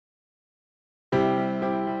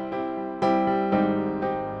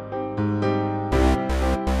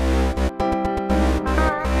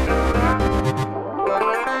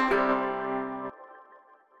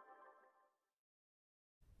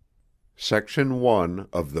Section 1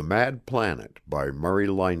 of The Mad Planet by Murray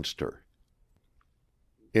Leinster.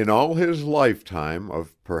 In all his lifetime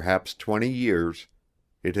of perhaps 20 years,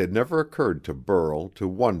 it had never occurred to Burl to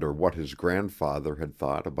wonder what his grandfather had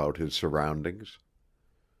thought about his surroundings.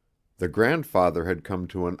 The grandfather had come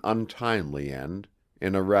to an untimely end,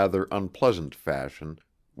 in a rather unpleasant fashion,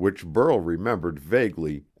 which Burl remembered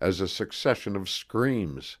vaguely as a succession of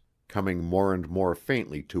screams coming more and more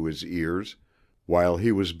faintly to his ears while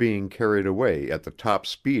he was being carried away at the top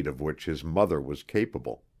speed of which his mother was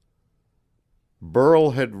capable.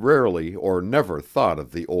 Burl had rarely or never thought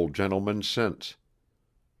of the old gentleman since.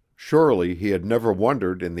 Surely he had never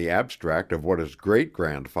wondered in the abstract of what his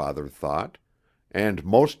great-grandfather thought, and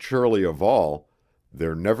most surely of all,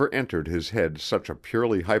 there never entered his head such a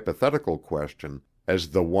purely hypothetical question as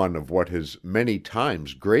the one of what his many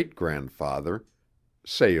times great-grandfather,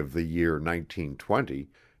 say of the year 1920,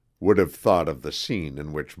 would have thought of the scene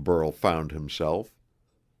in which Burl found himself.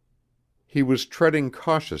 He was treading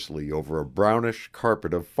cautiously over a brownish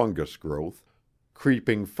carpet of fungus growth,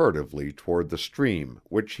 creeping furtively toward the stream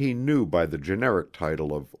which he knew by the generic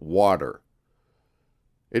title of water.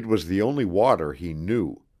 It was the only water he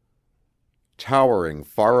knew. Towering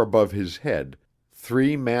far above his head,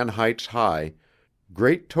 3 man-heights high,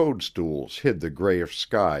 great toadstools hid the grayish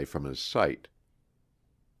sky from his sight.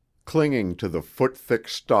 Clinging to the foot-thick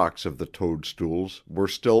stalks of the toadstools were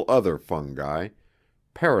still other fungi,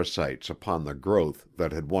 parasites upon the growth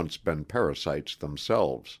that had once been parasites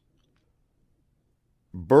themselves.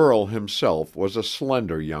 Burl himself was a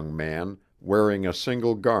slender young man wearing a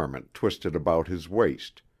single garment twisted about his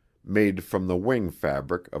waist, made from the wing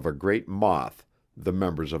fabric of a great moth the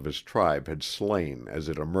members of his tribe had slain as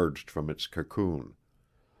it emerged from its cocoon.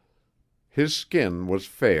 His skin was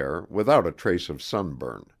fair, without a trace of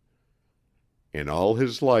sunburn. In all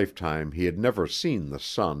his lifetime he had never seen the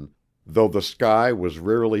sun, though the sky was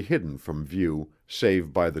rarely hidden from view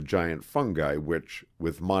save by the giant fungi which,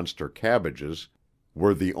 with monster cabbages,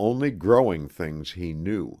 were the only growing things he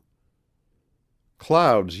knew.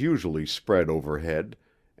 Clouds usually spread overhead,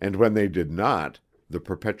 and when they did not, the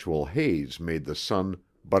perpetual haze made the sun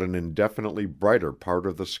but an indefinitely brighter part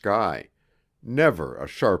of the sky, never a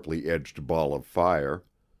sharply edged ball of fire.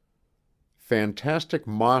 Fantastic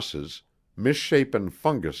mosses, misshapen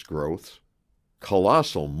fungus growths,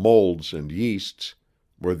 colossal molds and yeasts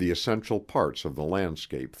were the essential parts of the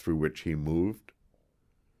landscape through which he moved.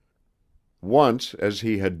 Once, as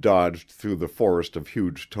he had dodged through the forest of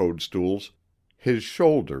huge toadstools, his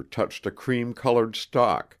shoulder touched a cream-colored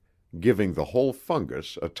stalk, giving the whole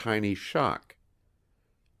fungus a tiny shock.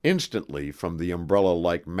 Instantly, from the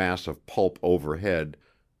umbrella-like mass of pulp overhead,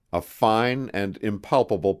 a fine and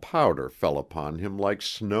impalpable powder fell upon him like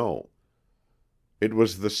snow. It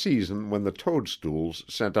was the season when the toadstools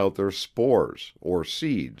sent out their spores, or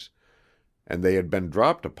seeds, and they had been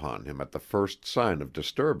dropped upon him at the first sign of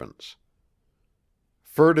disturbance.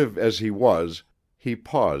 Furtive as he was, he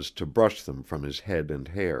paused to brush them from his head and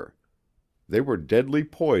hair. They were deadly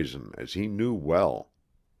poison, as he knew well.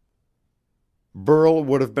 Burl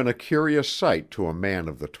would have been a curious sight to a man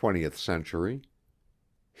of the 20th century.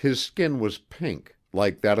 His skin was pink,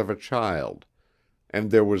 like that of a child, and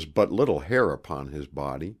there was but little hair upon his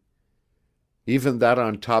body. Even that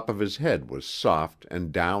on top of his head was soft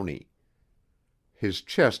and downy. His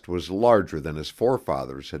chest was larger than his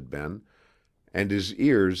forefathers had been, and his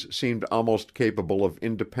ears seemed almost capable of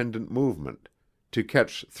independent movement, to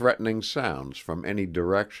catch threatening sounds from any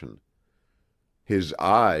direction. His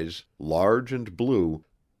eyes, large and blue,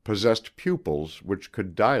 possessed pupils which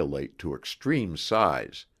could dilate to extreme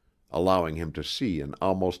size, allowing him to see in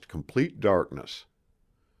almost complete darkness.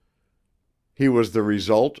 He was the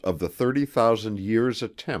result of the 30,000 years'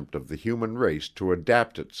 attempt of the human race to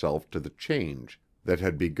adapt itself to the change that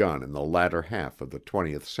had begun in the latter half of the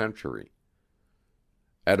 20th century.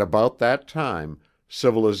 At about that time,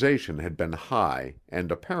 civilization had been high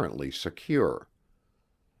and apparently secure.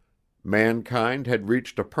 Mankind had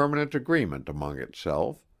reached a permanent agreement among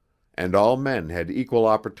itself, and all men had equal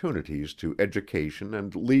opportunities to education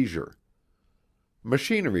and leisure.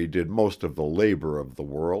 Machinery did most of the labor of the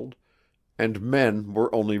world, and men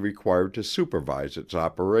were only required to supervise its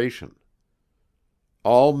operation.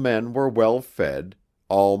 All men were well fed,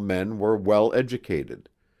 all men were well educated,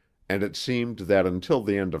 and it seemed that until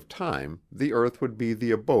the end of time the earth would be the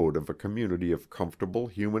abode of a community of comfortable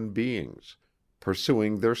human beings,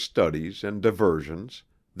 pursuing their studies and diversions,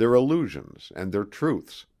 their illusions and their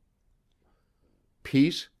truths.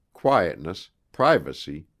 Peace, quietness,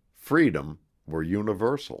 privacy, freedom were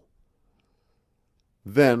universal.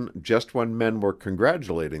 Then, just when men were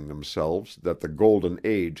congratulating themselves that the golden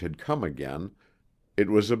age had come again, it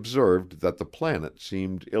was observed that the planet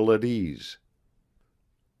seemed ill at ease.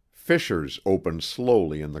 Fissures opened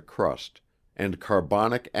slowly in the crust, and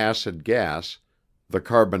carbonic acid gas, the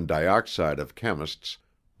carbon dioxide of chemists,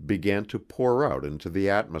 began to pour out into the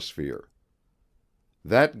atmosphere.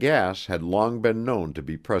 That gas had long been known to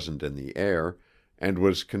be present in the air, and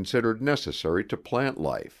was considered necessary to plant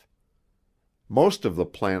life. Most of the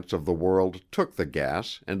plants of the world took the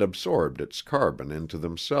gas and absorbed its carbon into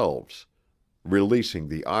themselves, releasing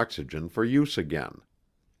the oxygen for use again.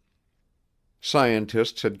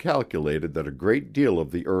 Scientists had calculated that a great deal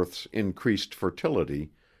of the earth's increased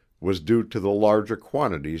fertility was due to the larger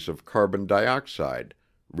quantities of carbon dioxide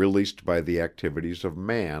released by the activities of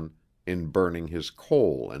man in burning his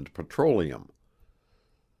coal and petroleum.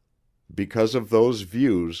 Because of those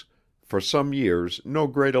views, for some years no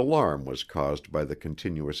great alarm was caused by the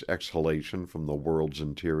continuous exhalation from the world's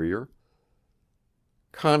interior.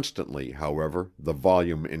 Constantly, however, the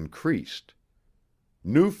volume increased.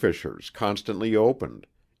 New fissures constantly opened,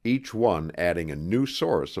 each one adding a new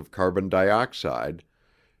source of carbon dioxide,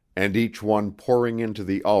 and each one pouring into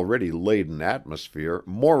the already laden atmosphere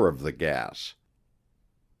more of the gas.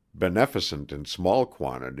 Beneficent in small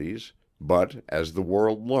quantities, but, as the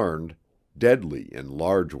world learned, deadly in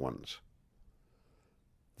large ones.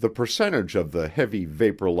 The percentage of the heavy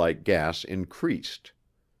vapor-like gas increased.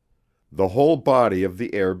 The whole body of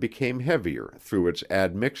the air became heavier through its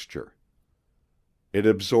admixture. It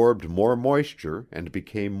absorbed more moisture and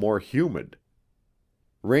became more humid.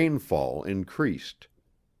 Rainfall increased.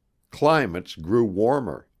 Climates grew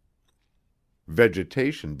warmer.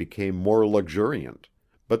 Vegetation became more luxuriant,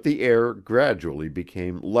 but the air gradually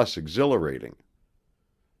became less exhilarating.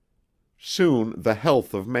 Soon the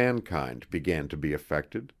health of mankind began to be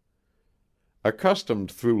affected. Accustomed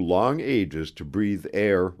through long ages to breathe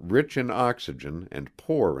air rich in oxygen and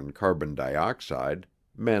poor in carbon dioxide,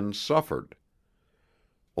 men suffered.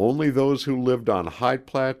 Only those who lived on high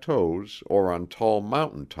plateaus or on tall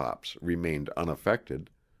mountain tops remained unaffected.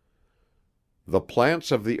 The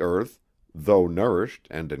plants of the earth, though nourished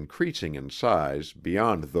and increasing in size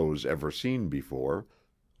beyond those ever seen before,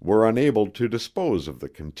 were unable to dispose of the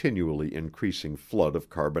continually increasing flood of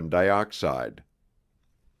carbon dioxide.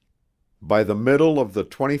 By the middle of the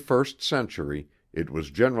 21st century, it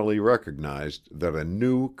was generally recognized that a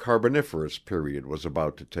new Carboniferous period was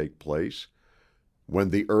about to take place,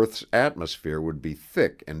 when the earth's atmosphere would be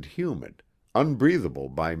thick and humid, unbreathable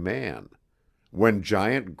by man, when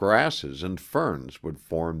giant grasses and ferns would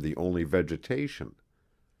form the only vegetation.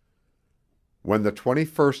 When the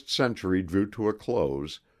 21st century drew to a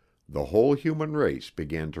close, the whole human race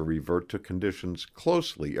began to revert to conditions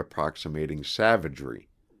closely approximating savagery.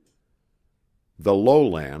 The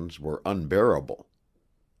lowlands were unbearable.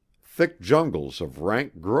 Thick jungles of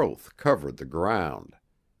rank growth covered the ground.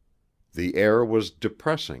 The air was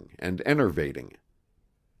depressing and enervating.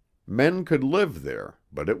 Men could live there,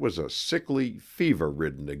 but it was a sickly,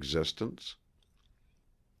 fever-ridden existence.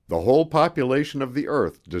 The whole population of the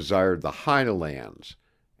earth desired the highlands,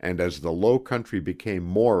 and as the low country became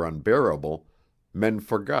more unbearable, men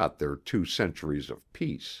forgot their 2 centuries of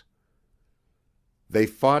peace. They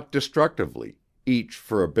fought destructively, each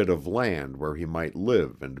for a bit of land where he might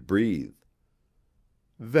live and breathe.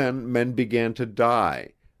 Then men began to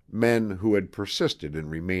die, men who had persisted in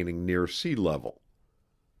remaining near sea level.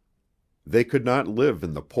 They could not live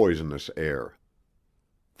in the poisonous air.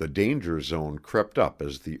 The danger zone crept up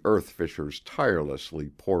as the earth fissures tirelessly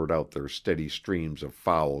poured out their steady streams of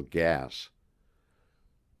foul gas.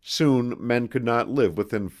 Soon men could not live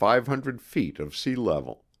within 500 feet of sea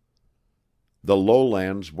level. The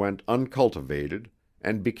lowlands went uncultivated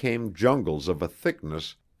and became jungles of a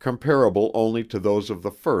thickness comparable only to those of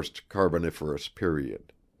the first Carboniferous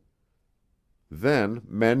period. Then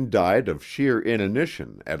men died of sheer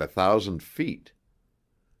inanition at 1,000 feet.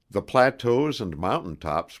 The plateaus and mountain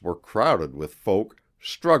tops were crowded with folk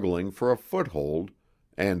struggling for a foothold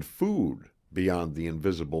and food beyond the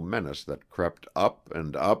invisible menace that crept up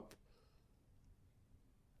and up.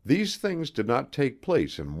 These things did not take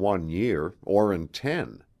place in 1 year or in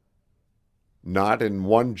 10. Not in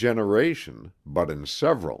 1 generation, but in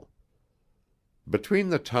several. Between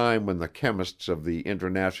the time when the chemists of the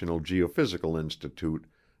International Geophysical Institute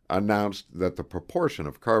announced that the proportion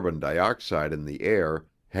of carbon dioxide in the air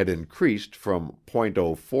had increased from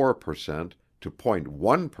 0.04% to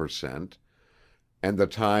 0.1%, and the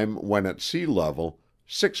time when at sea level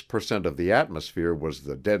 6% of the atmosphere was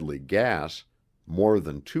the deadly gas, more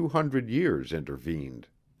than 200 years intervened.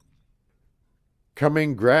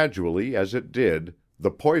 Coming gradually as it did, the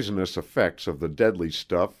poisonous effects of the deadly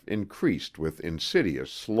stuff increased with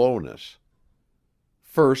insidious slowness.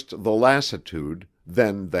 First the lassitude,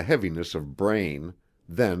 then the heaviness of brain,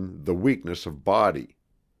 then the weakness of body.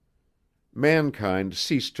 Mankind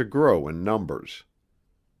ceased to grow in numbers.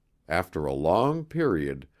 After a long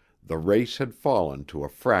period, the race had fallen to a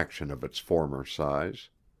fraction of its former size.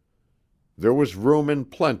 There was room in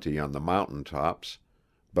plenty on the mountain tops,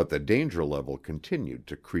 but the danger level continued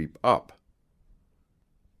to creep up.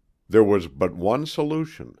 There was but one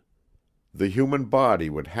solution. The human body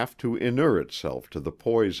would have to inure itself to the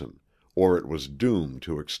poison, or it was doomed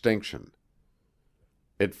to extinction.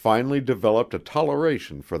 It finally developed a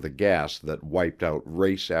toleration for the gas that wiped out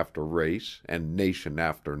race after race and nation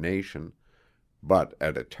after nation, but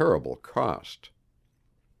at a terrible cost.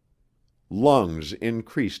 Lungs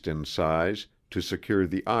increased in size to secure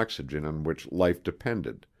the oxygen on which life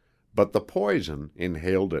depended, but the poison,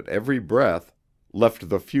 inhaled at every breath, left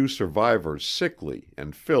the few survivors sickly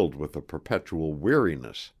and filled with a perpetual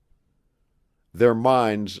weariness. Their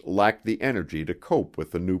minds lacked the energy to cope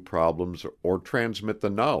with the new problems or transmit the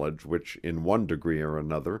knowledge which in one degree or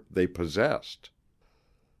another they possessed.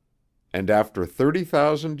 And after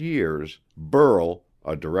 30,000 years, Burl,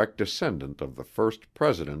 a direct descendant of the first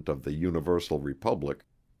president of the Universal Republic,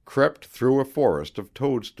 crept through a forest of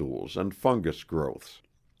toadstools and fungus growths.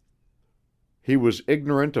 He was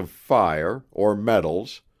ignorant of fire, or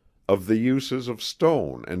metals, of the uses of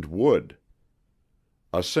stone and wood.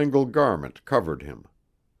 A single garment covered him.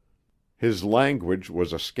 His language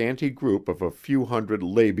was a scanty group of a few hundred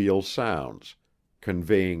labial sounds,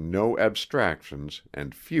 conveying no abstractions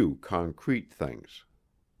and few concrete things.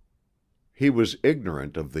 He was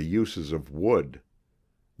ignorant of the uses of wood.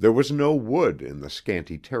 There was no wood in the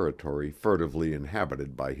scanty territory furtively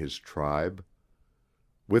inhabited by his tribe.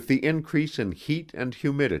 With the increase in heat and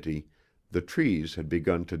humidity, the trees had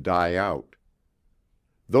begun to die out.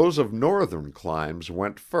 Those of northern climes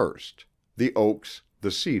went first, the oaks,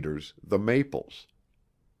 the cedars, the maples.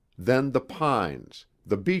 Then the pines,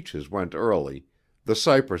 the beeches went early, the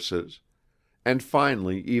cypresses, and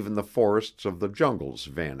finally even the forests of the jungles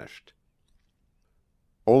vanished.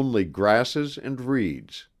 Only grasses and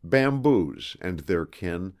reeds, bamboos and their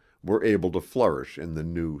kin were able to flourish in the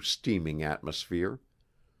new steaming atmosphere.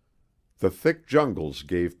 The thick jungles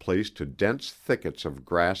gave place to dense thickets of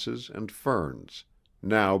grasses and ferns,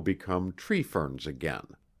 now become tree ferns again.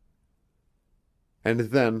 And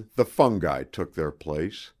then the fungi took their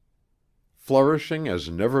place. Flourishing as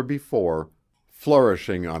never before,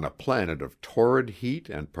 flourishing on a planet of torrid heat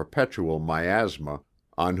and perpetual miasma,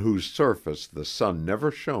 on whose surface the sun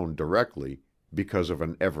never shone directly because of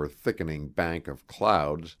an ever-thickening bank of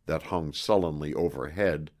clouds that hung sullenly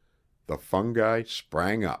overhead, the fungi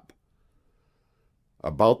sprang up.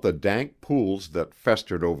 About the dank pools that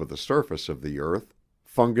festered over the surface of the earth,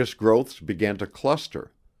 fungus growths began to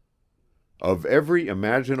cluster. Of every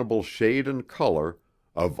imaginable shade and color,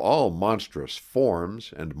 of all monstrous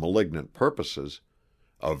forms and malignant purposes,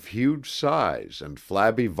 of huge size and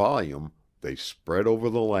flabby volume, they spread over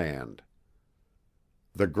the land.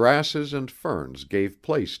 The grasses and ferns gave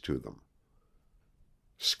place to them.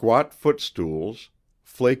 Squat footstools,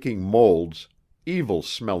 flaking molds,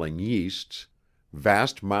 evil-smelling yeasts,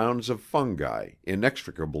 vast mounds of fungi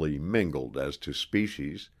inextricably mingled as to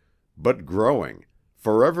species, but growing,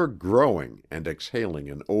 forever growing and exhaling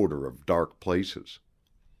an odor of dark places.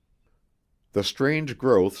 The strange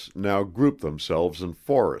growths now grouped themselves in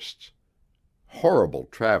forests, horrible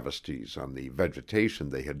travesties on the vegetation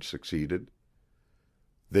they had succeeded.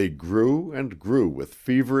 They grew and grew with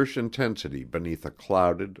feverish intensity beneath a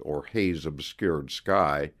clouded or haze-obscured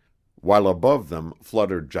sky, while above them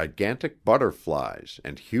fluttered gigantic butterflies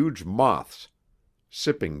and huge moths,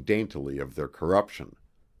 sipping daintily of their corruption.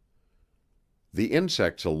 The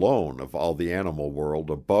insects alone of all the animal world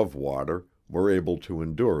above water were able to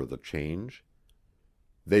endure the change.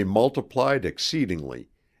 They multiplied exceedingly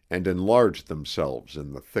and enlarged themselves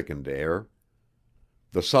in the thickened air.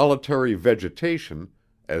 The solitary vegetation,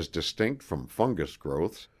 as distinct from fungus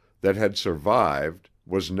growths, that had survived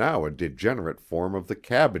was now a degenerate form of the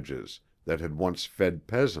cabbages that had once fed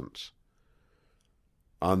peasants.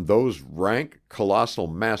 On those rank, colossal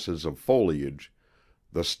masses of foliage,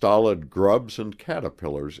 the stolid grubs and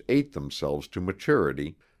caterpillars ate themselves to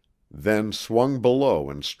maturity, then swung below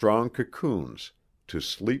in strong cocoons to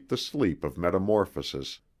sleep the sleep of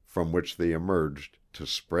metamorphosis from which they emerged to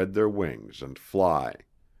spread their wings and fly.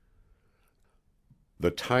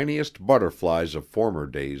 The tiniest butterflies of former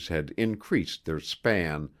days had increased their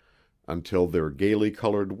span until their gaily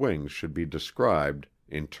colored wings should be described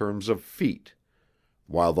in terms of feet,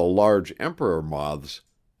 while the large emperor moths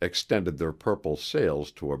extended their purple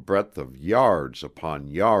sails to a breadth of yards upon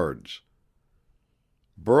yards.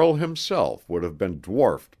 Burl himself would have been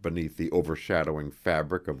dwarfed beneath the overshadowing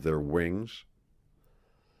fabric of their wings.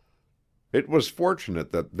 It was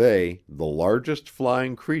fortunate that they, the largest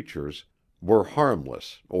flying creatures, were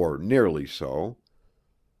harmless, or nearly so.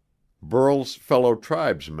 Burl's fellow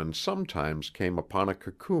tribesmen sometimes came upon a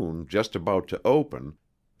cocoon just about to open,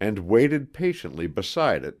 and waited patiently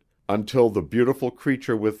beside it until the beautiful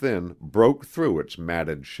creature within broke through its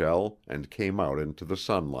matted shell and came out into the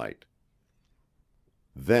sunlight.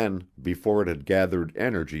 Then, before it had gathered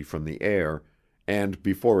energy from the air, and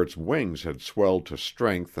before its wings had swelled to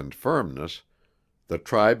strength and firmness, the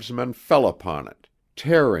tribesmen fell upon it,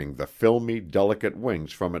 tearing the filmy, delicate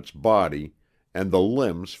wings from its body and the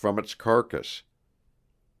limbs from its carcass.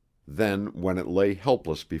 Then, when it lay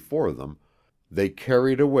helpless before them, they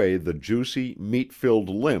carried away the juicy, meat-filled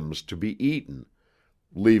limbs to be eaten,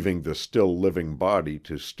 leaving the still living body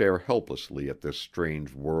to stare helplessly at this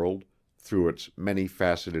strange world through its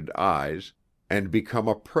many-faceted eyes, and become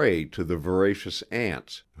a prey to the voracious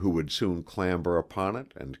ants who would soon clamber upon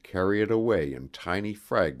it and carry it away in tiny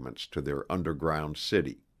fragments to their underground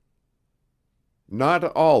city. Not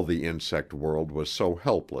all the insect world was so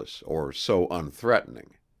helpless or so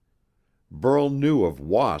unthreatening. Burl knew of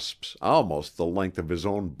wasps almost the length of his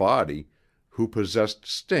own body who possessed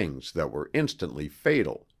stings that were instantly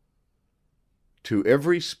fatal. To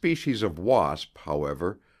every species of wasp,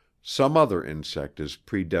 however, some other insect is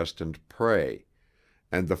predestined prey,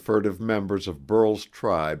 and the furtive members of Burl's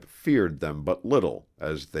tribe feared them but little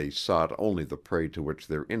as they sought only the prey to which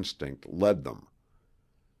their instinct led them.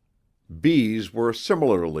 Bees were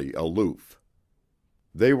similarly aloof.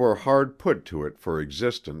 They were hard put to it for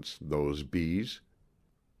existence, those bees.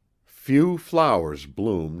 Few flowers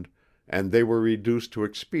bloomed, and they were reduced to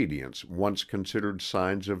expedients once considered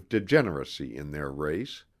signs of degeneracy in their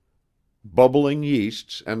race. Bubbling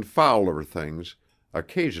yeasts and fouler things,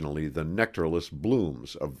 occasionally the nectarless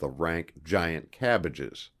blooms of the rank giant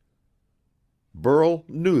cabbages. Burl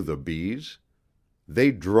knew the bees.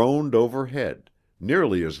 They droned overhead,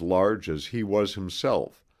 nearly as large as he was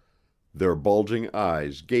himself, their bulging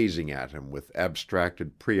eyes gazing at him with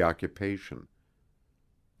abstracted preoccupation.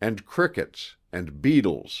 And crickets, and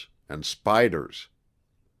beetles, and spiders.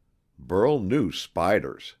 Burl knew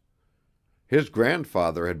spiders. His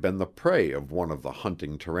grandfather had been the prey of one of the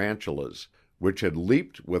hunting tarantulas, which had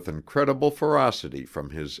leaped with incredible ferocity from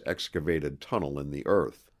his excavated tunnel in the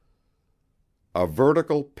earth. A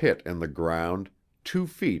vertical pit in the ground, 2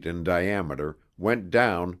 feet in diameter, went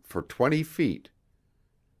down for 20 feet.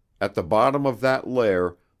 At the bottom of that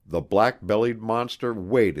lair, the black-bellied monster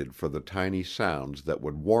waited for the tiny sounds that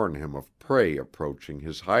would warn him of prey approaching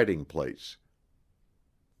his hiding place.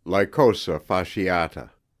 Lycosa fasciata.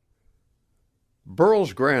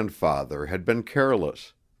 Burl's grandfather had been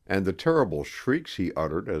careless, and the terrible shrieks he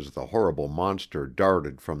uttered as the horrible monster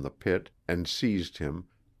darted from the pit and seized him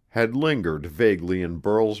had lingered vaguely in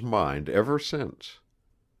Burl's mind ever since.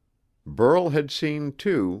 Burl had seen,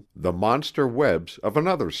 too, the monster webs of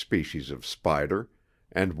another species of spider,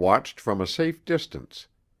 and watched from a safe distance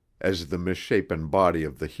as the misshapen body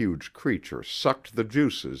of the huge creature sucked the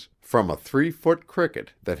juices from a 3-foot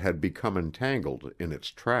cricket that had become entangled in its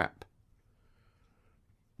trap.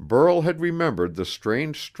 Burl had remembered the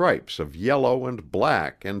strange stripes of yellow and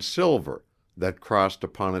black and silver that crossed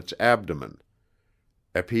upon its abdomen,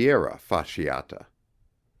 Epiera fasciata.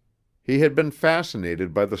 He had been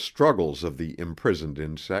fascinated by the struggles of the imprisoned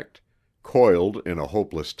insect, coiled in a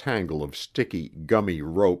hopeless tangle of sticky, gummy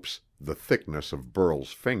ropes the thickness of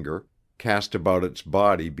Burl's finger, cast about its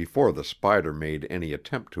body before the spider made any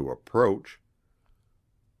attempt to approach.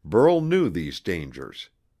 Burl knew these dangers.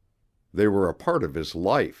 They were a part of his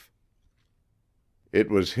life. It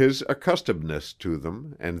was his accustomedness to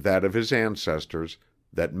them and that of his ancestors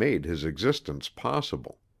that made his existence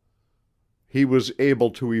possible. He was able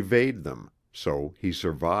to evade them, so he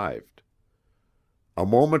survived. A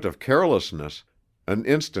moment of carelessness, an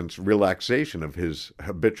instant's relaxation of his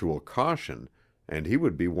habitual caution, and he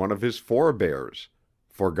would be one of his forebears,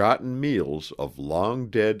 forgotten meals of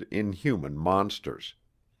long-dead, inhuman monsters.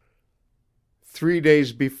 3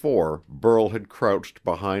 days before, Burl had crouched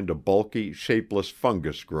behind a bulky, shapeless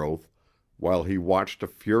fungus growth while he watched a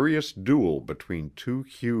furious duel between 2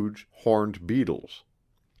 huge, horned beetles.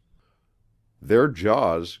 Their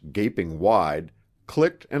jaws, gaping wide,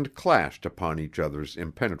 clicked and clashed upon each other's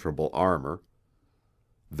impenetrable armor.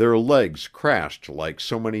 Their legs crashed like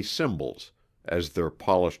so many cymbals as their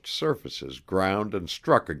polished surfaces ground and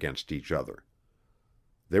struck against each other.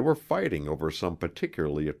 They were fighting over some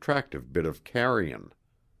particularly attractive bit of carrion.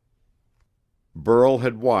 Burl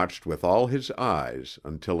had watched with all his eyes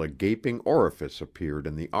until a gaping orifice appeared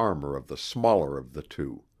in the armor of the smaller of the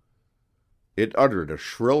two. It uttered a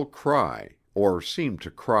shrill cry, or seemed to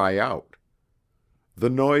cry out. The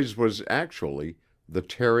noise was actually the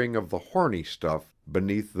tearing of the horny stuff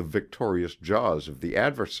beneath the victorious jaws of the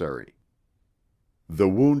adversary. The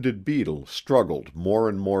wounded beetle struggled more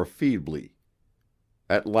and more feebly.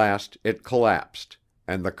 At last it collapsed,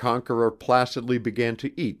 and the conqueror placidly began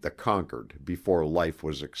to eat the conquered before life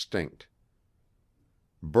was extinct.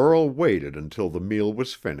 Burl waited until the meal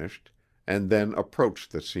was finished, and then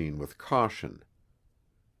approached the scene with caution.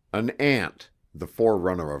 An ant, the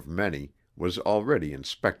forerunner of many, was already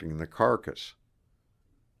inspecting the carcass.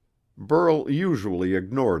 Burl usually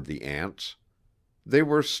ignored the ants. They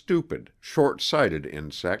were stupid, short-sighted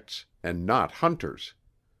insects, and not hunters.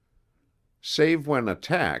 Save when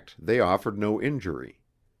attacked, they offered no injury.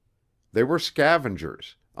 They were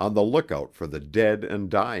scavengers, on the lookout for the dead and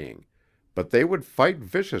dying, but they would fight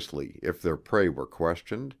viciously if their prey were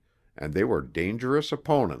questioned, and they were dangerous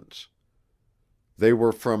opponents. They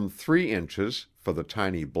were from 3 inches, for the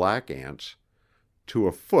tiny black ants, to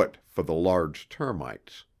a foot for the large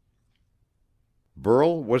termites.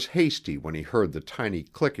 Burl was hasty when he heard the tiny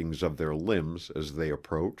clickings of their limbs as they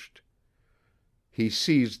approached. He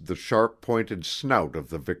seized the sharp-pointed snout of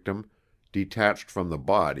the victim, detached from the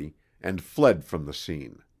body, and fled from the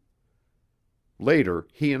scene. Later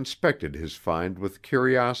he inspected his find with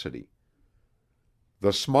curiosity.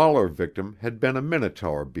 The smaller victim had been a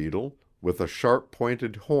minotaur beetle with a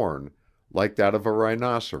sharp-pointed horn, like that of a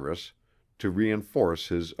rhinoceros, to reinforce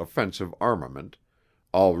his offensive armament,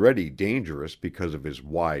 already dangerous because of his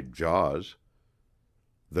wide jaws.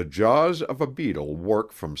 The jaws of a beetle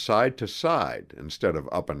work from side to side instead of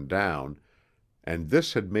up and down, and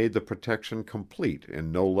this had made the protection complete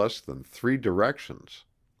in no less than 3 directions.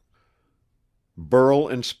 Burl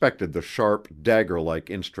inspected the sharp, dagger-like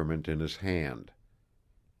instrument in his hand.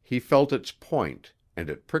 He felt its point, and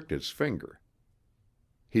it pricked his finger.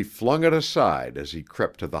 He flung it aside as he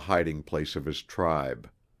crept to the hiding place of his tribe.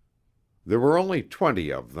 There were only 20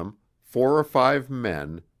 of them, 4 or 5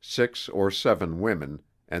 men, 6 or 7 women,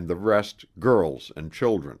 and the rest girls and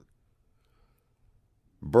children.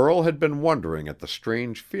 Burl had been wondering at the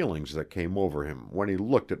strange feelings that came over him when he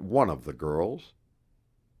looked at one of the girls.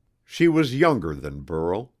 She was younger than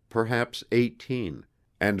Burl, perhaps 18,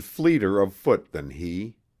 and fleeter of foot than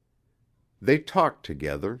he. They talked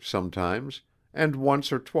together, sometimes, and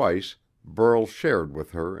once or twice Burl shared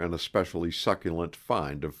with her an especially succulent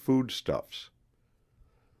find of foodstuffs.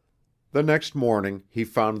 The next morning he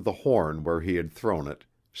found the horn where he had thrown it,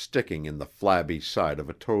 sticking in the flabby side of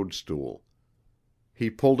a toadstool. He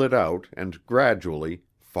pulled it out and gradually,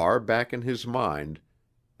 far back in his mind,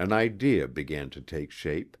 an idea began to take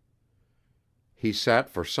shape. He sat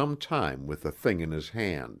for some time with the thing in his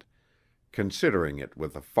hand, considering it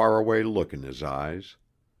with a faraway look in his eyes.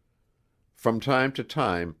 From time to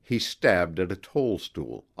time he stabbed at a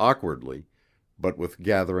toadstool, awkwardly, but with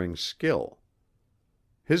gathering skill.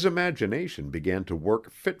 His imagination began to work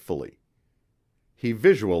fitfully. He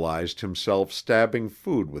visualized himself stabbing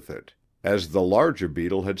food with it, as the larger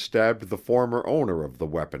beetle had stabbed the former owner of the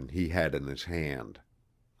weapon he had in his hand.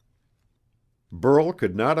 Burl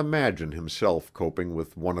could not imagine himself coping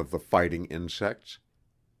with one of the fighting insects.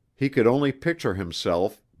 He could only picture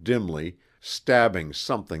himself, dimly, stabbing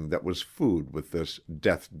something that was food with this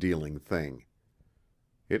death-dealing thing.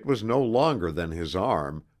 It was no longer than his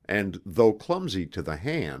arm, and, though clumsy to the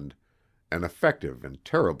hand, an effective and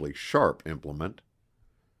terribly sharp implement.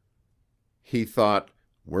 He thought,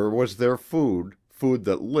 where was there food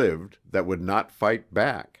that lived, that would not fight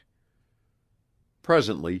back?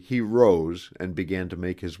 Presently he rose and began to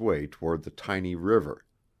make his way toward the tiny river.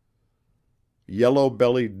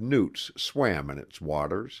 Yellow-bellied newts swam in its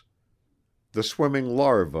waters. The swimming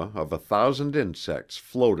larvae of 1,000 insects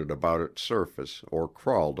floated about its surface or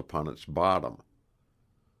crawled upon its bottom.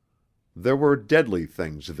 There were deadly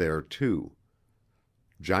things there, too.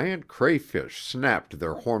 Giant crayfish snapped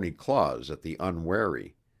their horny claws at the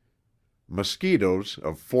unwary. Mosquitoes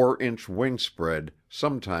of 4-inch wingspread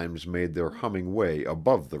sometimes made their humming way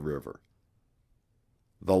above the river.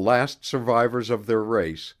 The last survivors of their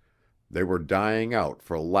race, they were dying out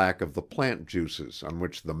for lack of the plant juices on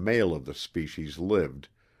which the male of the species lived,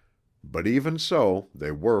 but even so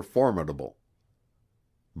they were formidable.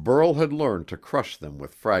 Burl had learned to crush them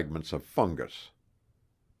with fragments of fungus.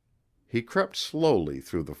 He crept slowly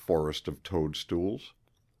through the forest of toadstools.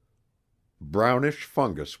 Brownish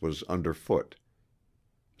fungus was underfoot.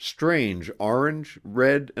 Strange orange,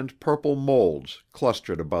 red, and purple molds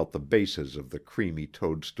clustered about the bases of the creamy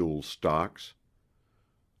toadstool stalks.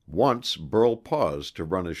 Once Burl paused to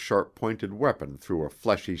run his sharp-pointed weapon through a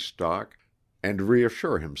fleshy stalk and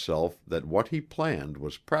reassure himself that what he planned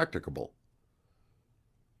was practicable.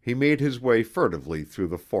 He made his way furtively through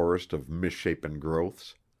the forest of misshapen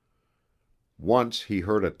growths. Once he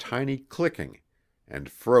heard a tiny clicking and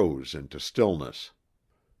froze into stillness.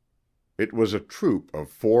 It was a troop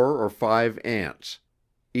of 4 or 5 ants,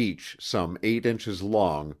 each some 8 inches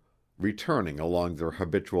long, returning along their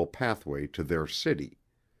habitual pathway to their city.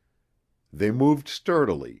 They moved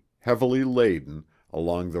sturdily, heavily laden,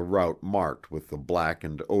 along the route marked with the black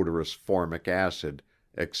and odorous formic acid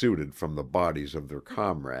exuded from the bodies of their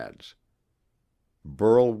comrades.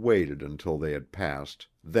 Burl waited until they had passed,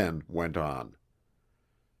 then went on.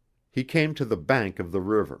 He came to the bank of the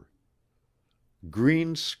river.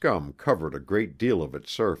 Green scum covered a great deal of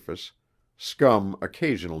its surface, scum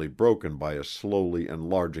occasionally broken by a slowly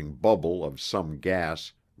enlarging bubble of some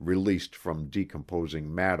gas released from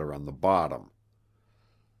decomposing matter on the bottom.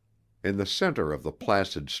 In the center of the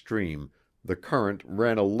placid stream the current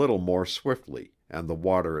ran a little more swiftly, and the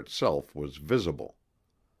water itself was visible.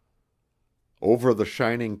 Over the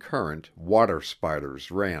shining current water spiders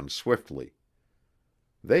ran swiftly.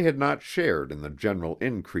 They had not shared in the general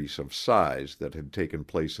increase of size that had taken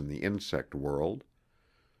place in the insect world.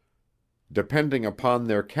 Depending upon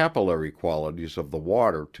their capillary qualities of the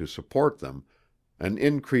water to support them, an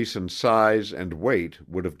increase in size and weight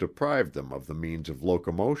would have deprived them of the means of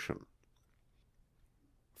locomotion.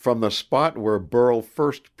 From the spot where Burl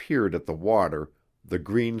first peered at the water, the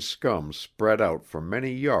green scum spread out for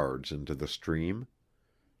many yards into the stream.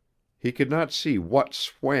 He could not see what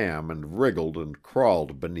swam and wriggled and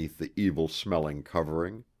crawled beneath the evil-smelling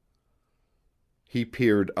covering. He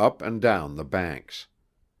peered up and down the banks.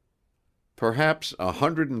 Perhaps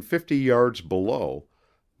 150 yards below,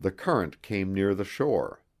 the current came near the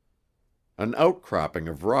shore. An outcropping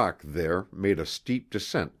of rock there made a steep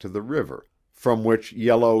descent to the river, from which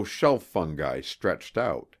yellow shelf fungi stretched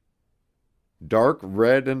out. Dark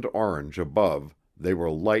red and orange above, they were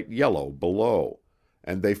light yellow below,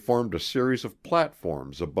 and they formed a series of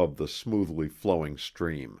platforms above the smoothly flowing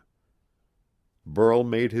stream. Burl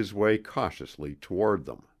made his way cautiously toward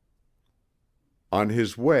them. On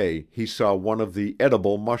his way he saw one of the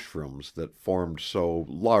edible mushrooms that formed so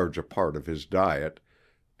large a part of his diet,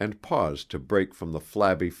 and paused to break from the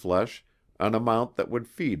flabby flesh an amount that would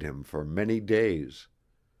feed him for many days.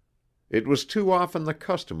 It was too often the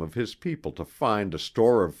custom of his people to find a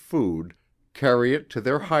store of food, carry it to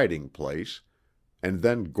their hiding place, and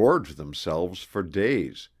then gorge themselves for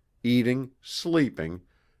days, eating, sleeping,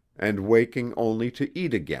 and waking only to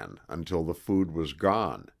eat again until the food was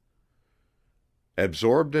gone.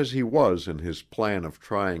 Absorbed as he was in his plan of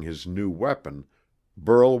trying his new weapon,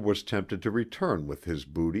 Burl was tempted to return with his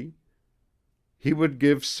booty. He would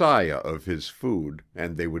give Saya of his food,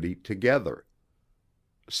 and they would eat together.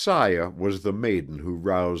 Saya was the maiden who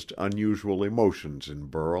roused unusual emotions in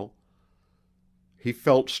Burl. He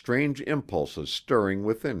felt strange impulses stirring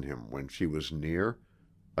within him when she was near,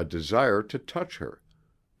 a desire to touch her,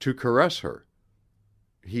 to caress her.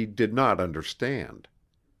 He did not understand.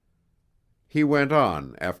 He went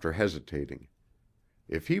on after hesitating.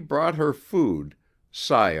 If he brought her food,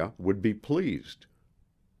 Saya would be pleased.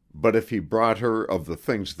 But if he brought her of the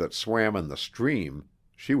things that swam in the stream,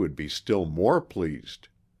 she would be still more pleased.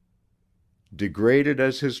 Degraded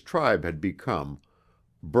as his tribe had become,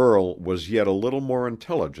 Burl was yet a little more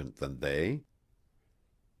intelligent than they.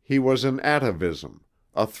 He was an atavism,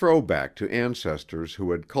 a throwback to ancestors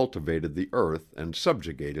who had cultivated the earth and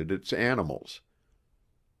subjugated its animals.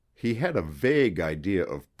 He had a vague idea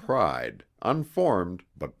of pride, unformed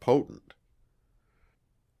but potent.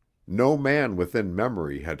 No man within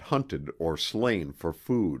memory had hunted or slain for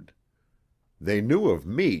food. They knew of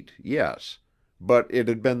meat, yes, but it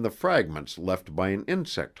had been the fragments left by an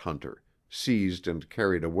insect hunter, seized and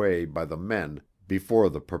carried away by the men before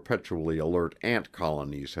the perpetually alert ant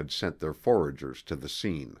colonies had sent their foragers to the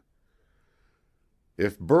scene.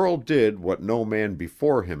 If Burl did what no man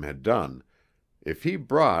before him had done, if he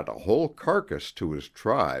brought a whole carcass to his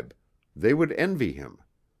tribe, they would envy him.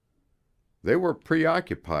 They were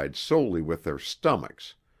preoccupied solely with their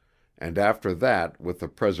stomachs, and after that with the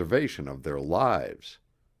preservation of their lives.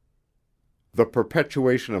 The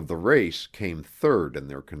perpetuation of the race came third in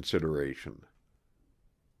their consideration.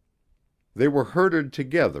 They were herded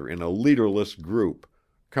together in a leaderless group,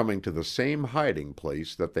 coming to the same hiding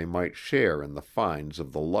place that they might share in the finds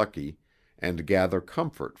of the lucky and gather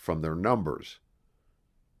comfort from their numbers.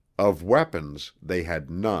 Of weapons they had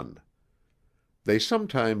none. They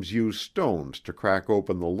sometimes used stones to crack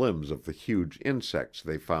open the limbs of the huge insects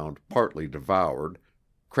they found partly devoured,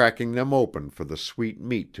 cracking them open for the sweet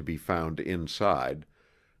meat to be found inside,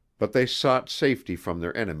 but they sought safety from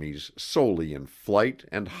their enemies solely in flight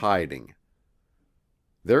and hiding.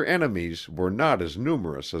 Their enemies were not as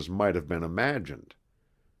numerous as might have been imagined.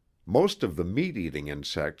 Most of the meat-eating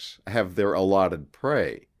insects have their allotted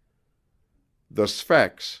prey. The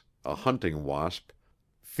sphex, a hunting wasp,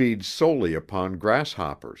 feeds solely upon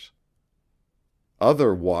grasshoppers.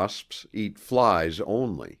 Other wasps eat flies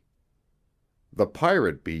only. The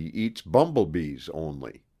pirate bee eats bumblebees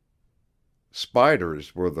only.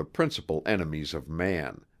 Spiders were the principal enemies of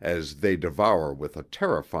man, as they devour with a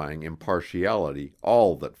terrifying impartiality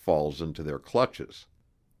all that falls into their clutches.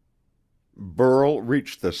 Burl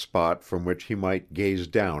reached the spot from which he might gaze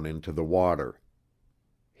down into the water.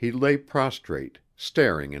 He lay prostrate,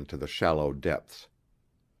 staring into the shallow depths.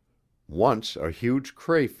 Once a huge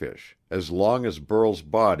crayfish, as long as Burl's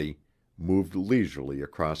body, moved leisurely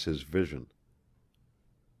across his vision.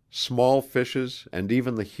 Small fishes and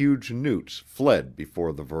even the huge newts fled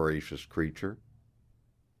before the voracious creature.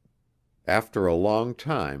 After a long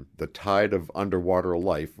time the tide of underwater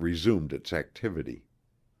life resumed its activity.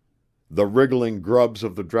 The wriggling grubs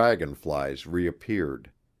of the dragonflies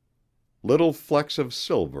reappeared. Little flecks of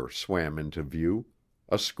silver swam into view,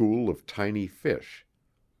 a school of tiny fish.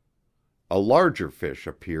 A larger fish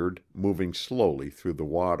appeared, moving slowly through the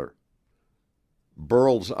water.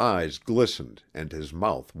 Burl's eyes glistened and his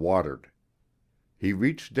mouth watered. He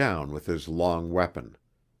reached down with his long weapon.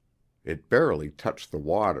 It barely touched the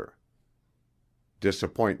water.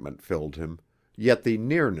 Disappointment filled him, yet the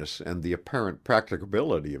nearness and the apparent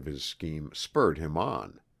practicability of his scheme spurred him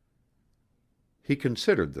on. He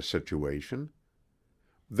considered the situation.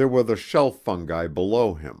 There were the shelf fungi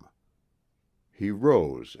below him. He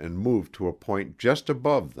rose and moved to a point just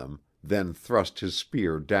above them, then thrust his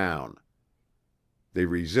spear down. They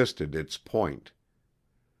resisted its point.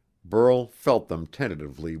 Burl felt them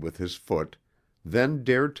tentatively with his foot, then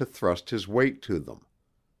dared to thrust his weight to them.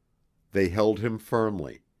 They held him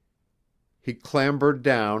firmly. He clambered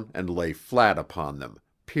down and lay flat upon them,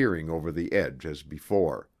 peering over the edge as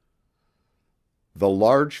before. The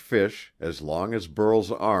large fish, as long as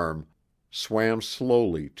Burl's arm, swam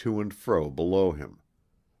slowly to and fro below him.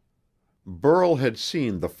 Burl had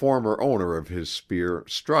seen the former owner of his spear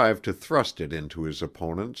strive to thrust it into his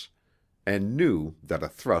opponents, and knew that a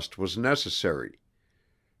thrust was necessary.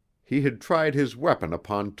 He had tried his weapon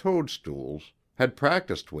upon toadstools, had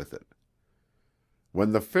practiced with it.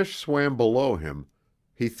 When the fish swam below him,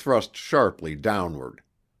 he thrust sharply downward.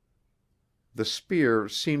 The spear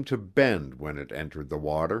seemed to bend when it entered the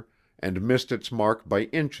water, and missed its mark by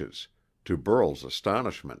inches, to Burl's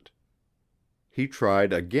astonishment. He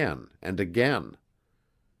tried again and again.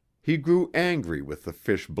 He grew angry with the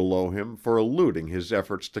fish below him for eluding his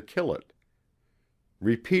efforts to kill it.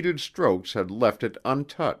 Repeated strokes had left it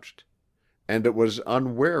untouched, and it was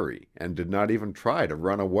unwary and did not even try to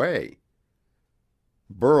run away.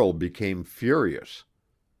 Burl became furious.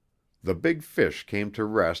 The big fish came to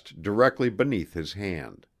rest directly beneath his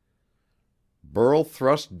hand. Burl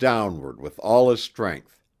thrust downward with all his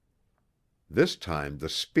strength. This time the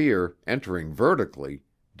spear, entering vertically,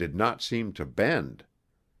 did not seem to bend.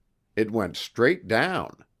 It went straight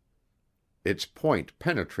down. Its point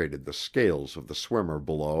penetrated the scales of the swimmer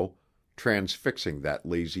below, transfixing that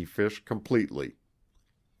lazy fish completely.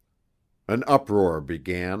 An uproar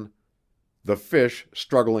began. The fish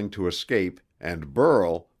struggling to escape, and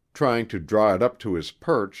Burl, trying to draw it up to his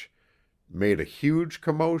perch, made a huge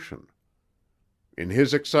commotion. In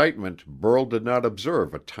his excitement, Burl did not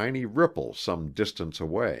observe a tiny ripple some distance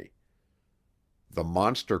away. The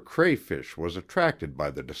monster crayfish was attracted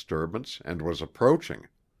by the disturbance and was approaching.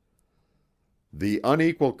 The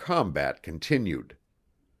unequal combat continued.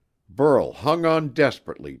 Burl hung on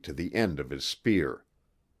desperately to the end of his spear.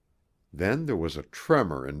 Then there was a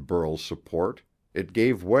tremor in Burl's support, it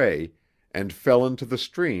gave way, and fell into the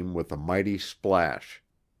stream with a mighty splash.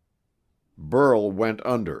 Burl went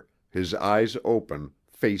under, his eyes open,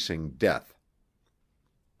 facing death.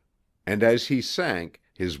 And as he sank,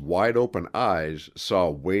 his wide-open eyes saw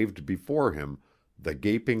waved before him the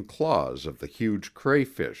gaping claws of the huge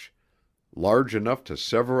crayfish, large enough to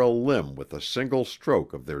sever a limb with a single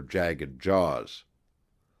stroke of their jagged jaws.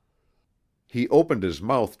 He opened his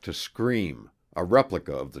mouth to scream, a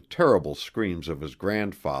replica of the terrible screams of his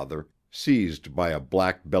grandfather, seized by a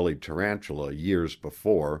black-bellied tarantula years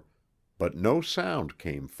before, but no sound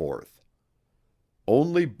came forth.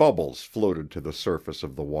 Only bubbles floated to the surface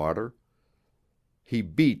of the water. He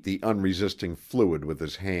beat the unresisting fluid with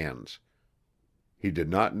his hands. He did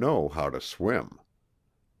not know how to swim.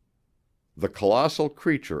 The colossal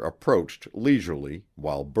creature approached leisurely,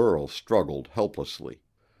 while Burl struggled helplessly.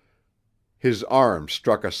 His arm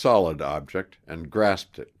struck a solid object and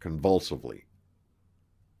grasped it convulsively.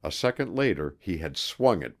 A second later he had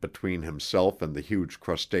swung it between himself and the huge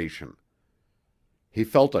crustacean. He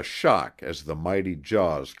felt a shock as the mighty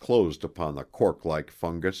jaws closed upon the cork-like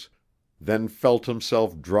fungus, then felt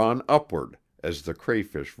himself drawn upward as the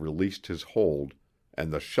crayfish released his hold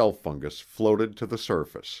and the shell fungus floated to the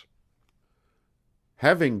surface.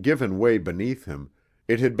 Having given way beneath him,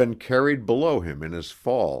 it had been carried below him in his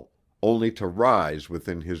fall, only to rise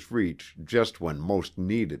within his reach just when most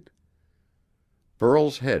needed.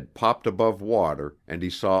 Burl's head popped above water and he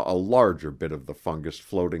saw a larger bit of the fungus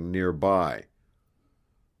floating nearby.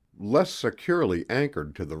 Less securely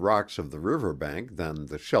anchored to the rocks of the riverbank than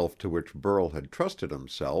the shelf to which Burl had trusted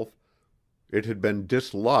himself, it had been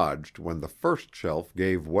dislodged when the first shelf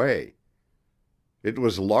gave way. It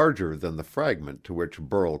was larger than the fragment to which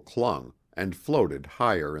Burl clung and floated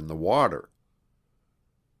higher in the water.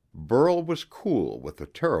 Burl was cool with a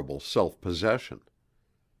terrible self-possession.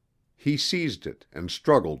 He seized it and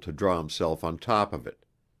struggled to draw himself on top of it.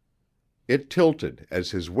 It tilted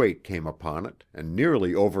as his weight came upon it and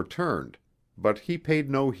nearly overturned, but he paid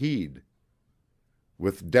no heed.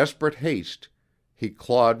 With desperate haste, he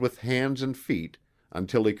clawed with hands and feet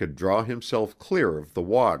until he could draw himself clear of the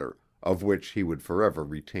water, of which he would forever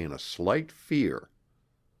retain a slight fear.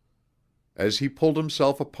 As he pulled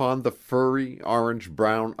himself upon the furry,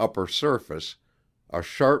 orange-brown upper surface, a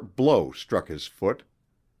sharp blow struck his foot.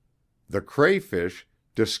 The crayfish,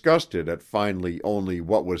 disgusted at finding only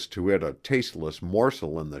what was to it a tasteless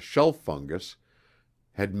morsel in the shelf fungus,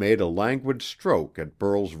 had made a languid stroke at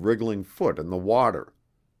Burl's wriggling foot in the water.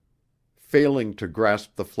 Failing to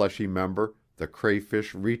grasp the fleshy member, the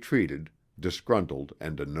crayfish retreated, disgruntled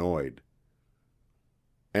and annoyed.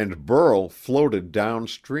 And Burl floated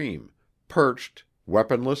downstream, perched,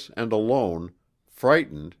 weaponless and alone,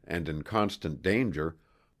 frightened and in constant danger,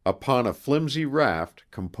 upon a flimsy raft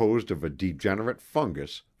composed of a degenerate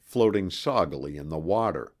fungus floating soggily in the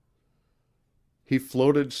water. He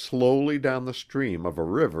floated slowly down the stream of a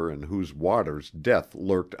river in whose waters death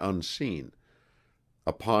lurked unseen,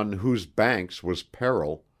 upon whose banks was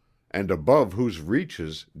peril, and above whose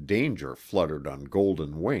reaches danger fluttered on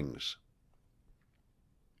golden wings.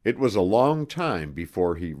 It was a long time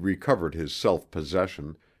before he recovered his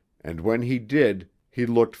self-possession, and when he did, he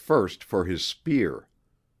looked first for his spear.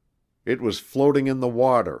 It was floating in the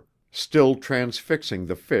water, still transfixing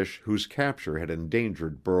the fish whose capture had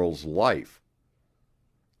endangered Burl's life.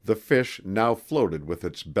 The fish now floated with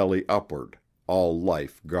its belly upward, all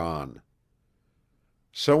life gone.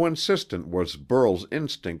 So insistent was Burl's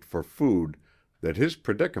instinct for food that his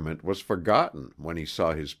predicament was forgotten when he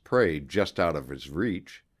saw his prey just out of his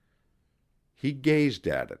reach. He gazed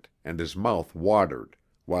at it, and his mouth watered,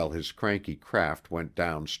 while his cranky craft went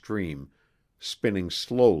downstream, spinning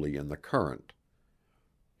slowly in the current.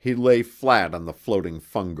 He lay flat on the floating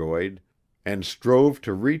fungoid, and strove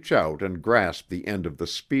to reach out and grasp the end of the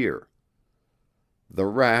spear. The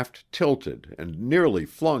raft tilted and nearly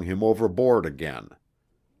flung him overboard again.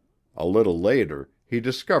 A little later he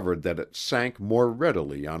discovered that it sank more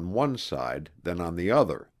readily on one side than on the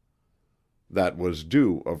other. That was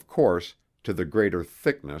due, of course, to the greater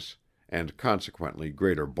thickness, and consequently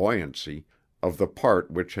greater buoyancy, of the part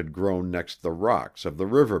which had grown next the rocks of the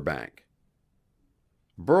river bank.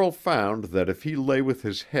 Burl found that if he lay with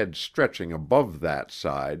his head stretching above that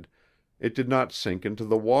side, it did not sink into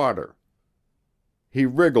the water. He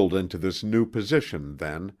wriggled into this new position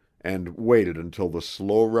then, and waited until the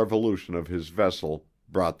slow revolution of his vessel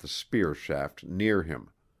brought the spear shaft near him.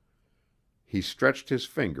 He stretched his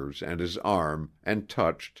fingers and his arm, and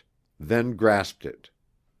touched, then grasped it.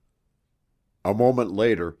 A moment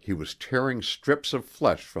later he was tearing strips of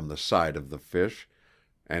flesh from the side of the fish,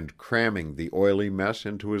 and cramming the oily mess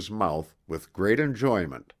into his mouth with great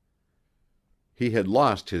enjoyment. He had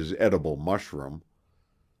lost his edible mushroom.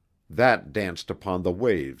 That danced upon the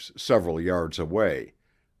waves several yards away,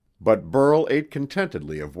 but Burl ate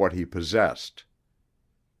contentedly of what he possessed.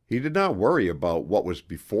 He did not worry about what was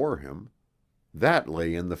before him. That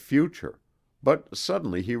lay in the future, but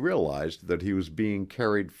suddenly he realized that he was being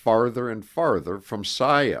carried farther and farther from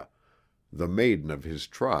Saya, the maiden of his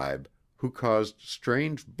tribe, who caused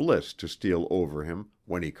strange bliss to steal over him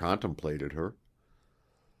when he contemplated her.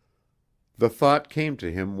 The thought came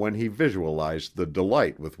to him when he visualized the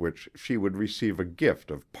delight with which she would receive a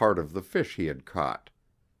gift of part of the fish he had caught.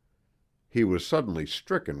 He was suddenly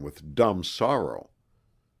stricken with dumb sorrow.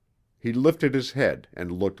 he lifted his head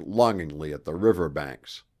and looked longingly at the river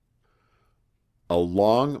banks. A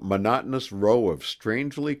long, monotonous row of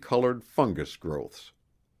strangely colored fungus growths.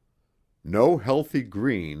 No healthy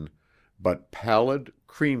green, but pallid,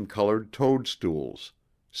 cream-colored toadstools,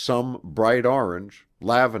 some bright orange,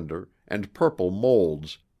 lavender, and purple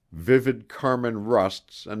molds, vivid carmine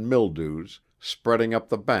rusts and mildews, spreading up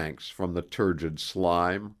the banks from the turgid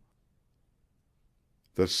slime.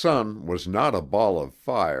 The sun was not a ball of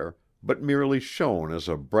fire, but merely shone as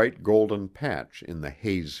a bright golden patch in the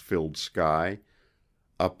haze-filled sky,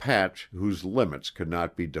 a patch whose limits could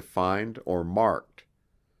not be defined or marked.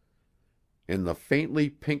 In the faintly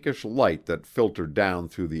pinkish light that filtered down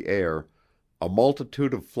through the air, a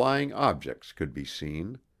multitude of flying objects could be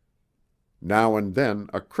seen. Now and then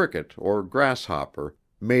a cricket or grasshopper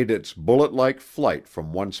made its bullet-like flight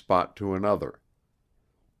from one spot to another.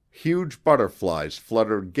 Huge butterflies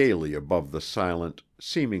fluttered gaily above the silent,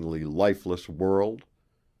 seemingly lifeless world.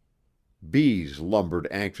 Bees lumbered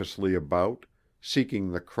anxiously about,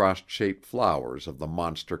 seeking the cross-shaped flowers of the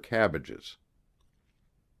monster cabbages.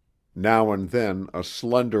 Now and then a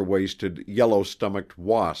slender-waisted, yellow-stomached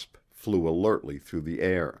wasp flew alertly through the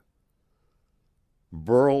air.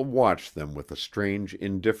 Burl watched them with a strange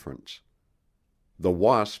indifference. The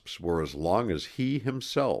wasps were as long as he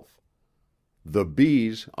himself. The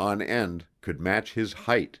bees, on end, could match his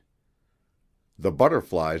height. The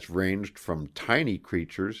butterflies ranged from tiny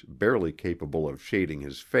creatures barely capable of shading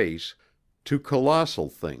his face to colossal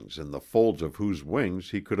things in the folds of whose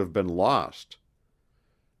wings he could have been lost.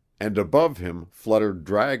 And above him fluttered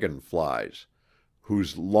dragonflies,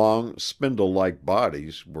 whose long, spindle-like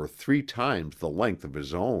bodies were 3 times the length of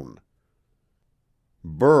his own.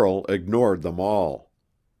 Burl ignored them all.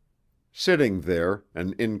 Sitting there,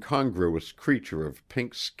 an incongruous creature of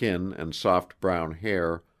pink skin and soft brown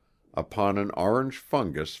hair, upon an orange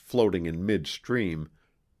fungus floating in mid-stream,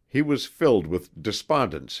 he was filled with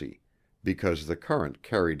despondency, because the current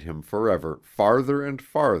carried him forever farther and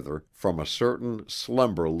farther from a certain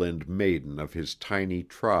slumber-limbed maiden of his tiny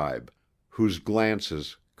tribe, whose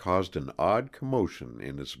glances caused an odd commotion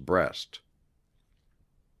in his breast.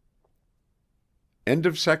 End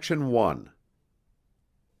of Section 1.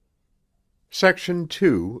 Section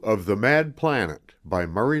 2 of The Mad Planet by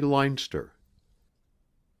Murray Leinster.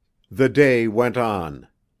 The day went on.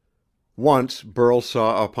 Once Burl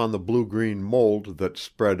saw upon the blue-green mold that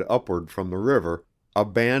spread upward from the river a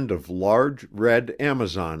band of large, red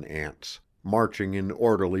Amazon ants, marching in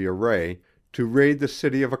orderly array to raid the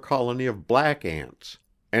city of a colony of black ants,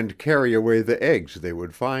 and carry away the eggs they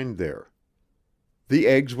would find there. The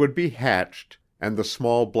eggs would be hatched, and the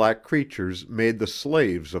small black creatures made the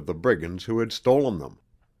slaves of the brigands who had stolen them.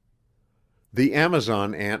 The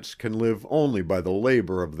Amazon ants can live only by the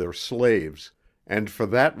labor of their slaves, and for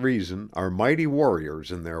that reason are mighty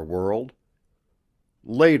warriors in their world.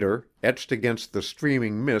 Later, etched against the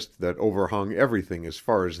streaming mist that overhung everything as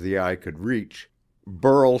far as the eye could reach,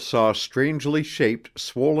 Burl saw strangely shaped,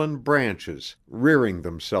 swollen branches rearing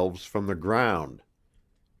themselves from the ground.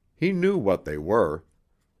 He knew what they were.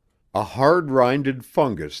 A hard-rinded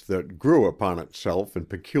fungus that grew upon itself in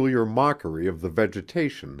peculiar mockery of the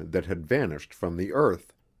vegetation that had vanished from the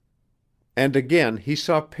earth. And again he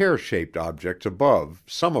saw pear-shaped objects above,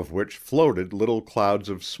 some of which floated little clouds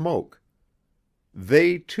of smoke.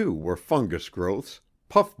 They, too, were fungus growths,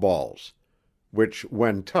 puffballs, which,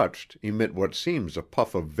 when touched, emit what seems a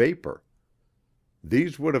puff of vapor.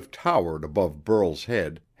 These would have towered above Burl's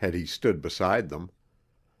head had he stood beside them.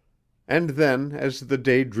 And then, as the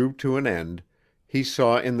day drew to an end, he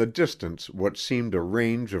saw in the distance what seemed a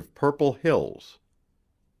range of purple hills.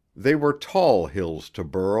 They were tall hills to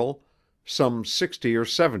Burl, some 60 or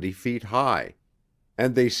 70 feet high,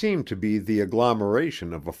 and they seemed to be the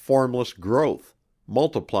agglomeration of a formless growth,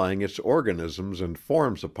 multiplying its organisms and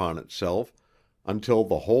forms upon itself until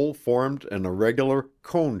the whole formed an irregular,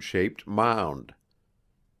 cone-shaped mound.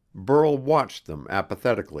 Burl watched them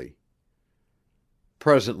apathetically.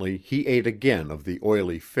 Presently he ate again of the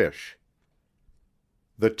oily fish.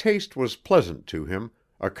 The taste was pleasant to him,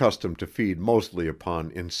 accustomed to feed mostly upon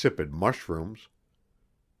insipid mushrooms.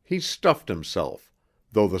 He stuffed himself,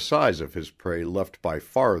 though the size of his prey left by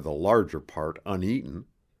far the larger part uneaten.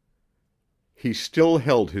 He still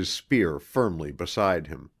held his spear firmly beside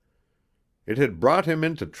him. It had brought him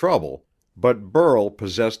into trouble, but Burl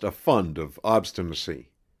possessed a fund of obstinacy.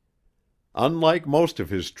 Unlike most of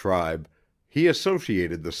his tribe, he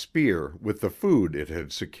associated the spear with the food it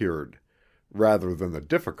had secured, rather than the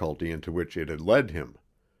difficulty into which it had led him.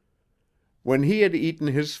 When he had eaten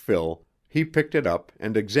his fill, he picked it up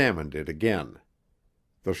and examined it again.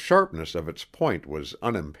 The sharpness of its point was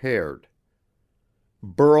unimpaired.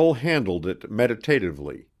 Burl handled it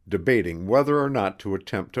meditatively, debating whether or not to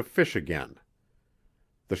attempt to fish again.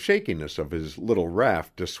 The shakiness of his little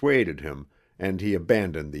raft dissuaded him, and he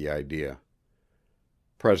abandoned the idea.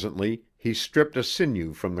 Presently he stripped a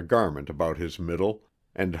sinew from the garment about his middle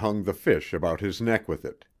and hung the fish about his neck with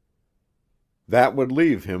it. That would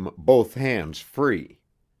leave him both hands free.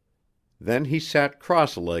 Then he sat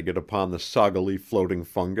cross-legged upon the soggily floating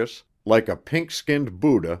fungus, like a pink-skinned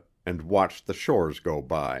Buddha, and watched the shores go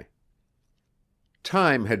by.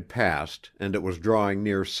 Time had passed, and it was drawing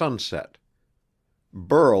near sunset.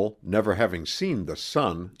 Burl, never having seen the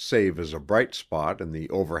sun save as a bright spot in the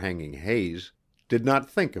overhanging haze, did not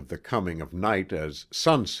think of the coming of night as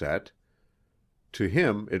sunset. To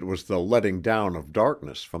him it was the letting down of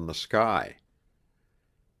darkness from the sky.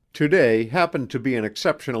 Today happened to be an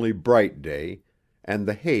exceptionally bright day, and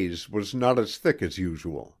the haze was not as thick as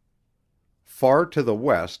usual. Far to the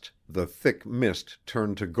west, the thick mist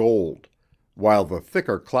turned to gold, while the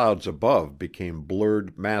thicker clouds above became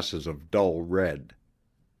blurred masses of dull red.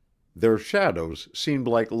 Their shadows seemed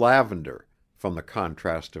like lavender, from the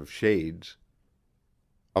contrast of shades.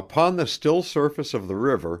 Upon the still surface of the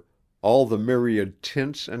river, all the myriad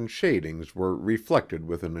tints and shadings were reflected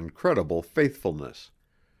with an incredible faithfulness,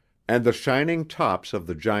 and the shining tops of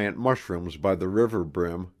the giant mushrooms by the river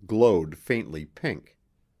brim glowed faintly pink.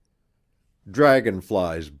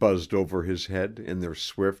 Dragonflies buzzed over his head in their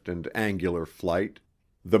swift and angular flight,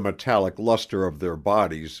 the metallic luster of their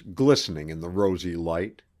bodies glistening in the rosy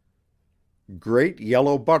light. Great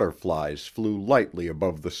yellow butterflies flew lightly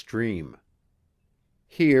above the stream.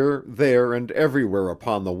 Here, there, and everywhere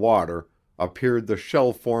upon the water appeared the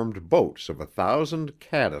shell-formed boats of 1,000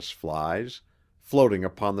 caddis flies, floating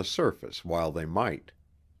upon the surface while they might.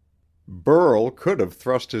 Burl could have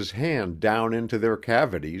thrust his hand down into their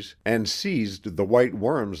cavities and seized the white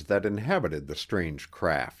worms that inhabited the strange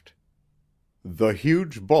craft. The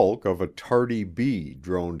huge bulk of a tardy bee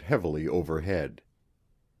droned heavily overhead.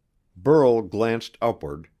 Burl glanced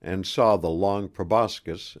upward and saw the long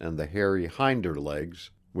proboscis and the hairy hinder legs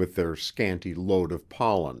with their scanty load of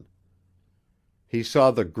pollen. He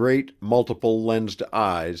saw the great, multiple-lensed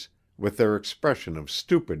eyes with their expression of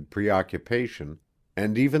stupid preoccupation,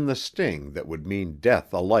 and even the sting that would mean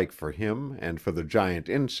death alike for him and for the giant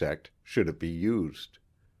insect should it be used.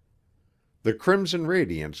 The crimson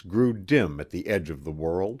radiance grew dim at the edge of the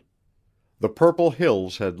world. The purple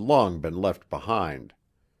hills had long been left behind.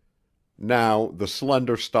 Now the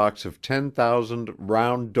slender stalks of 10,000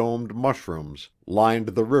 round-domed mushrooms lined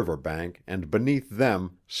the river bank, and beneath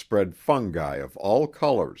them spread fungi of all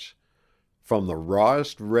colors, from the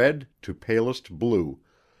rawest red to palest blue,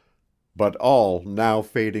 but all now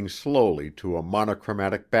fading slowly to a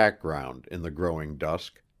monochromatic background in the growing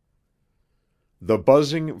dusk. The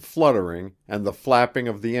buzzing, fluttering, and the flapping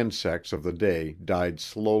of the insects of the day died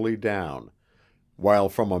slowly down, while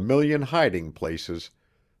from a million hiding places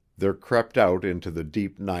there crept out into the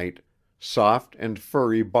deep night soft and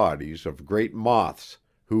furry bodies of great moths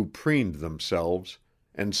who preened themselves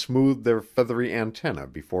and smoothed their feathery antennae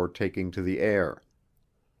before taking to the air.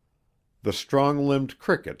 The strong-limbed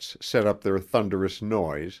crickets set up their thunderous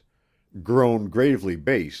noise, grown gravely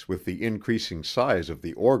bass with the increasing size of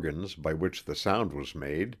the organs by which the sound was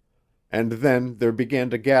made, and then there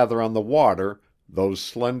began to gather on the water those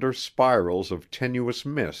slender spirals of tenuous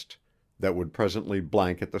mist that would presently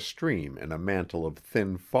blanket the stream in a mantle of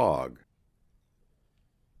thin fog.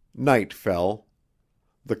 Night fell.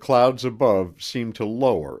 The clouds above seemed to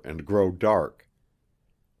lower and grow dark.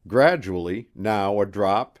 Gradually, now a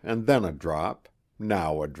drop and then a drop,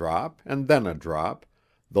 now a drop and then a drop,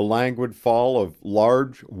 the languid fall of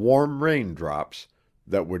large, warm raindrops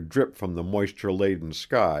that would drip from the moisture-laden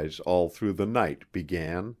skies all through the night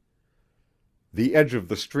began. The edge of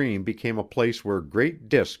the stream became a place where great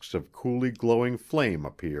disks of coolly glowing flame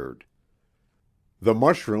appeared. The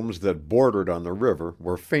mushrooms that bordered on the river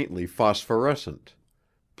were faintly phosphorescent,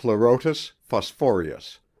 Pleurotus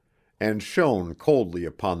phosphoreus, and shone coldly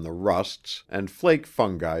upon the rusts and flake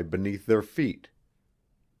fungi beneath their feet.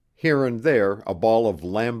 Here and there a ball of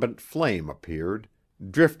lambent flame appeared,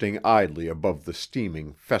 drifting idly above the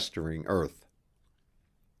steaming, festering earth.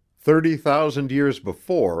 30,000 years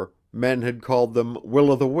before, men had called them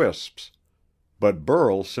will-o'-the-wisps, but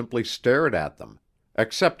Burl simply stared at them,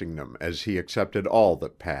 accepting them as he accepted all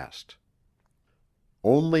that passed.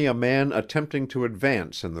 Only a man attempting to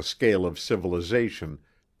advance in the scale of civilization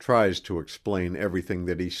tries to explain everything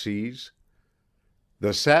that he sees.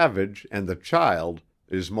 The savage and the child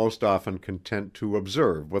is most often content to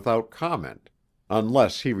observe without comment,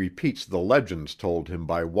 unless he repeats the legends told him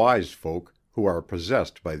by wise folk who are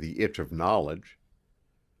possessed by the itch of knowledge.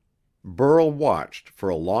 Burl watched for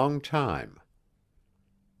a long time.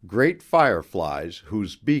 Great fireflies,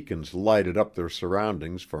 whose beacons lighted up their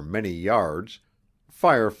surroundings for many yards,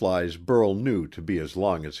 fireflies Burl knew to be as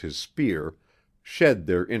long as his spear, shed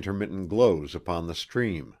their intermittent glows upon the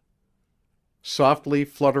stream. Softly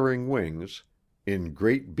fluttering wings, in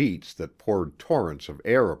great beats that poured torrents of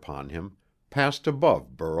air upon him, passed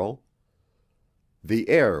above Burl. The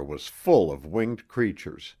air was full of winged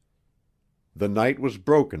creatures. The night was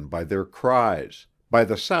broken by their cries, by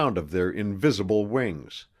the sound of their invisible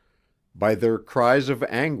wings, by their cries of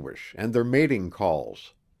anguish and their mating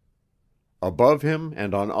calls. Above him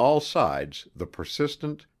and on all sides the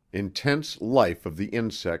persistent, intense life of the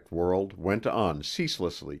insect world went on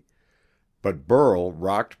ceaselessly, but Burl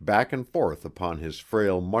rocked back and forth upon his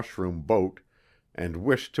frail mushroom boat and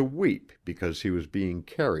wished to weep because he was being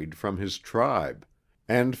carried from his tribe,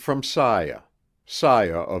 and from Saya,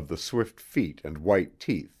 Saya of the swift feet and white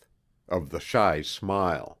teeth, of the shy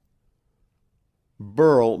smile.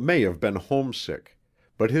 Burl may have been homesick,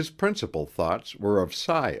 but his principal thoughts were of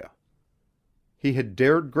Saya. He had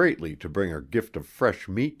dared greatly to bring a gift of fresh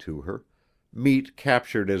meat to her, meat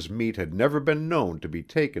captured as meat had never been known to be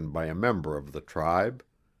taken by a member of the tribe.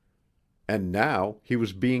 And now he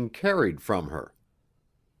was being carried from her.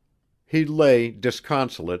 He lay,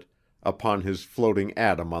 disconsolate, upon his floating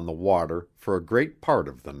atom on the water for a great part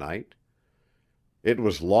of the night. It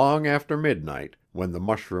was long after midnight when the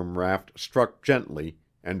mushroom raft struck gently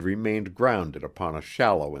and remained grounded upon a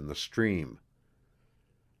shallow in the stream.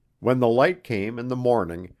 When the light came in the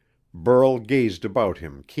morning, Burl gazed about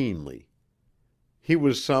him keenly. He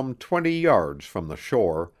was some 20 yards from the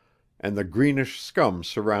shore, and the greenish scum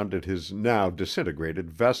surrounded his now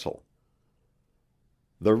disintegrated vessel.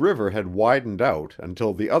 The river had widened out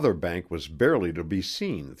until the other bank was barely to be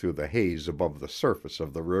seen through the haze above the surface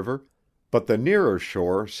of the river, but the nearer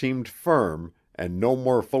shore seemed firm and no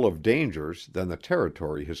more full of dangers than the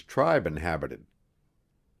territory his tribe inhabited.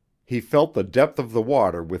 He felt the depth of the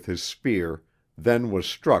water with his spear, then was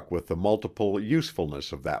struck with the multiple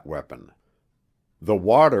usefulness of that weapon. The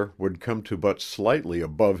water would come to but slightly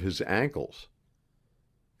above his ankles.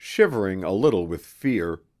 Shivering a little with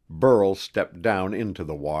fear, Burl stepped down into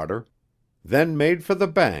the water, then made for the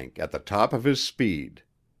bank at the top of his speed.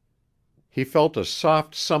 He felt a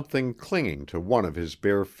soft something clinging to one of his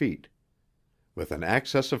bare feet. With an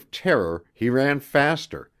access of terror he ran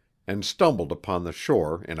faster, and stumbled upon the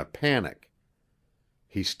shore in a panic.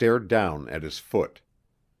 He stared down at his foot.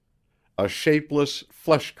 A shapeless,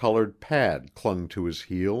 flesh-colored pad clung to his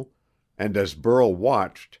heel, and as Burl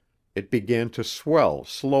watched, it began to swell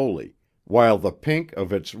slowly, while the pink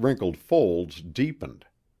of its wrinkled folds deepened.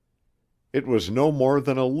 It was no more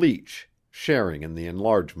than a leech, sharing in the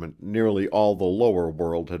enlargement nearly all the lower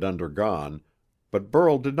world had undergone, but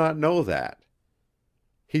Burl did not know that.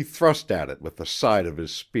 He thrust at it with the side of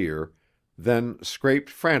his spear, then scraped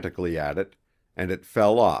frantically at it, and it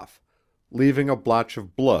fell off, leaving a blotch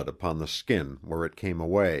of blood upon the skin where it came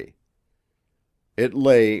away. It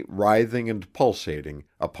lay, writhing and pulsating,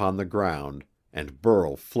 upon the ground, and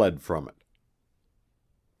Burl fled from it.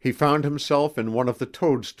 He found himself in one of the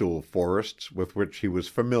toadstool forests with which he was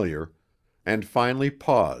familiar, and finally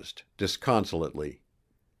paused disconsolately.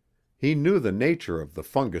 He knew the nature of the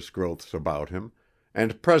fungus growths about him,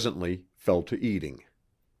 and presently fell to eating.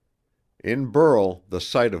 In Burl the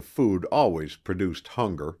sight of food always produced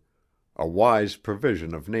hunger, a wise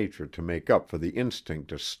provision of nature to make up for the instinct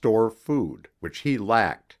to store food, which he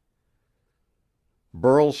lacked.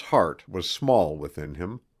 Burl's heart was small within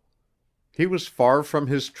him. He was far from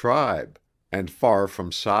his tribe, and far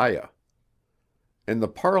from Saya. In the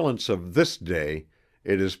parlance of this day,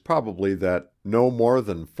 it is probably that no more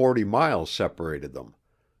than 40 miles separated them,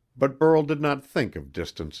 but Burl did not think of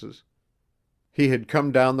distances. He had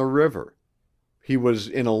come down the river. He was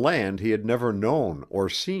in a land he had never known or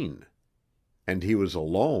seen. And he was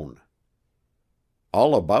alone.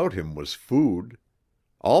 All about him was food.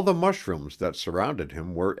 All the mushrooms that surrounded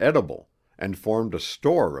him were edible, and formed a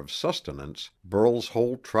store of sustenance Burl's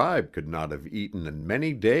whole tribe could not have eaten in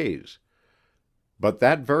many days, but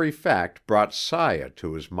that very fact brought Saya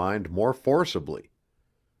to his mind more forcibly.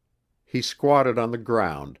 He squatted on the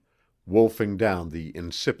ground, wolfing down the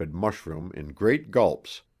insipid mushroom in great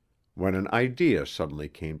gulps, when an idea suddenly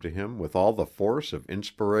came to him with all the force of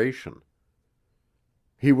inspiration.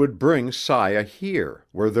 He would bring Saya here,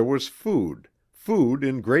 where there was food, food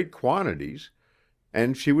in great quantities,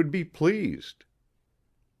 and she would be pleased.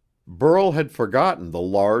 Burl had forgotten the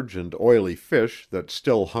large and oily fish that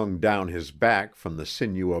still hung down his back from the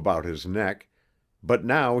sinew about his neck, but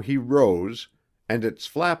now he rose, and its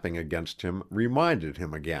flapping against him reminded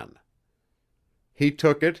him again. He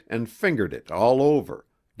took it and fingered it all over,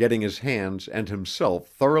 getting his hands and himself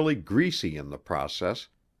thoroughly greasy in the process,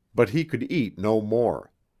 but he could eat no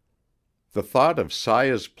more. The thought of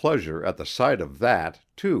Saya's pleasure at the sight of that,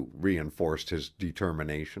 too, reinforced his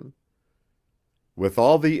determination. With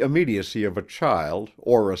all the immediacy of a child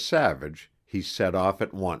or a savage, he set off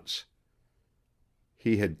at once.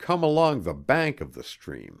 He had come along the bank of the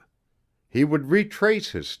stream. He would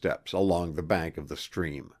retrace his steps along the bank of the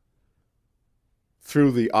stream.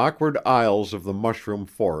 Through the awkward aisles of the mushroom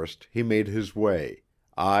forest he made his way,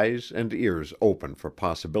 eyes and ears open for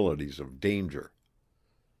possibilities of danger.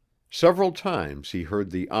 Several times he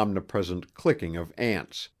heard the omnipresent clicking of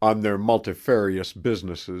ants on their multifarious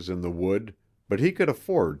businesses in the wood, but he could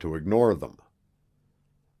afford to ignore them.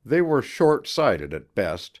 They were short-sighted at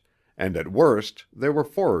best, and at worst they were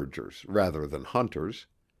foragers rather than hunters.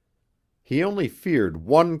 He only feared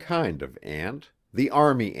one kind of ant, the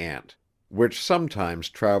army ant, which sometimes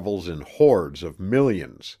travels in hordes of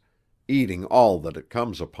millions, eating all that it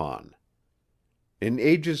comes upon. In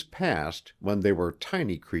ages past, when they were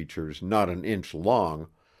tiny creatures not an inch long,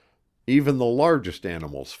 even the largest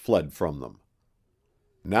animals fled from them.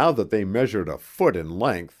 Now that they measured a foot in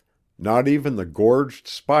length, not even the gorged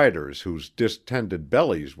spiders whose distended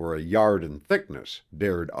bellies were a yard in thickness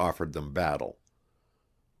dared offer them battle.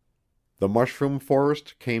 The mushroom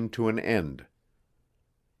forest came to an end.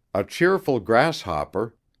 A cheerful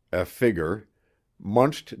grasshopper, a figure,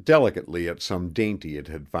 munched delicately at some dainty it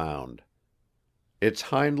had found. Its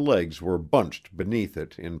hind legs were bunched beneath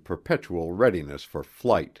it in perpetual readiness for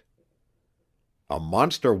flight. A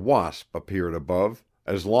monster wasp appeared above,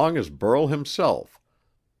 as long as Burl himself,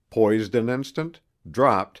 poised an instant,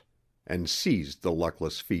 dropped, and seized the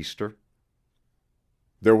luckless feaster.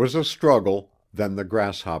 There was a struggle, then the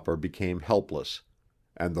grasshopper became helpless,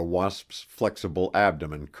 and the wasp's flexible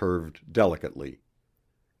abdomen curved delicately.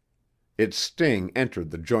 Its sting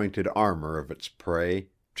entered the jointed armor of its prey,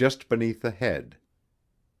 just beneath the head.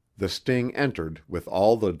 The sting entered with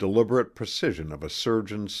all the deliberate precision of a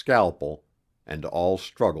surgeon's scalpel, and all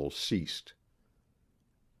struggle ceased.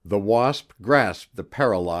 The wasp grasped the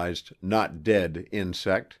paralyzed, not dead,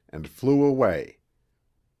 insect and flew away.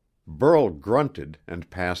 Burl grunted and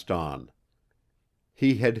passed on.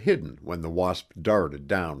 He had hidden when the wasp darted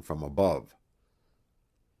down from above.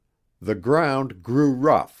 The ground grew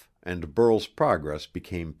rough, and Burl's progress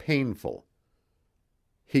became painful.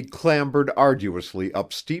 He clambered arduously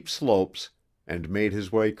up steep slopes and made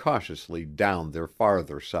his way cautiously down their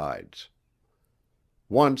farther sides.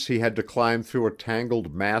 Once he had to climb through a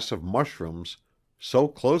tangled mass of mushrooms so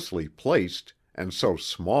closely placed and so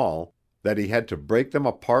small that he had to break them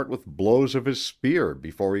apart with blows of his spear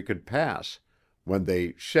before he could pass, when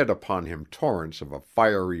they shed upon him torrents of a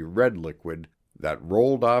fiery red liquid that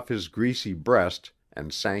rolled off his greasy breast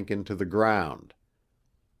and sank into the ground.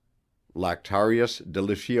 Lactarius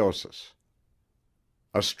deliciosus.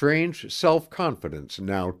 A strange self-confidence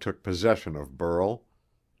now took possession of Burl.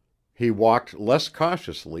 He walked less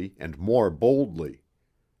cautiously and more boldly.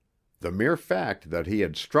 The mere fact that he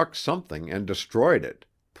had struck something and destroyed it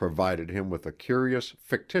provided him with a curious,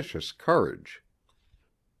 fictitious courage.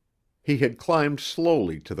 He had climbed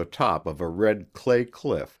slowly to the top of a red clay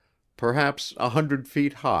cliff, perhaps 100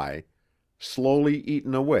 feet high, slowly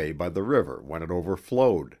eaten away by the river when it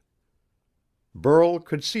overflowed. Burl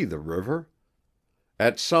could see the river.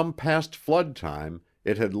 At some past flood time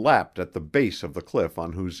it had lapped at the base of the cliff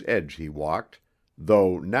on whose edge he walked,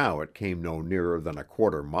 though now it came no nearer than a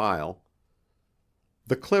quarter mile.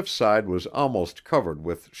 The cliffside was almost covered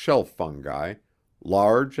with shelf fungi,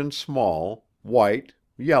 large and small, white,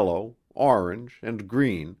 yellow, orange, and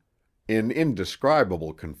green, in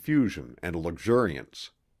indescribable confusion and luxuriance.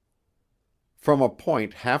 From a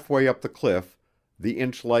point halfway up the cliff, the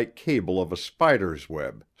inch-like cable of a spider's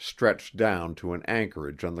web stretched down to an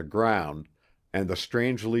anchorage on the ground, and the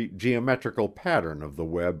strangely geometrical pattern of the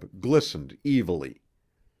web glistened evilly.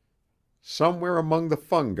 Somewhere among the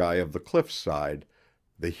fungi of the cliffside,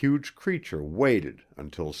 the huge creature waited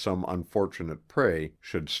until some unfortunate prey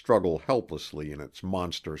should struggle helplessly in its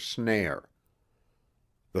monster snare.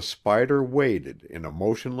 The spider waited in a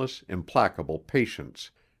motionless, implacable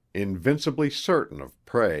patience, invincibly certain of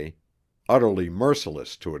prey, utterly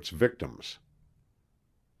merciless to its victims.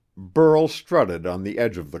 Burl strutted on the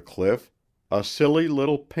edge of the cliff, a silly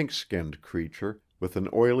little pink-skinned creature with an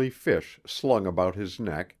oily fish slung about his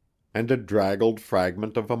neck and a draggled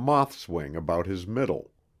fragment of a moth's wing about his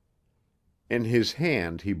middle. In his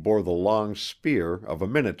hand he bore the long spear of a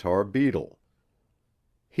minotaur beetle.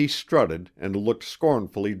 He strutted and looked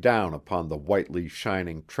scornfully down upon the whitely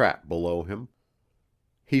shining trap below him.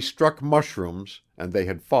 He struck mushrooms, and they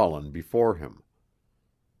had fallen before him.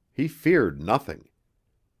 He feared nothing.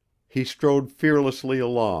 He strode fearlessly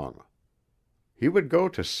along. He would go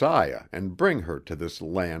to Saya and bring her to this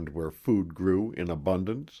land where food grew in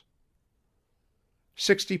abundance.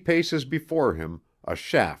 60 paces before him a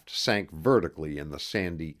shaft sank vertically in the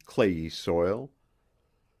sandy, clayey soil.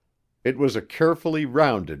 It was a carefully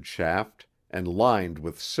rounded shaft, and lined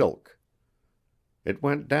with silk. It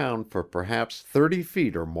went down for perhaps 30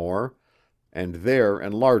 feet or more, and there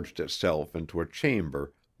enlarged itself into a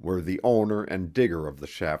chamber where the owner and digger of the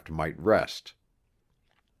shaft might rest.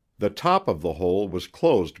 The top of the hole was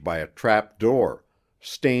closed by a trap door,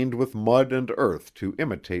 stained with mud and earth to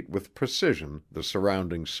imitate with precision the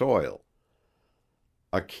surrounding soil.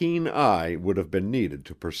 A keen eye would have been needed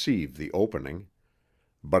to perceive the opening,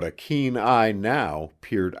 but a keen eye now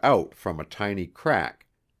peered out from a tiny crack,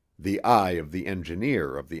 the eye of the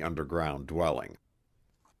engineer of the underground dwelling.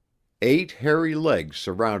 8 hairy legs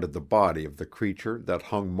surrounded the body of the creature that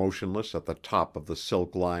hung motionless at the top of the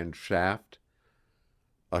silk-lined shaft.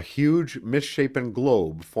 A huge misshapen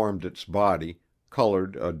globe formed its body,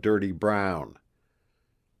 colored a dirty brown.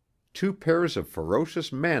 2 pairs of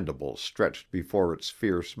ferocious mandibles stretched before its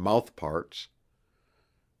fierce mouthparts.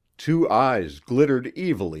 2 eyes glittered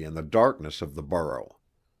evilly in the darkness of the burrow.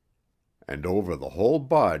 And over the whole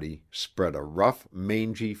body spread a rough,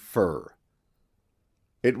 mangy fur.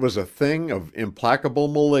 It was a thing of implacable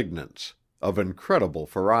malignance, of incredible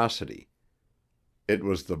ferocity. It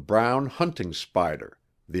was the brown hunting spider,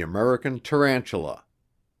 the American tarantula,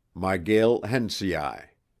 Mygale hensii.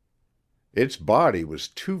 Its body was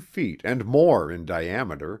 2 feet and more in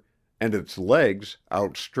diameter, and its legs,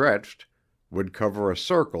 outstretched, would cover a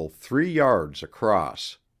circle 3 yards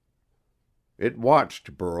across. It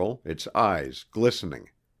watched Burl, its eyes glistening.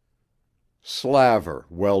 Slaver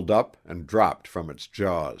welled up and dropped from its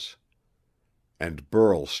jaws. And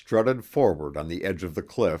Burl strutted forward on the edge of the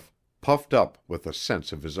cliff, puffed up with a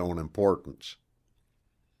sense of his own importance.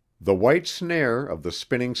 The white snare of the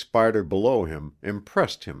spinning spider below him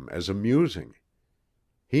impressed him as amusing.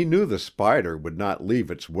 He knew the spider would not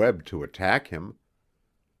leave its web to attack him.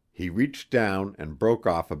 He reached down and broke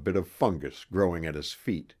off a bit of fungus growing at his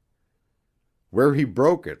feet. Where he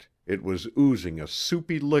broke it, it was oozing a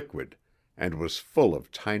soupy liquid and was full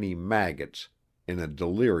of tiny maggots in a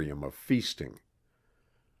delirium of feasting.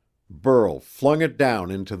 Burl flung it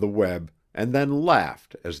down into the web and then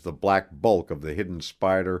laughed as the black bulk of the hidden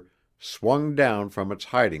spider swung down from its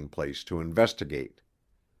hiding place to investigate.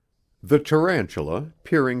 The tarantula,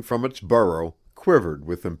 peering from its burrow, quivered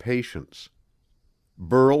with impatience.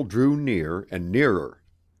 Burl drew near and nearer.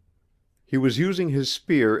 He was using his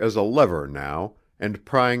spear as a lever now, and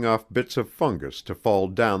prying off bits of fungus to fall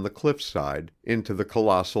down the cliffside into the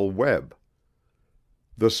colossal web.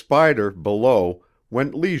 The spider, below,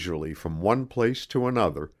 went leisurely from one place to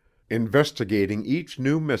another, investigating each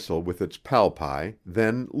new missile with its palpi,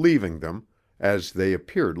 then leaving them, as they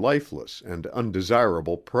appeared lifeless and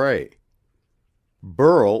undesirable prey.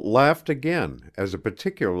 Burl laughed again as a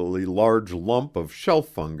particularly large lump of shelf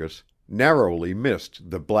fungus narrowly missed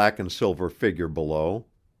the black and silver figure below.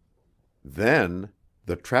 Then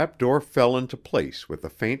the trapdoor fell into place with a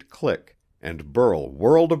faint click, and Burl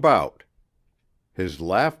whirled about. His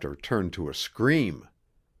laughter turned to a scream.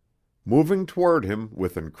 Moving toward him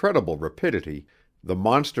with incredible rapidity, the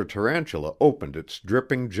monster tarantula opened its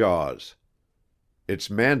dripping jaws. Its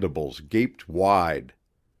mandibles gaped wide.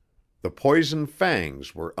 The poison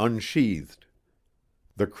fangs were unsheathed.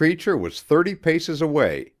 The creature was 30 paces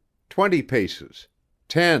away, 20 paces,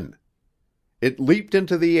 10. It leaped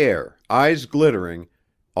into the air, eyes glittering,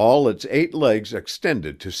 all its 8 legs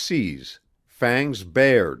extended to seize, fangs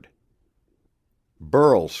bared.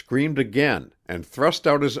 Burl screamed again and thrust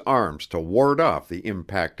out his arms to ward off the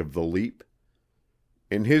impact of the leap.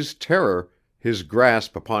 In his terror, his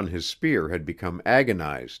grasp upon his spear had become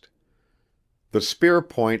agonized. The spear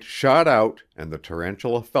point shot out and the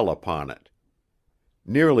tarantula fell upon it.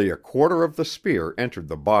 Nearly a quarter of the spear entered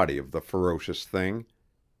the body of the ferocious thing.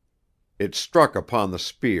 It struck upon the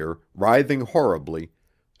spear, writhing horribly,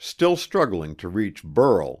 still struggling to reach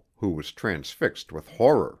Burl, who was transfixed with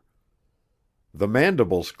horror. The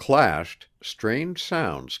mandibles clashed, strange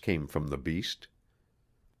sounds came from the beast.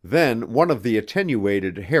 Then one of the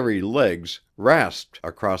attenuated, hairy legs rasped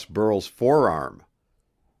across Burl's forearm.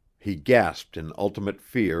 He gasped in ultimate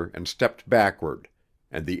fear and stepped backward,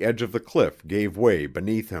 and the edge of the cliff gave way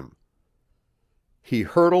beneath him. He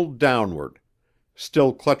hurtled downward,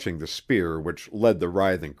 still clutching the spear which led the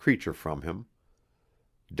writhing creature from him.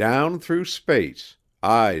 Down through space,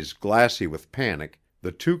 eyes glassy with panic,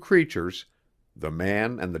 the two creatures, the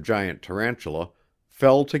man and the giant tarantula,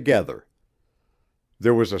 fell together.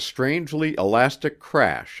 There was a strangely elastic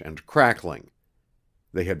crash and crackling.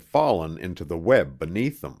 They had fallen into the web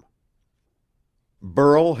beneath them.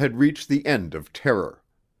 Burl had reached the end of terror.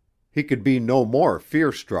 He could be no more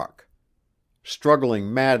fear-struck.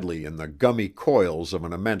 Struggling madly in the gummy coils of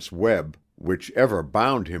an immense web, which ever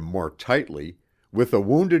bound him more tightly, with a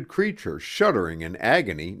wounded creature shuddering in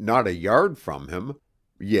agony not a yard from him,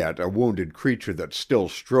 yet a wounded creature that still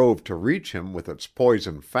strove to reach him with its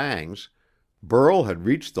poison fangs, Burl had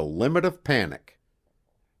reached the limit of panic.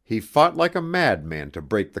 He fought like a madman to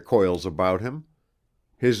break the coils about him.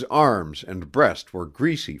 His arms and breast were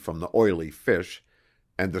greasy from the oily fish,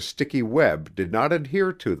 and the sticky web did not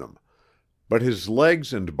adhere to them, but his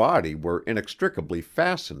legs and body were inextricably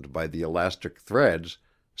fastened by the elastic threads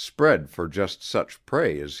spread for just such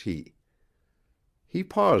prey as he. He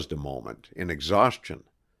paused a moment, in exhaustion.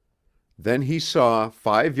 Then he saw,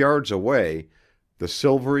 5 yards away, the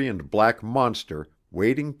silvery and black monster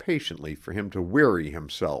waiting patiently for him to weary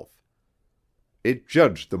himself. It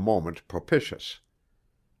judged the moment propitious.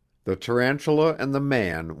 The tarantula and the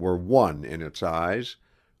man were one in its eyes,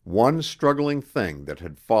 one struggling thing that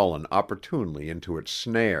had fallen opportunely into its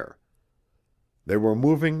snare. They were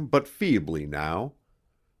moving but feebly now.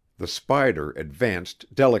 The spider advanced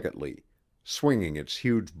delicately, swinging its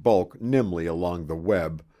huge bulk nimbly along the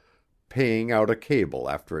web, paying out a cable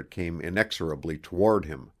after it came inexorably toward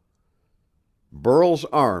him. Burl's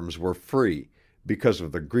arms were free, because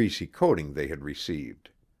of the greasy coating they had received.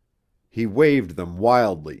 He waved them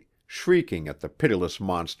wildly, shrieking at the pitiless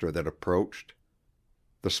monster that approached.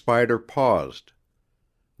 The spider paused.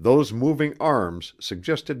 Those moving arms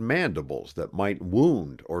suggested mandibles that might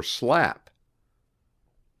wound or slap.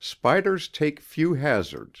 Spiders take few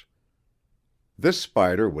hazards. This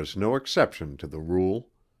spider was no exception to the rule.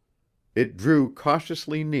 It drew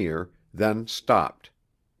cautiously near, then stopped.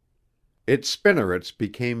 Its spinnerets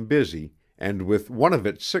became busy, and with one of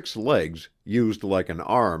its 6 legs, used like an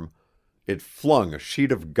arm, it flung a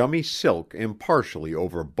sheet of gummy silk impartially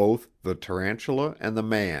over both the tarantula and the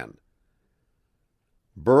man.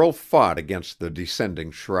 Burl fought against the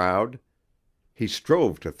descending shroud. He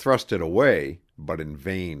strove to thrust it away, but in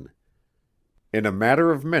vain. In a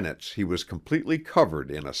matter of minutes he was completely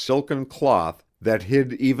covered in a silken cloth that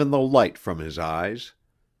hid even the light from his eyes.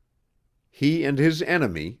 He and his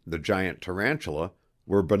enemy, the giant tarantula,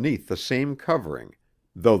 were beneath the same covering,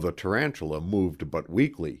 though the tarantula moved but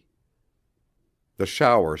weakly. The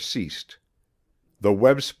shower ceased. The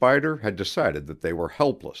web spider had decided that they were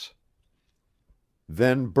helpless.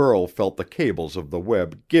 Then Burl felt the cables of the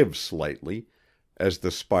web give slightly, as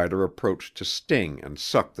the spider approached to sting and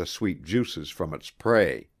suck the sweet juices from its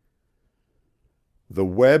prey. The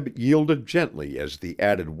web yielded gently as the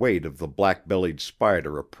added weight of the black-bellied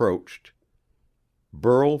spider approached.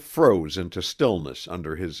 Burl froze into stillness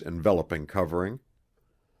under his enveloping covering.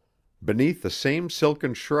 Beneath the same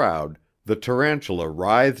silken shroud, the tarantula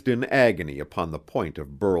writhed in agony upon the point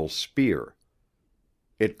of Burl's spear.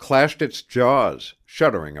 It clashed its jaws,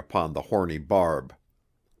 shuddering upon the horny barb.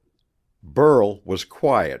 Burl was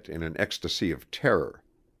quiet in an ecstasy of terror.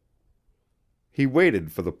 He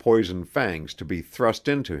waited for the poison fangs to be thrust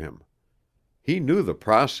into him. He knew the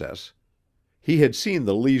process. He had seen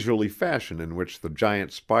the leisurely fashion in which the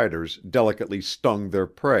giant spiders delicately stung their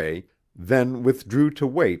prey, then withdrew to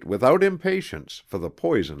wait without impatience for the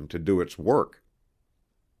poison to do its work.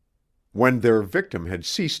 When their victim had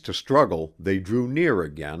ceased to struggle, they drew near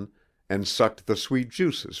again, and sucked the sweet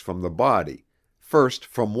juices from the body, first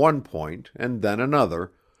from one point and then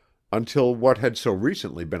another, until what had so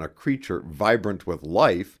recently been a creature vibrant with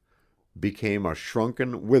life became a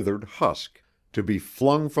shrunken, withered husk, to be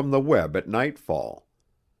flung from the web at nightfall.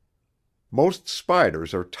 Most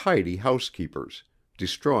spiders are tidy housekeepers,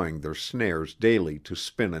 destroying their snares daily to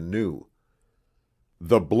spin anew.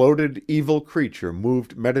 The bloated, evil creature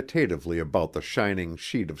moved meditatively about the shining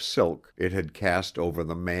sheet of silk it had cast over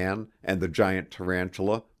the man and the giant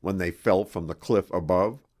tarantula when they fell from the cliff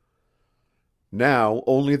above. Now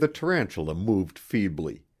only the tarantula moved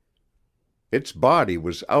feebly. Its body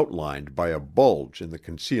was outlined by a bulge in the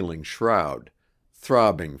concealing shroud,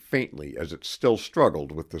 throbbing faintly as it still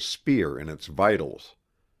struggled with the spear in its vitals.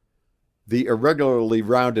 The irregularly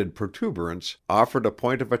rounded protuberance offered a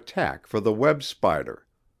point of attack for the web spider.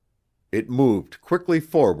 It moved quickly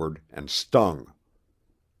forward and stung.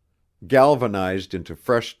 Galvanized into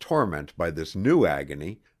fresh torment by this new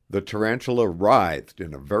agony, The tarantula writhed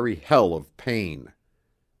in a very hell of pain.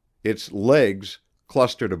 Its legs,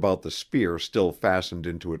 clustered about the spear still fastened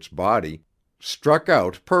into its body, struck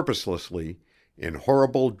out purposelessly in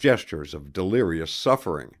horrible gestures of delirious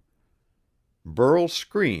suffering. Burl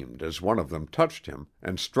screamed as one of them touched him,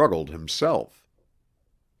 and struggled himself.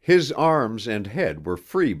 His arms and head were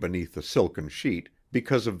free beneath the silken sheet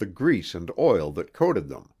because of the grease and oil that coated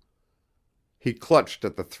them. He clutched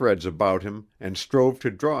at the threads about him and strove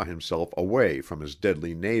to draw himself away from his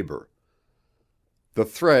deadly neighbor. The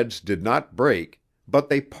threads did not break, but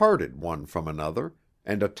they parted one from another,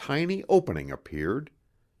 and a tiny opening appeared.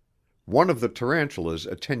 One of the tarantula's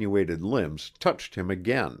attenuated limbs touched him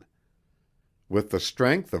again. With the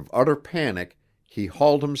strength of utter panic, he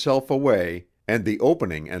hauled himself away, and the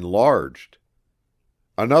opening enlarged.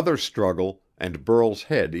 Another struggle, and Burl's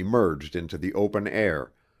head emerged into the open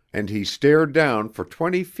air, and he stared down for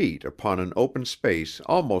 20 feet upon an open space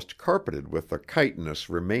almost carpeted with the chitinous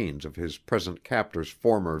remains of his present captor's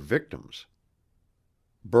former victims.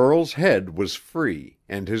 Burl's head was free,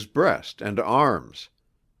 and his breast and arms.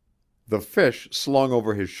 The fish slung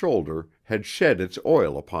over his shoulder had shed its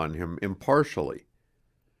oil upon him impartially.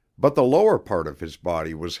 But the lower part of his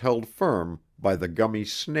body was held firm by the gummy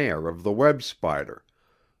snare of the web spider,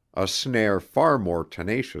 a snare far more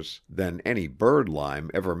tenacious than any bird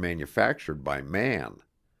lime ever manufactured by man.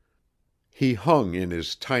 He hung in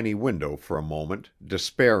his tiny window for a moment,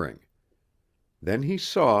 despairing. Then he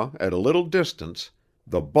saw, at a little distance,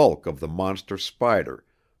 the bulk of the monster spider,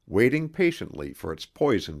 waiting patiently for its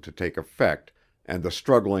poison to take effect and the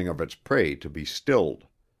struggling of its prey to be stilled.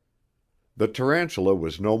 The tarantula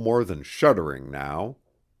was no more than shuddering now.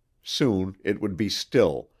 Soon it would be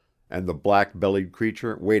still, and the black-bellied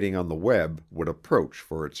creature waiting on the web would approach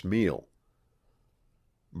for its meal.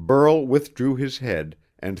 Burl withdrew his head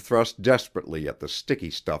and thrust desperately at the sticky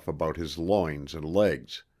stuff about his loins and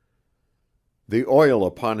legs. The oil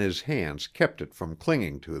upon his hands kept it from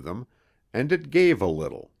clinging to them, and it gave a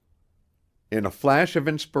little. In a flash of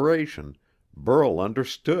inspiration, Burl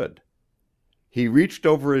understood. He reached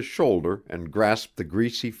over his shoulder and grasped the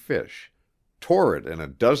greasy fish, tore it in a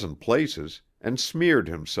dozen places, and smeared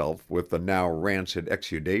himself with the now rancid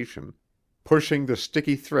exudation, pushing the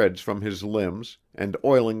sticky threads from his limbs and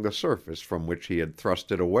oiling the surface from which he had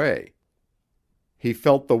thrust it away. He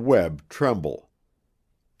felt the web tremble.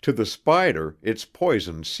 To the spider, its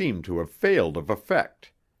poison seemed to have failed of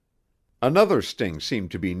effect. Another sting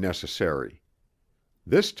seemed to be necessary.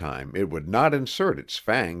 This time it would not insert its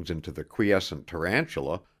fangs into the quiescent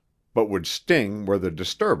tarantula, but would sting where the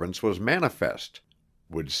disturbance was manifest,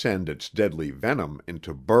 would send its deadly venom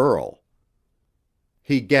into Burl.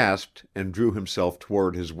 He gasped and drew himself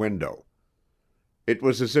toward his window. It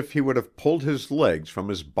was as if he would have pulled his legs from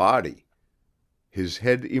his body. His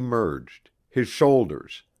head emerged, his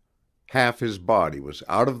shoulders. Half his body was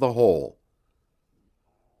out of the hole.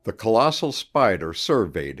 The colossal spider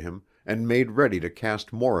surveyed him and made ready to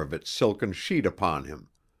cast more of its silken sheet upon him.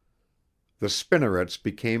 The spinnerets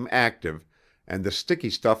became active, and the sticky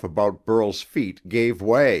stuff about Burl's feet gave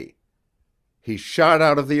way. He shot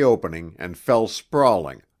out of the opening and fell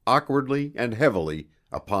sprawling, awkwardly and heavily,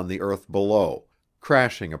 upon the earth below,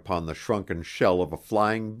 crashing upon the shrunken shell of a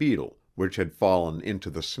flying beetle which had fallen into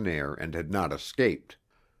the snare and had not escaped.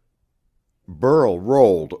 Burl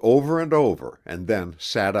rolled over and over and then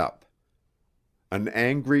sat up. An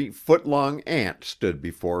angry, foot-long ant stood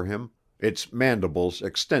before him, its mandibles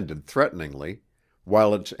extended threateningly,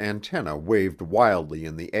 while its antennae waved wildly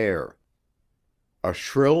in the air. A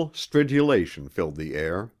shrill stridulation filled the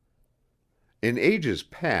air. In ages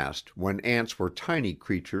past, when ants were tiny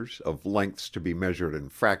creatures of lengths to be measured in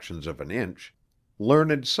fractions of an inch,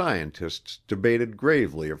 learned scientists debated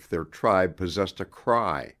gravely if their tribe possessed a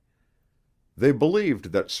cry. They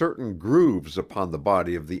believed that certain grooves upon the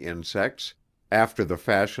body of the insects, after the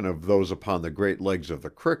fashion of those upon the great legs of the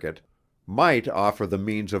cricket, might offer the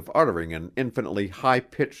means of uttering an infinitely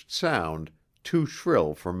high-pitched sound too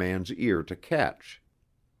shrill for man's ear to catch.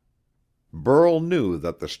 Burl knew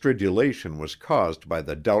that the stridulation was caused by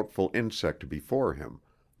the doubtful insect before him,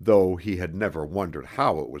 though he had never wondered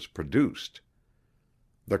how it was produced.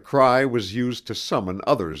 The cry was used to summon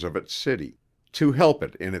others of its city, to help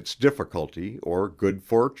it in its difficulty or good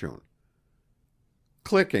fortune.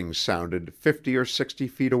 Clicking sounded 50 or 60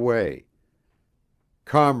 feet away.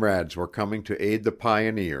 Comrades were coming to aid the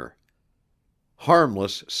pioneer.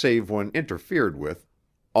 Harmless save when interfered with,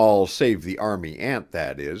 all save the army ant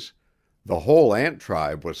that is, the whole ant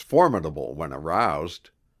tribe was formidable when aroused.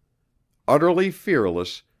 Utterly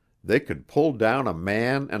fearless, they could pull down a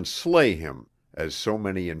man and slay him as so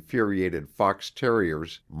many infuriated fox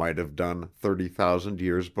terriers might have done 30,000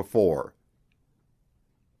 years before.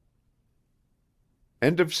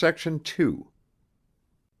 End of Section 2.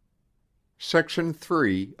 Section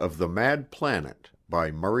 3 of The Mad Planet by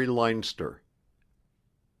Murray Leinster.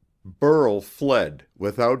 Burl fled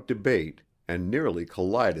without debate and nearly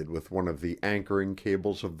collided with one of the anchoring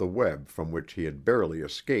cables of the web from which he had barely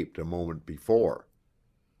escaped a moment before.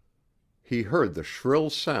 He heard the shrill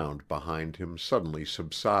sound behind him suddenly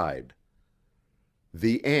subside.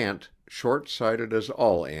 The ant, short-sighted as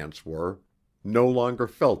all ants were, no longer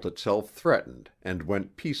felt itself threatened and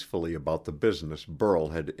went peacefully about the business Burl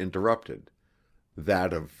had interrupted,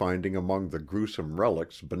 that of finding among the gruesome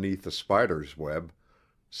relics beneath the spider's web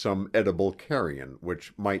some edible carrion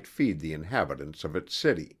which might feed the inhabitants of its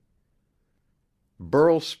city.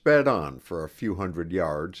 Burl sped on for a few hundred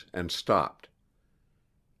yards and stopped.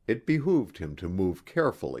 It behooved him to move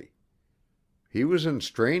carefully. He was in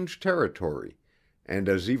strange territory, and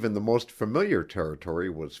as even the most familiar territory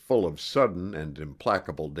was full of sudden and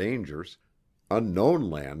implacable dangers, unknown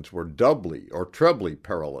lands were doubly or trebly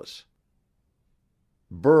perilous.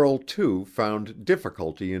 Burl, too, found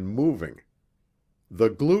difficulty in moving. The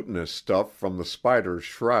glutinous stuff from the spider's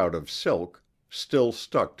shroud of silk still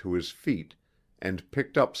stuck to his feet and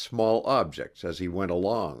picked up small objects as he went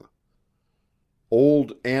along.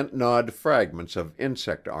 Old ant-gnawed fragments of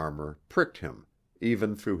insect armor pricked him,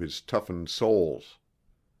 even through his toughened soles.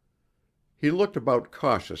 He looked about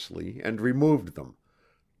cautiously and removed them,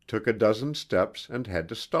 took a dozen steps and had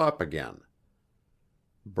to stop again.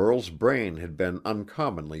 Burl's brain had been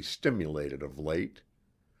uncommonly stimulated of late.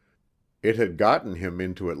 It had gotten him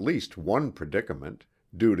into at least one predicament,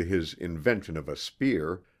 due to his invention of a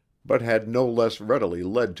spear, but had no less readily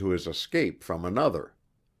led to his escape from another.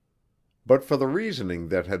 But for the reasoning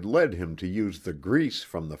that had led him to use the grease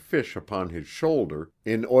from the fish upon his shoulder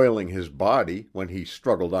in oiling his body when he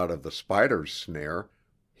struggled out of the spider's snare,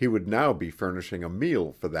 he would now be furnishing a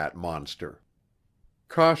meal for that monster.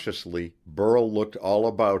 Cautiously, Burl looked all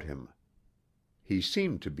about him. He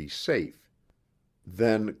seemed to be safe.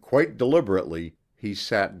 Then, quite deliberately, he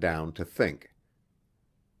sat down to think.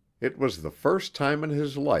 It was the first time in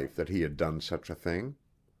his life that he had done such a thing.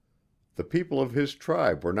 The people of his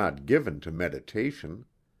tribe were not given to meditation.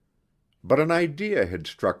 But an idea had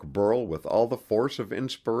struck Burl with all the force of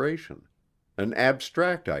inspiration, an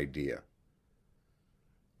abstract idea.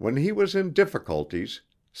 When he was in difficulties,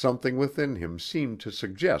 something within him seemed to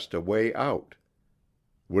suggest a way out.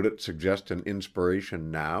 Would it suggest an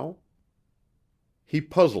inspiration now? He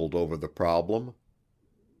puzzled over the problem.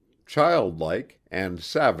 Childlike and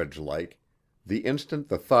savage-like, the instant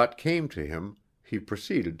the thought came to him, he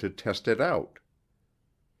proceeded to test it out.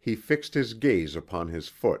 He fixed his gaze upon his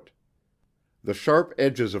foot. The sharp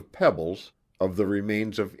edges of pebbles, of the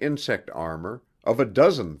remains of insect armor, of a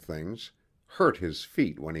dozen things, hurt his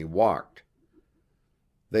feet when he walked.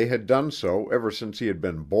 They had done so ever since he had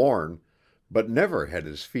been born, but never had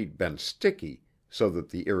his feet been sticky so that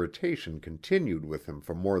the irritation continued with him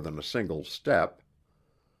for more than a single step.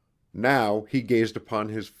 Now he gazed upon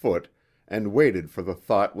his foot and waited for the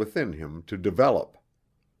thought within him to develop.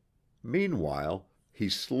 Meanwhile, he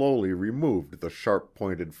slowly removed the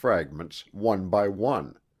sharp-pointed fragments one by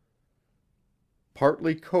one.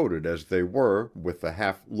 Partly coated as they were with the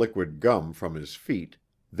half-liquid gum from his feet,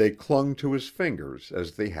 they clung to his fingers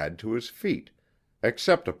as they had to his feet,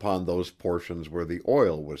 except upon those portions where the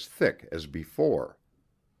oil was thick as before.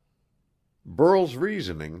 Burl's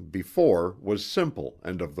reasoning before was simple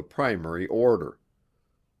and of the primary order.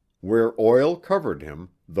 Where oil covered him,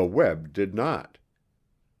 the web did not.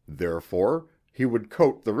 Therefore, he would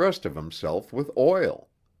coat the rest of himself with oil.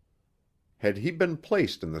 Had he been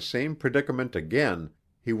placed in the same predicament again,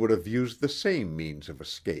 he would have used the same means of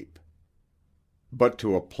escape. But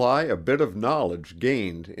to apply a bit of knowledge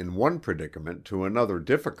gained in one predicament to another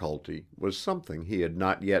difficulty was something he had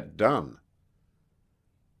not yet done.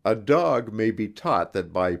 A dog may be taught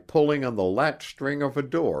that by pulling on the latch-string of a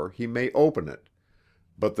door he may open it,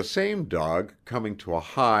 but the same dog coming to a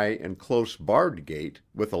high and close barred gate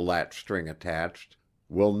with a latch-string attached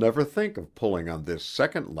will never think of pulling on this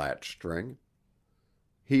second latch-string.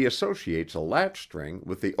 He associates a latch-string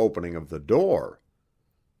with the opening of the door.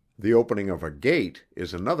 The opening of a gate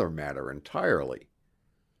is another matter entirely.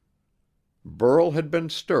 Burl had been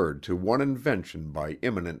stirred to one invention by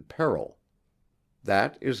imminent peril.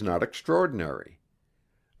 That is not extraordinary.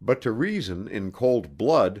 But to reason in cold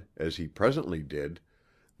blood, as he presently did,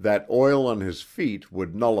 that oil on his feet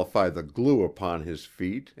would nullify the glue upon his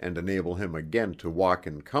feet and enable him again to walk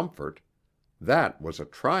in comfort, that was a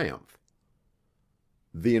triumph.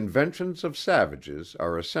 The inventions of savages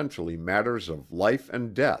are essentially matters of life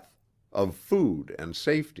and death, of food and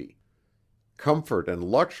safety. Comfort and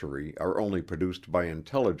luxury are only produced by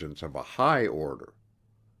intelligence of a high order.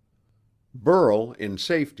 Burl, in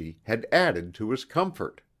safety, had added to his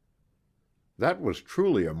comfort. That was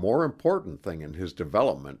truly a more important thing in his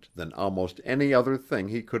development than almost any other thing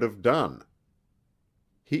he could have done.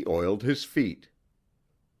 He oiled his feet.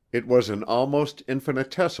 It was an almost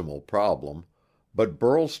infinitesimal problem, but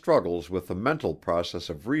Burl's struggles with the mental process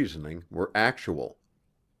of reasoning were actual.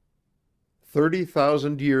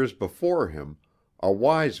 30,000 years before him, a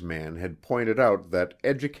wise man had pointed out that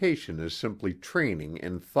education is simply training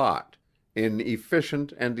in thought, in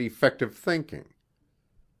efficient and effective thinking.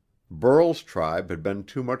 Burl's tribe had been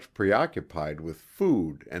too much preoccupied with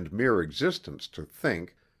food and mere existence to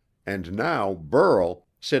think, and now Burl,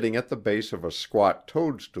 sitting at the base of a squat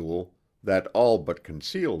toadstool that all but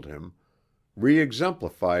concealed him,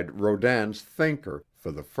 re-exemplified Rodin's thinker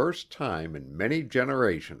for the first time in many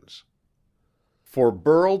generations. For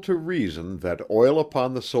Burl to reason that oil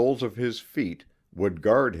upon the soles of his feet would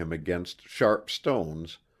guard him against sharp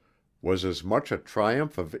stones was as much a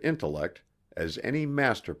triumph of intellect as any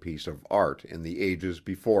masterpiece of art in the ages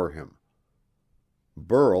before him.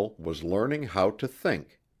 Burl was learning how to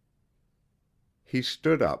think. He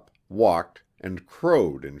stood up, walked, and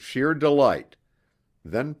crowed in sheer delight,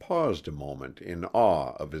 then paused a moment in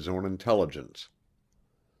awe of his own intelligence.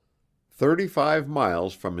 35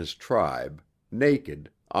 miles from his tribe, naked,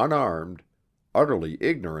 unarmed, utterly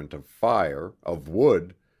ignorant of fire, of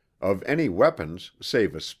wood, of any weapons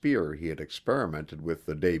save a spear he had experimented with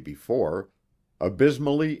the day before,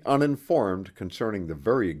 abysmally uninformed concerning the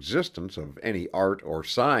very existence of any art or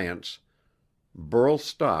science, Burl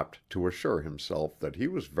stopped to assure himself that he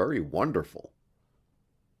was very wonderful.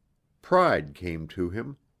 Pride came to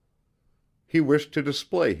him. He wished to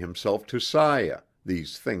display himself to Saya,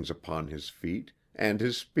 these things upon his feet, and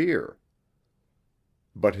his spear.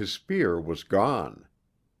 But his spear was gone.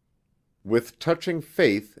 With touching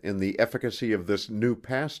faith in the efficacy of this new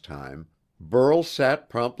pastime, Burl sat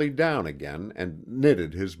promptly down again and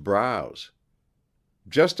knitted his brows.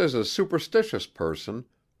 Just as a superstitious person,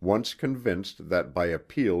 once convinced that by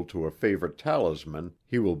appeal to a favorite talisman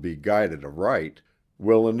he will be guided aright,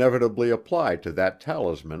 will inevitably apply to that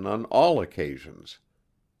talisman on all occasions,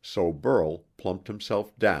 so Burl plumped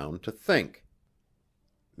himself down to think.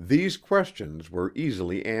 These questions were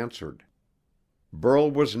easily answered. Burl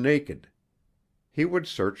was naked. He would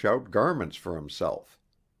search out garments for himself.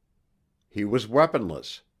 He was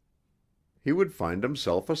weaponless. He would find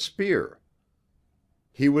himself a spear.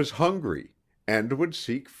 He was hungry, and would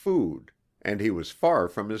seek food, and he was far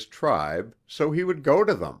from his tribe, so he would go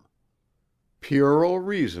to them. Puerile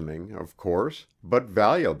reasoning, of course, but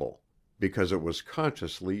valuable, because it was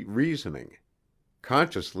consciously reasoning,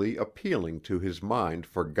 consciously appealing to his mind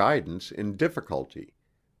for guidance in difficulty,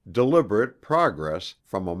 deliberate progress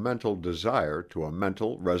from a mental desire to a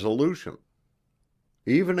mental resolution.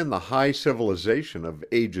 Even in the high civilization of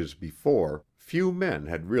ages before, few men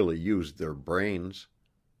had really used their brains.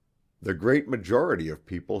 The great majority of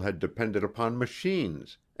people had depended upon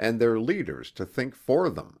machines and their leaders to think for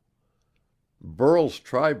them. Burl's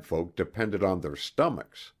tribefolk depended on their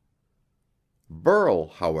stomachs. Burl,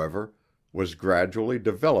 however, was gradually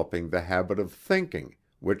developing the habit of thinking,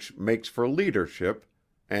 which makes for leadership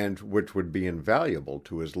and which would be invaluable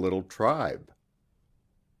to his little tribe.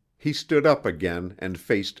 He stood up again and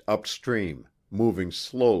faced upstream, moving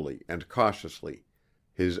slowly and cautiously,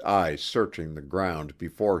 his eyes searching the ground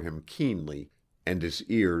before him keenly and his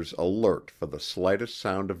ears alert for the slightest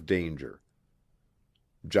sound of danger.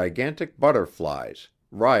 Gigantic butterflies,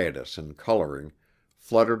 riotous in coloring,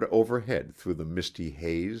 fluttered overhead through the misty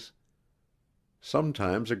haze.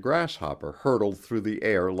 Sometimes a grasshopper hurtled through the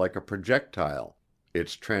air like a projectile,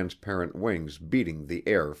 its transparent wings beating the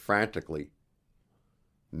air frantically.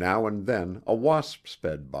 Now and then a wasp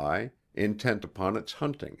sped by, intent upon its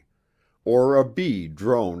hunting, or a bee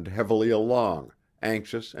droned heavily along,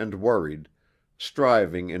 anxious and worried,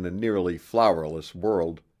 striving in a nearly flowerless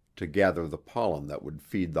world to gather the pollen that would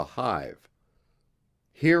feed the hive.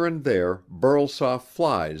 Here and there Burl saw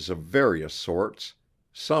flies of various sorts,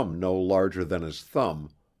 some no larger than his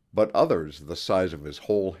thumb, but others the size of his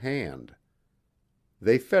whole hand.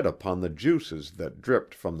 They fed upon the juices that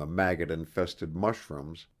dripped from the maggot-infested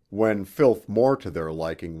mushrooms when filth more to their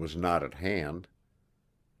liking was not at hand.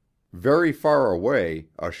 Very far away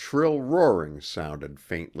a shrill roaring sounded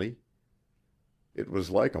faintly. It was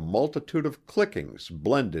like a multitude of clickings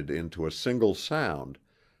blended into a single sound,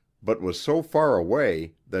 but was so far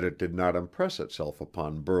away that it did not impress itself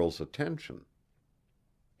upon Burl's attention.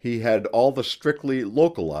 He had all the strictly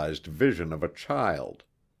localized vision of a child.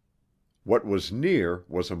 What was near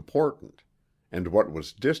was important, and what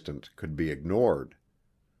was distant could be ignored.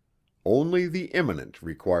 Only the imminent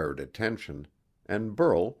required attention, and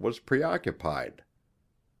Burl was preoccupied.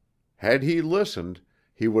 Had he listened,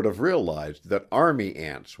 he would have realized that army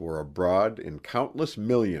ants were abroad in countless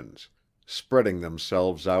millions, spreading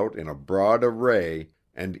themselves out in a broad array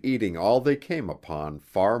and eating all they came upon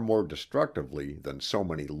far more destructively than so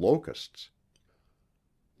many locusts.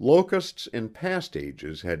 Locusts in past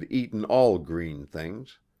ages had eaten all green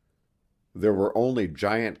things. There were only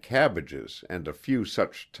giant cabbages and a few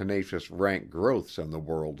such tenacious rank growths in the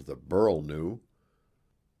world that Burl knew.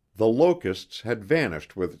 The locusts had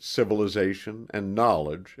vanished with civilization and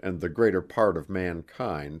knowledge and the greater part of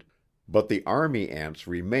mankind, but the army ants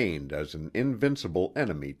remained as an invincible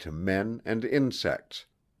enemy to men and insects,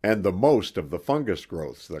 and the most of the fungus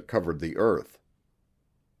growths that covered the earth.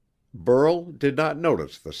 Burl did not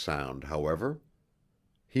notice the sound, however.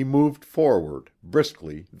 He moved forward,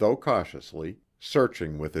 briskly though cautiously,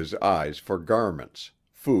 searching with his eyes for garments,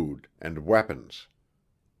 food, and weapons.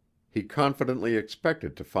 He confidently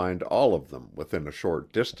expected to find all of them within a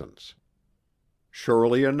short distance.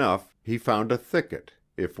 Surely enough, he found a thicket,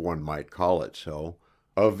 if one might call it so,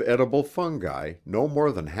 of edible fungi no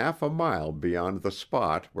more than half a mile beyond the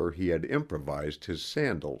spot where he had improvised his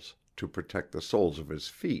sandals to protect the soles of his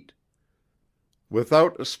feet.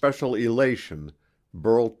 Without especial elation,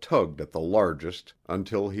 Burl tugged at the largest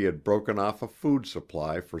until he had broken off a food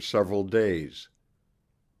supply for several days.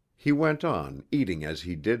 He went on, eating as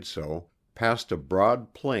he did so, past a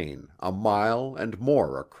broad plain a mile and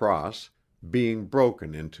more across, being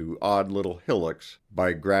broken into odd little hillocks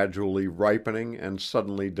by gradually ripening and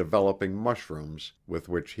suddenly developing mushrooms with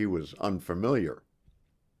which he was unfamiliar.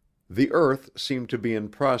 The earth seemed to be in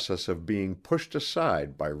process of being pushed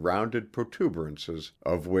aside by rounded protuberances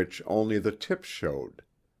of which only the tips showed.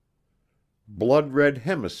 Blood-red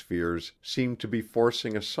hemispheres seemed to be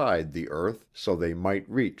forcing aside the earth so they might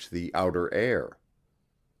reach the outer air.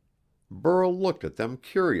 Burl looked at them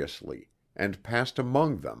curiously, and passed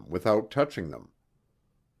among them without touching them.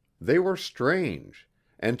 They were strange,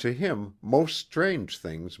 and to him most strange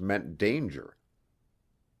things meant danger.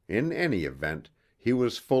 In any event, he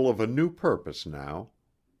was full of a new purpose now.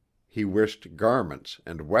 He wished garments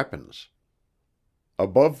and weapons.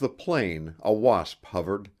 Above the plain a wasp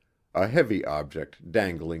hovered, a heavy object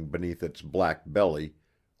dangling beneath its black belly,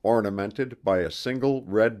 ornamented by a single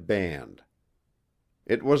red band.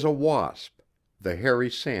 It was a wasp, the hairy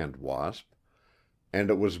sand wasp, and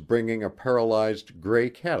it was bringing a paralyzed gray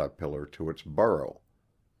caterpillar to its burrow.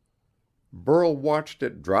 Burl watched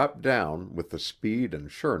it drop down with the speed and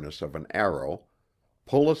sureness of an arrow,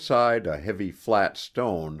 pull aside a heavy flat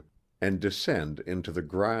stone, and descend into the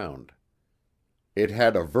ground. It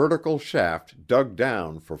had a vertical shaft dug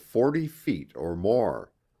down for 40 feet or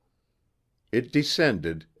more. It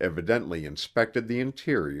descended, evidently inspected the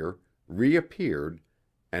interior, reappeared,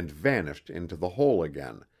 and vanished into the hole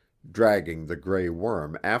again, dragging the gray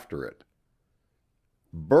worm after it.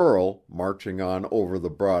 Burl, marching on over the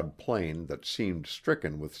broad plain that seemed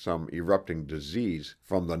stricken with some erupting disease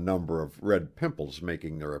from the number of red pimples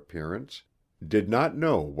making their appearance, did not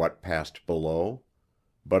know what passed below,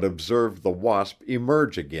 but observed the wasp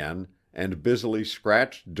emerge again and busily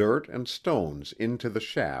scratch dirt and stones into the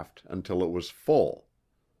shaft until it was full.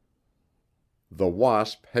 The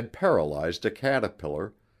wasp had paralyzed a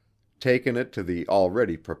caterpillar, taken it to the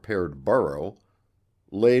already prepared burrow,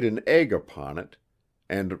 laid an egg upon it,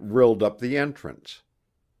 and rilled up the entrance.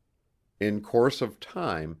 In course of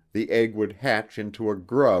time, the egg would hatch into a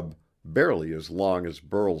grub barely as long as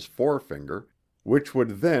Burl's forefinger, which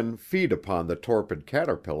would then feed upon the torpid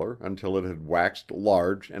caterpillar until it had waxed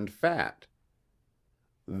large and fat.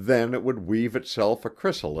 Then it would weave itself a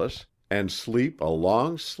chrysalis and sleep a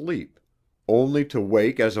long sleep, only to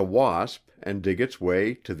wake as a wasp and dig its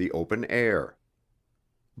way to the open air.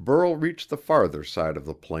 Burl reached the farther side of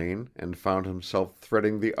the plain and found himself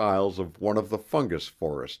threading the aisles of one of the fungus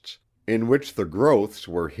forests, in which the growths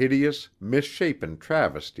were hideous, misshapen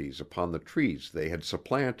travesties upon the trees they had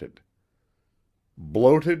supplanted.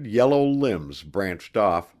 Bloated yellow limbs branched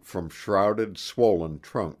off from shrouded, swollen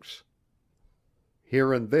trunks.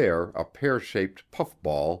 Here and there a pear-shaped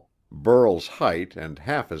puffball, Burl's height and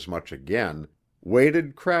half as much again,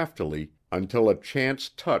 waited craftily until a chance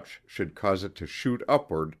touch should cause it to shoot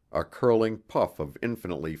upward a curling puff of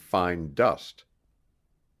infinitely fine dust.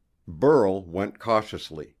 Burl went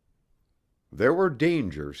cautiously. There were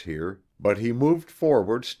dangers here, but he moved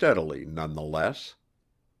forward steadily none the less.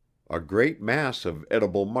 A great mass of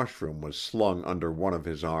edible mushroom was slung under one of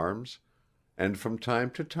his arms, and from time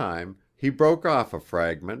to time he broke off a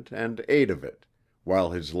fragment and ate of it,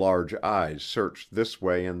 while his large eyes searched this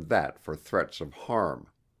way and that for threats of harm.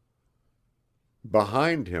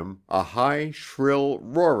 Behind him a high, shrill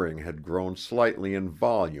roaring had grown slightly in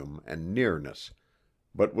volume and nearness,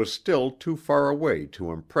 but was still too far away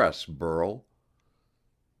to impress Burl.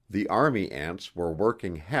 The army ants were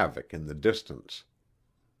working havoc in the distance.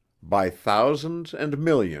 By thousands and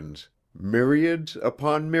millions, myriads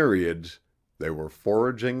upon myriads, they were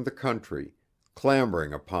foraging the country,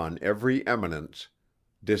 clambering upon every eminence,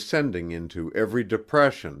 descending into every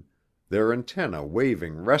depression, their antennae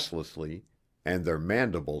waving restlessly and their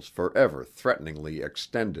mandibles forever threateningly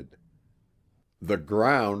extended. The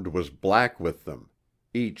ground was black with them,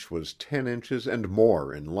 each was 10 inches and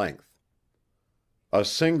more in length. A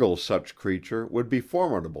single such creature would be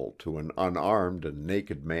formidable to an unarmed and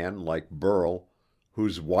naked man like Burl,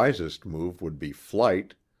 whose wisest move would be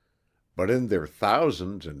flight, but in their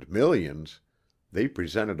thousands and millions they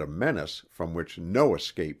presented a menace from which no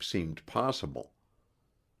escape seemed possible.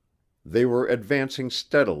 They were advancing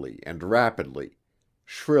steadily and rapidly,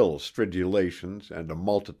 shrill stridulations and a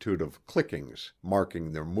multitude of clickings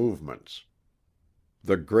marking their movements.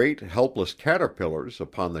 The great helpless caterpillars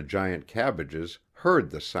upon the giant cabbages heard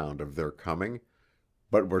the sound of their coming,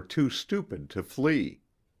 but were too stupid to flee.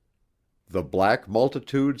 The black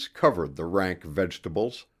multitudes covered the rank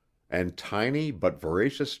vegetables, and tiny but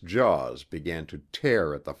voracious jaws began to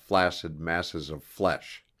tear at the flaccid masses of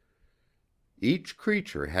flesh. Each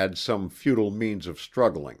creature had some futile means of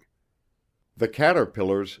struggling. The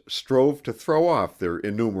caterpillars strove to throw off their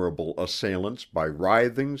innumerable assailants by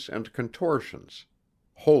writhings and contortions,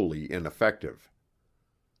 wholly ineffective.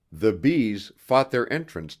 The bees fought their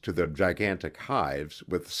entrance to the gigantic hives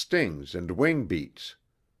with stings and wing beats.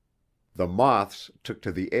 The moths took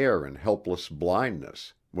to the air in helpless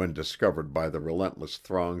blindness when discovered by the relentless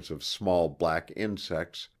throngs of small black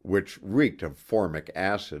insects which reeked of formic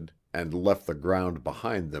acid and left the ground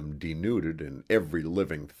behind them denuded in every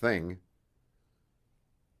living thing.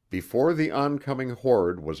 Before the oncoming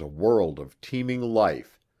horde was a world of teeming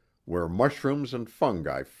life, where mushrooms and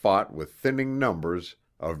fungi fought with thinning numbers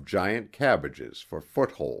of giant cabbages for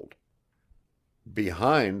foothold.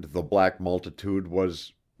 Behind the black multitude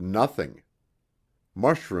was nothing.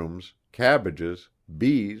 Mushrooms, cabbages,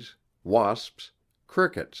 bees, wasps,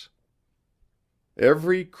 crickets.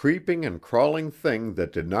 Every creeping and crawling thing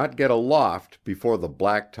that did not get aloft before the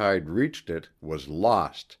black tide reached it was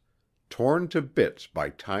lost, torn to bits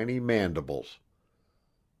by tiny mandibles.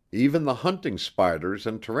 Even the hunting spiders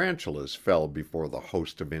and tarantulas fell before the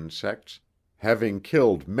host of insects, having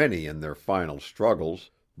killed many in their final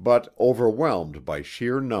struggles, but overwhelmed by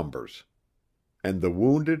sheer numbers. And the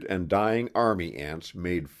wounded and dying army ants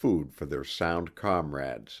made food for their sound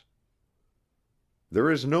comrades.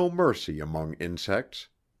 There is no mercy among insects.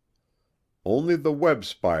 Only the web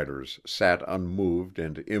spiders sat unmoved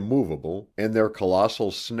and immovable in their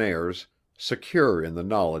colossal snares, secure in the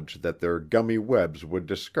knowledge that their gummy webs would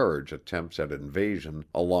discourage attempts at invasion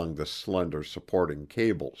along the slender supporting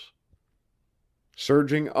cables.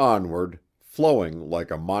 Surging onward, flowing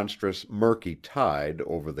like a monstrous murky tide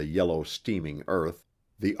over the yellow steaming earth,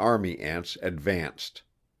 the army ants advanced.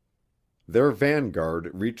 Their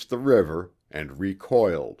vanguard reached the river and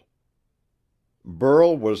recoiled.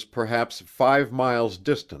 Burl was perhaps 5 miles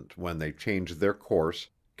distant when they changed their course,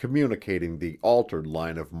 communicating the altered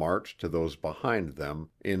line of march to those behind them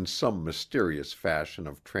in some mysterious fashion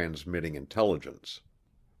of transmitting intelligence.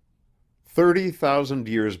 30,000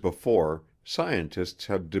 years before, scientists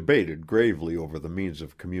had debated gravely over the means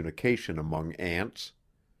of communication among ants.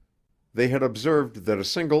 They had observed that a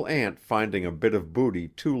single ant finding a bit of booty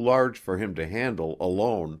too large for him to handle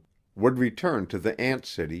alone would return to the ant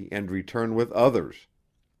city and return with others.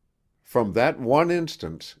 From that one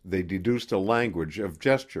instance they deduced a language of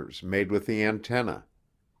gestures made with the antenna.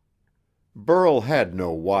 Burl had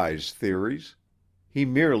no wise theories. He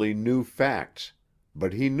merely knew facts,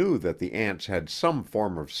 but he knew that the ants had some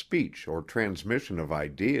form of speech or transmission of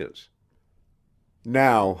ideas.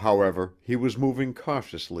 Now, however, he was moving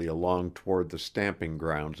cautiously along toward the stamping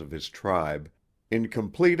grounds of his tribe, in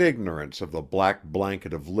complete ignorance of the black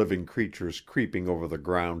blanket of living creatures creeping over the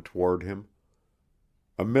ground toward him.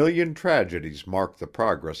 A million tragedies marked the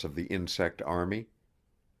progress of the insect army.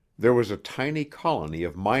 There was a tiny colony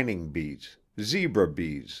of mining bees, zebra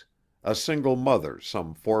bees. A single mother,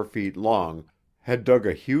 some 4 feet long, had dug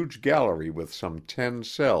a huge gallery with some 10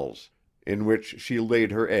 cells, in which she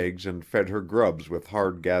laid her eggs and fed her grubs with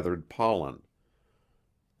hard-gathered pollen.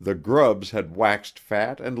 The grubs had waxed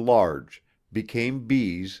fat and large, became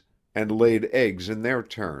bees, and laid eggs in their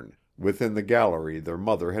turn, within the gallery their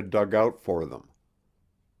mother had dug out for them.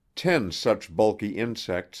 10 such bulky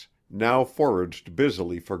insects now foraged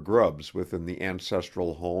busily for grubs within the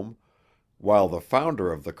ancestral home, while the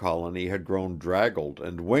founder of the colony had grown draggled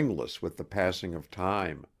and wingless with the passing of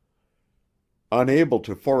time. Unable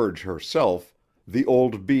to forage herself, the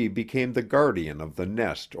old bee became the guardian of the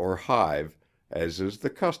nest or hive, as is the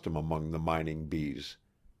custom among the mining bees.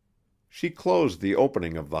 She closed the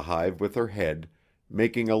opening of the hive with her head,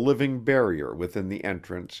 making a living barrier within the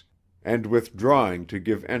entrance, and withdrawing to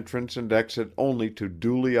give entrance and exit only to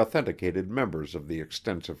duly authenticated members of the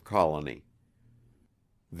extensive colony.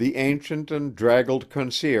 The ancient and draggled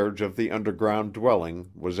concierge of the underground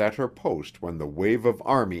dwelling was at her post when the wave of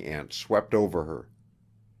army ants swept over her.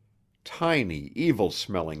 Tiny,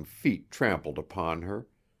 evil-smelling feet trampled upon her.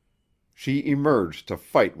 She emerged to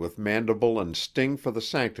fight with mandible and sting for the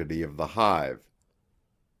sanctity of the hive.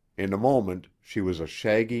 In a moment she was a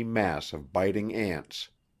shaggy mass of biting ants,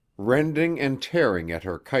 rending and tearing at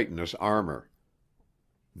her chitinous armor.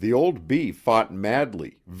 The old bee fought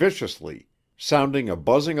madly, viciously, sounding a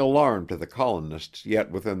buzzing alarm to the colonists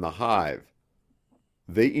yet within the hive.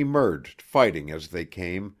 They emerged fighting as they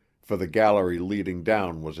came, for the gallery leading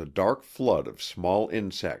down was a dark flood of small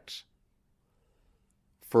insects.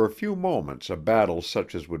 For a few moments a battle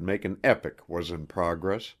such as would make an epic was in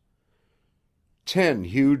progress. 10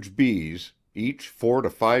 huge bees, each 4 to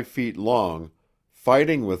 5 feet long,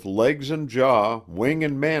 fighting with legs and jaw, wing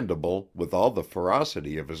and mandible, with all the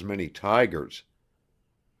ferocity of as many tigers.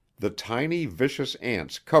 The tiny, vicious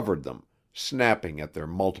ants covered them, snapping at their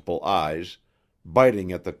multiple eyes,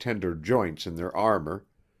 biting at the tender joints in their armor,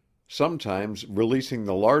 sometimes releasing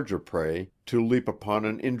the larger prey to leap upon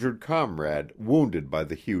an injured comrade wounded by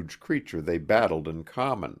the huge creature they battled in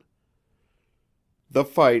common. The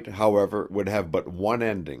fight, however, would have but one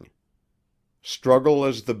ending. Struggle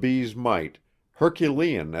as the bees might,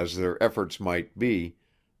 Herculean as their efforts might be,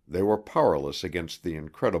 they were powerless against the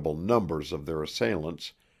incredible numbers of their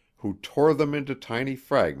assailants, who tore them into tiny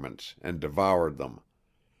fragments and devoured them.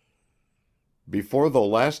 Before the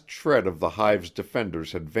last shred of the hive's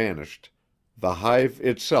defenders had vanished, the hive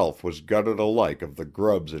itself was gutted alike of the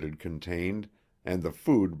grubs it had contained and the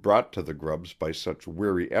food brought to the grubs by such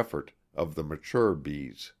weary effort of the mature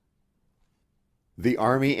bees. The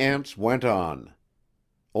army ants went on.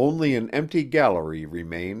 Only an empty gallery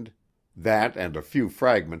remained, that and a few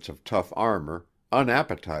fragments of tough armor,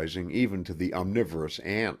 unappetizing even to the omnivorous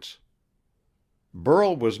ants.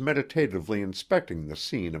 Burl was meditatively inspecting the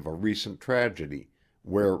scene of a recent tragedy,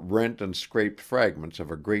 where rent and scraped fragments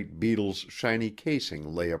of a great beetle's shiny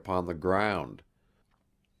casing lay upon the ground.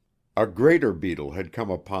 A greater beetle had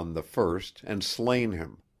come upon the first and slain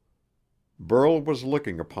him. Burl was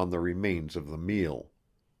looking upon the remains of the meal.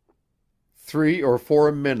 3 or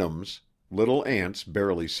 4 minims, little ants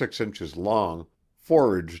barely 6 inches long,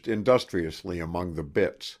 foraged industriously among the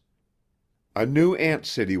bits. A new ant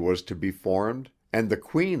city was to be formed, and the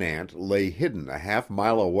queen ant lay hidden a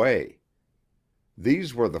half-mile away.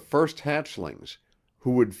 These were the first hatchlings,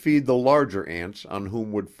 who would feed the larger ants on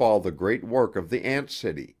whom would fall the great work of the ant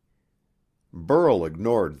city. Burl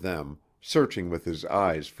ignored them, searching with his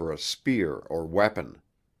eyes for a spear or weapon.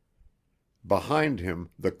 Behind him,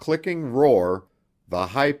 the clicking roar, the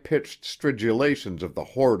high-pitched stridulations of the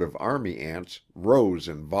horde of army ants rose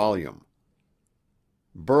in volume.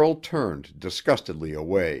 Burl turned disgustedly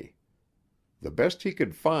away. The best he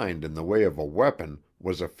could find in the way of a weapon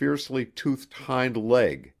was a fiercely toothed hind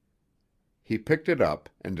leg. He picked it up,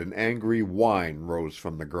 and an angry whine rose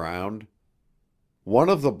from the ground. One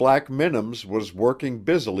of the black minims was working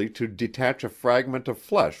busily to detach a fragment of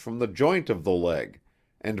flesh from the joint of the leg,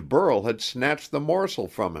 and Burl had snatched the morsel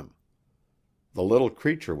from him. The little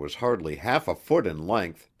creature was hardly half a foot in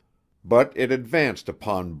length, but it advanced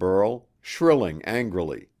upon Burl, shrilling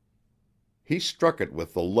angrily. He struck it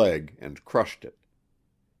with the leg and crushed it.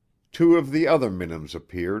 2 of the other minims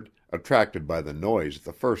appeared, attracted by the noise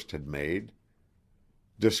the first had made.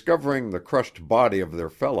 Discovering the crushed body of their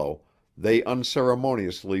fellow, they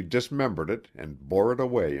unceremoniously dismembered it and bore it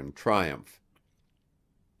away in triumph.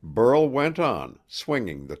 Burl went on,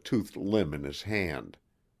 swinging the toothed limb in his hand.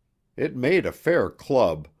 It made a fair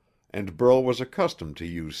club, and Burl was accustomed to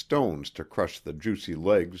use stones to crush the juicy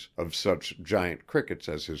legs of such giant crickets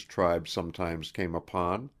as his tribe sometimes came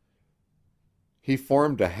upon. He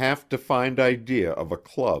formed a half-defined idea of a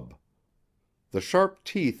club. The sharp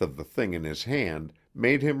teeth of the thing in his hand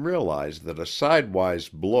made him realize that a sidewise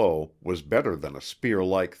blow was better than a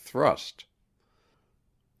spear-like thrust.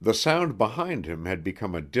 The sound behind him had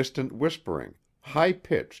become a distant whispering,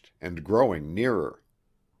 high-pitched and growing nearer.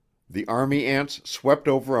 The army ants swept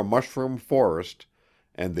over a mushroom forest,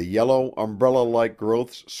 and the yellow, umbrella-like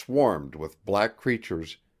growths swarmed with black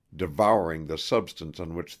creatures devouring the substance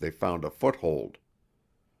on which they found a foothold.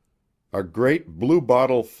 A great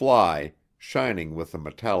bluebottle fly, shining with a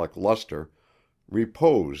metallic luster,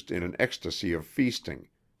 reposed in an ecstasy of feasting,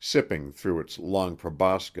 sipping through its long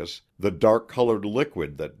proboscis the dark-colored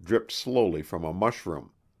liquid that dripped slowly from a mushroom.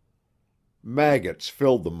 Maggots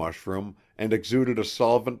filled the mushroom and exuded a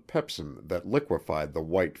solvent pepsin that liquefied the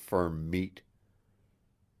white, firm meat.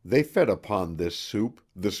 They fed upon this soup,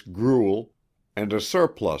 this gruel, and a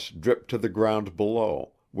surplus dripped to the ground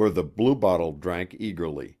below, where the bluebottle drank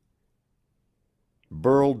eagerly.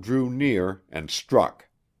 Burl drew near and struck.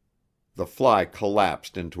 The fly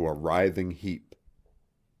collapsed into a writhing heap.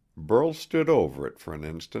 Burl stood over it for an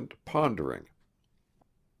instant, pondering.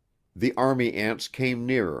 The army ants came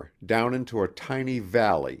nearer, down into a tiny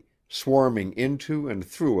valley, swarming into and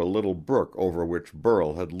through a little brook over which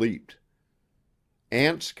Burl had leaped.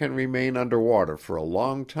 Ants can remain underwater for a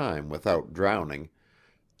long time without drowning,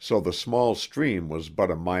 so the small stream was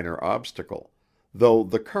but a minor obstacle, though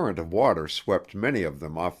the current of water swept many of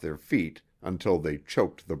them off their feet until they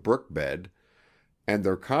choked the brook bed, and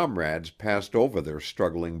their comrades passed over their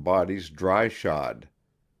struggling bodies dry-shod.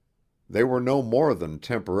 They were no more than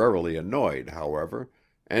temporarily annoyed, however,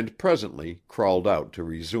 and presently crawled out to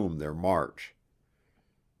resume their march.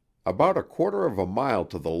 About a quarter of a mile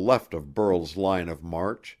to the left of Burl's line of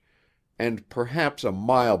march, and perhaps a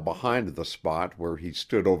mile behind the spot where he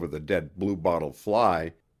stood over the dead bluebottle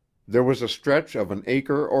fly, there was a stretch of an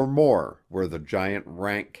acre or more where the giant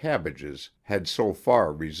rank cabbages had so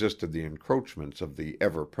far resisted the encroachments of the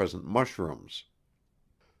ever-present mushrooms.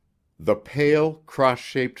 The pale,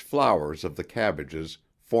 cross-shaped flowers of the cabbages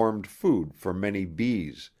formed food for many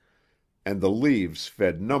bees, and the leaves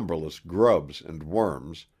fed numberless grubs and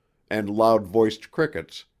worms, and loud-voiced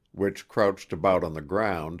crickets, which crouched about on the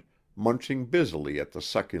ground, munching busily at the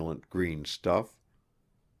succulent green stuff.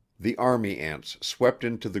 The army ants swept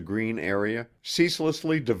into the green area,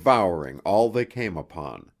 ceaselessly devouring all they came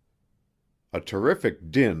upon. A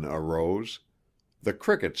terrific din arose. The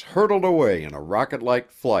crickets hurtled away in a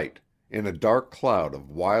rocket-like flight, in a dark cloud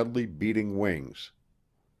of wildly beating wings.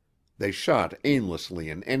 They shot aimlessly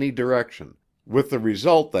in any direction, with the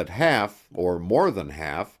result that half, or more than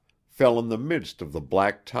half, fell in the midst of the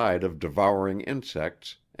black tide of devouring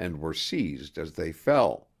insects and were seized as they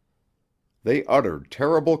fell. They uttered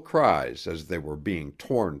terrible cries as they were being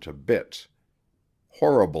torn to bits.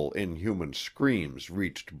 Horrible, inhuman screams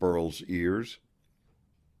reached Burl's ears.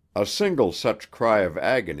 A single such cry of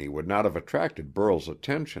agony would not have attracted Burl's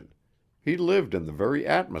attention. He lived in the very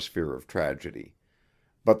atmosphere of tragedy.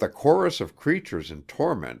 But the chorus of creatures in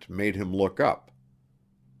torment made him look up.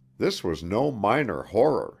 This was no minor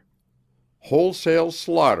horror. Wholesale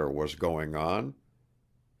slaughter was going on.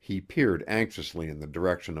 He peered anxiously in the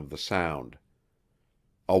direction of the sound.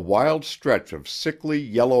 A wild stretch of sickly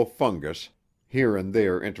yellow fungus, here and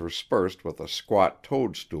there interspersed with a squat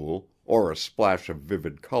toadstool or a splash of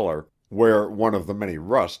vivid color where one of the many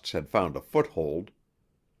rusts had found a foothold.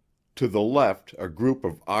 To the left a group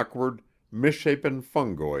of awkward, misshapen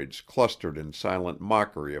fungoids clustered in silent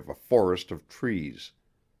mockery of a forest of trees.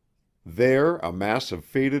 There a mass of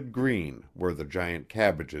faded green where the giant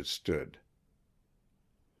cabbages stood.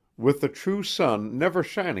 With the true sun never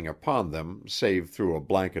shining upon them save through a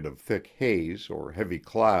blanket of thick haze or heavy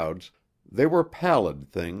clouds, they were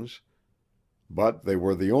pallid things. But they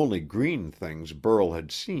were the only green things Burl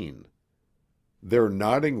had seen. Their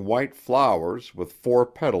nodding white flowers, with 4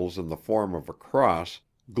 petals in the form of a cross,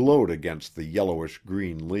 glowed against the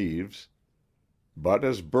yellowish-green leaves. But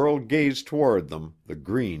as Burl gazed toward them, the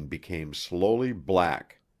green became slowly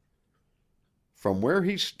black. From where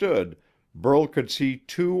he stood, Burl could see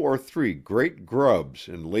 2 or 3 great grubs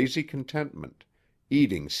in lazy contentment,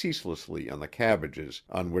 eating ceaselessly on the cabbages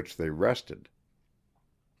on which they rested.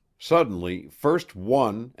 Suddenly, first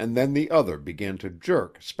one and then the other began to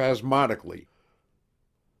jerk spasmodically.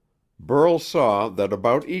 Burl saw that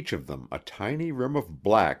about each of them a tiny rim of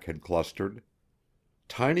black had clustered.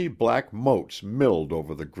 Tiny black motes milled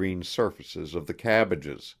over the green surfaces of the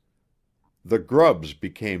cabbages. The grubs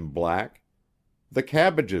became black. The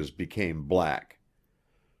cabbages became black.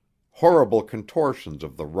 Horrible contortions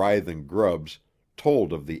of the writhing grubs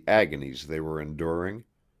told of the agonies they were enduring.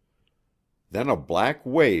 Then a black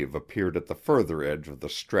wave appeared at the further edge of the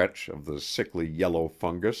stretch of the sickly yellow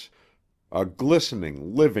fungus, a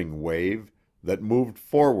glistening, living wave that moved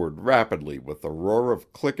forward rapidly with a roar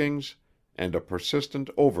of clickings and a persistent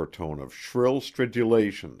overtone of shrill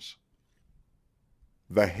stridulations.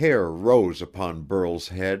 The hair rose upon Burl's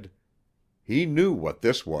head. He knew what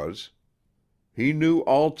this was. He knew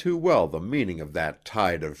all too well the meaning of that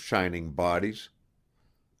tide of shining bodies.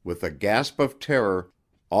 With a gasp of terror,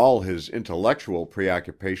 all his intellectual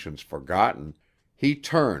preoccupations forgotten, he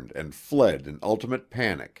turned and fled in ultimate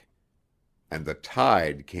panic. And the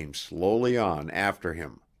tide came slowly on after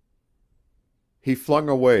him. He flung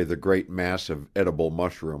away the great mass of edible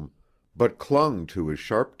mushroom, but clung to his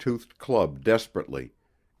sharp-toothed club desperately,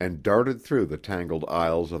 and darted through the tangled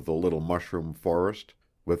aisles of the little mushroom forest,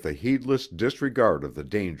 with a heedless disregard of the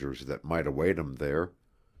dangers that might await him there.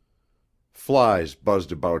 Flies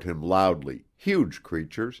buzzed about him loudly, huge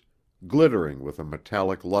creatures, glittering with a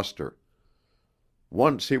metallic luster.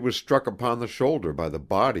 Once he was struck upon the shoulder by the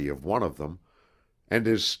body of one of them, and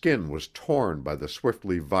his skin was torn by the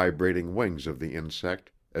swiftly vibrating wings of the insect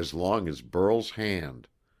as long as Burl's hand.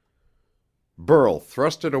 Burl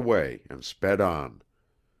thrust it away and sped on.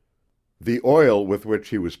 The oil with which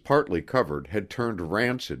he was partly covered had turned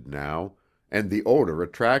rancid now, and the odor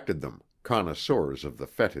attracted them, connoisseurs of the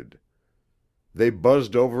fetid. They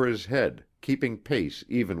buzzed over his head, keeping pace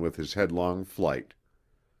even with his headlong flight.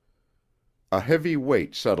 A heavy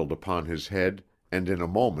weight settled upon his head and in a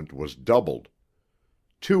moment was doubled.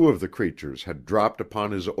 Two of the creatures had dropped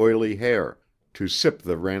upon his oily hair to sip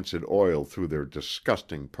the rancid oil through their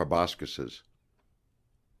disgusting proboscises.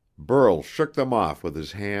 Burl shook them off with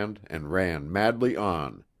his hand and ran madly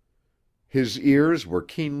on. His ears were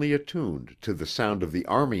keenly attuned to the sound of the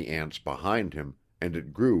army ants behind him, and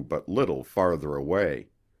it grew but little farther away.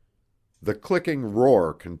 The clicking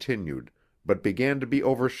roar continued, but began to be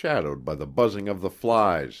overshadowed by the buzzing of the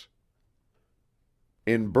flies.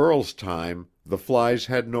 In Burl's time, the flies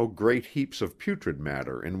had no great heaps of putrid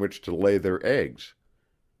matter in which to lay their eggs.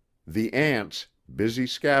 The ants, busy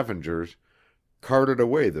scavengers, carted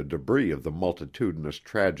away the debris of the multitudinous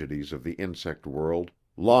tragedies of the insect world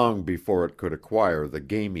long before it could acquire the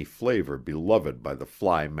gamey flavor beloved by the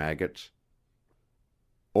fly maggots.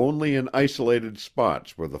 Only in isolated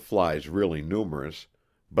spots were the flies really numerous,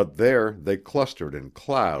 but there they clustered in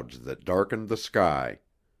clouds that darkened the sky.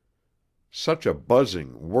 Such a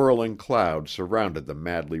buzzing, whirling cloud surrounded the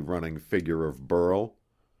madly running figure of Burl.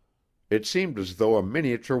 It seemed as though a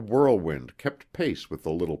miniature whirlwind kept pace with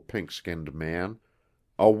the little pink-skinned man,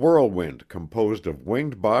 a whirlwind composed of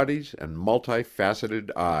winged bodies and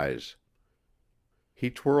multi-faceted eyes. He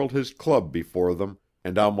twirled his club before them,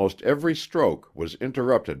 and almost every stroke was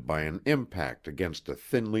interrupted by an impact against a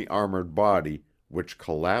thinly armored body which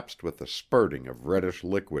collapsed with a spurting of reddish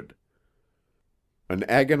liquid. An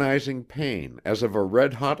agonizing pain, as of a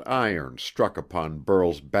red-hot iron, struck upon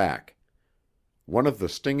Burl's back. One of the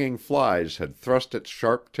stinging flies had thrust its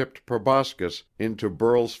sharp-tipped proboscis into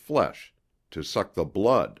Burl's flesh to suck the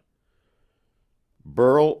blood.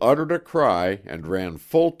 Burl uttered a cry and ran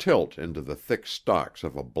full tilt into the thick stalks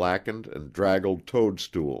of a blackened and draggled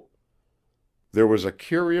toadstool. There was a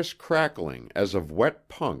curious crackling as of wet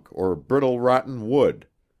punk or brittle rotten wood.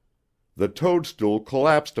 The toadstool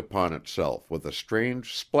collapsed upon itself with a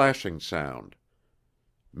strange splashing sound.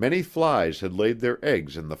 Many flies had laid their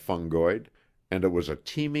eggs in the fungoid, and it was a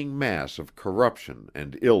teeming mass of corruption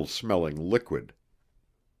and ill-smelling liquid.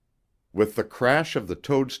 With the crash of the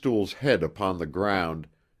toadstool's head upon the ground,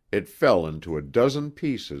 it fell into a dozen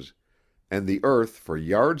pieces, and the earth for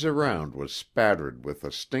yards around was spattered with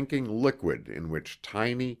a stinking liquid in which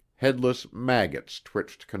tiny, headless maggots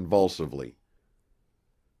twitched convulsively.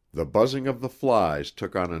 The buzzing of the flies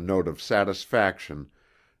took on a note of satisfaction,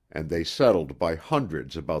 and they settled by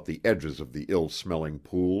hundreds about the edges of the ill-smelling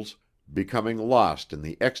pools, becoming lost in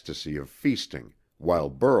the ecstasy of feasting, while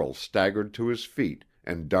Burl staggered to his feet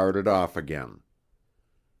and darted off again.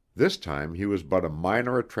 This time he was but a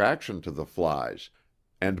minor attraction to the flies,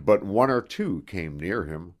 and but one or two came near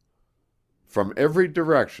him. From every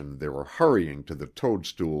direction they were hurrying to the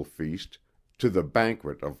toadstool feast, to the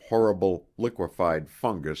banquet of horrible, liquefied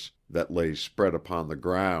fungus that lay spread upon the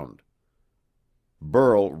ground.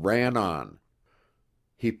 Burl ran on.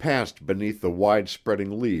 He passed beneath the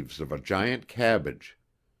wide-spreading leaves of a giant cabbage.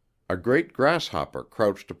 A great grasshopper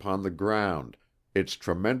crouched upon the ground, its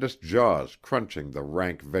tremendous jaws crunching the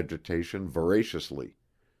rank vegetation voraciously.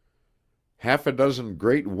 Half a dozen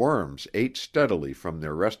great worms ate steadily from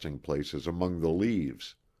their resting places among the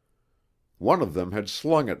leaves. One of them had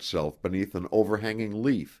slung itself beneath an overhanging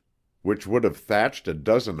leaf, which would have thatched a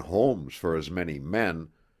dozen homes for as many men,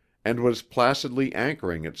 and was placidly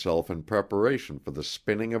anchoring itself in preparation for the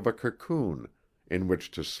spinning of a cocoon in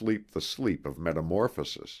which to sleep the sleep of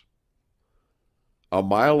metamorphosis. A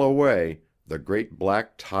mile away, the great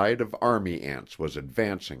black tide of army ants was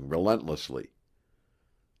advancing relentlessly.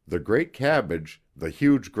 The great cabbage, the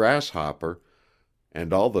huge grasshopper,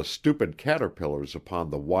 and all the stupid caterpillars upon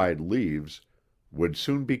the wide leaves would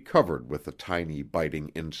soon be covered with the tiny biting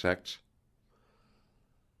insects.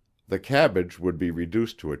 The cabbage would be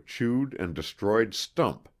reduced to a chewed and destroyed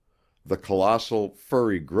stump, the colossal,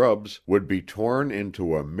 furry grubs would be torn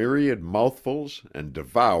into a myriad mouthfuls and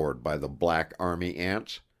devoured by the black army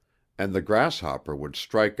ants, and the grasshopper would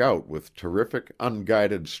strike out with terrific,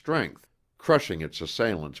 unguided strength, crushing its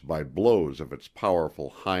assailants by blows of its powerful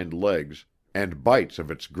hind legs and bites of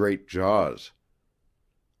its great jaws.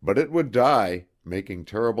 But it would die, making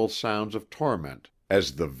terrible sounds of torment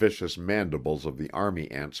as the vicious mandibles of the army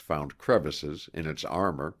ants found crevices in its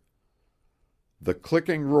armor. The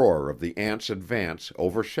clicking roar of the ants' advance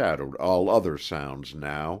overshadowed all other sounds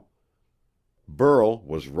now. Burl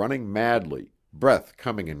was running madly, breath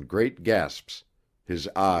coming in great gasps, his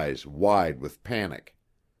eyes wide with panic.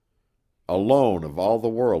 Alone of all the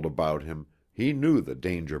world about him, he knew the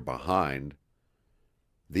danger behind.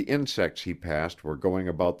 The insects he passed were going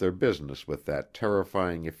about their business with that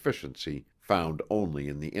terrifying efficiency found only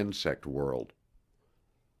in the insect world.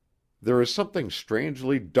 There is something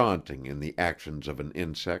strangely daunting in the actions of an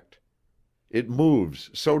insect. It moves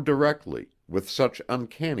so directly, with such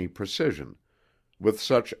uncanny precision, with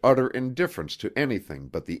such utter indifference to anything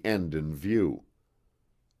but the end in view.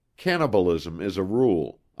 Cannibalism is a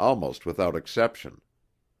rule, almost without exception.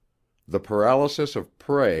 The paralysis of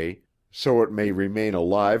prey, so it may remain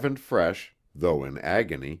alive and fresh, though in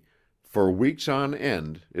agony, for weeks on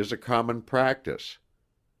end, is a common practice.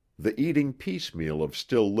 The eating piecemeal of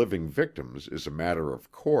still living victims is a matter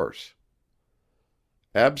of course.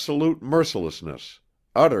 Absolute mercilessness,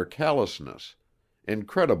 utter callousness,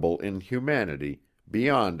 incredible inhumanity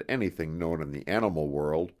beyond anything known in the animal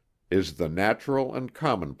world, is the natural and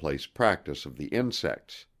commonplace practice of the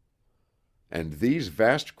insects. And these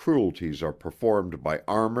vast cruelties are performed by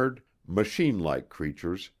armored, machine-like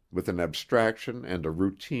creatures with an abstraction and a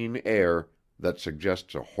routine air that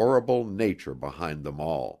suggests a horrible nature behind them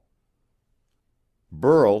all.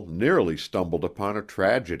 Burl nearly stumbled upon a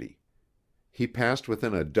tragedy. He passed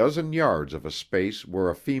within a dozen yards of a space where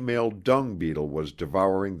a female dung beetle was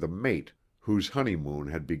devouring the mate whose honeymoon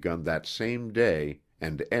had begun that same day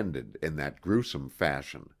and ended in that gruesome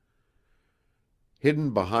fashion.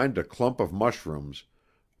 Hidden behind a clump of mushrooms,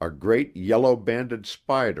 a great yellow-banded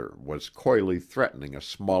spider was coyly threatening a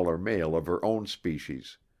smaller male of her own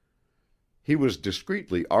species. He was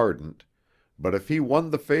discreetly ardent, but if he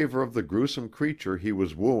won the favor of the gruesome creature he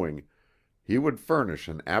was wooing, he would furnish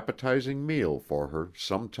an appetizing meal for her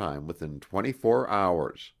some time within 24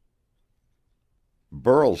 hours.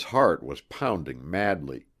 Burl's heart was pounding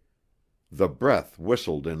madly. The breath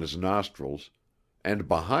whistled in his nostrils, and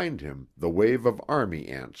behind him the wave of army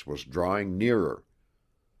ants was drawing nearer.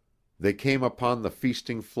 They came upon the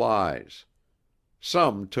feasting flies.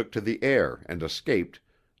 Some took to the air and escaped,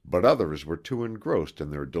 but others were too engrossed in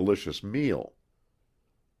their delicious meal.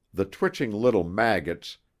 The twitching little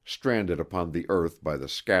maggots, stranded upon the earth by the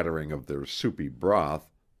scattering of their soupy broth,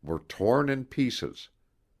 were torn in pieces.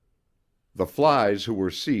 The flies who were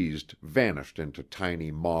seized vanished into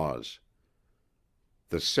tiny maws.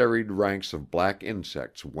 The serried ranks of black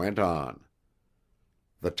insects went on.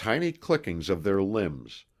 The tiny clickings of their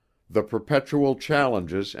limbs, the perpetual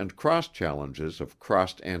challenges and cross-challenges of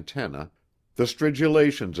crossed antennae, the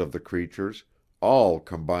stridulations of the creatures, all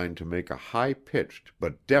combined to make a high-pitched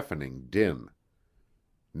but deafening din.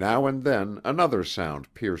 Now and then another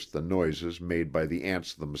sound pierced the noises made by the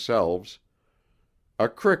ants themselves. A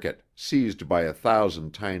cricket, seized by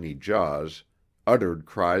 1,000 tiny jaws, uttered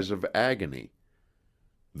cries of agony.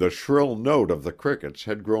 The shrill note of the crickets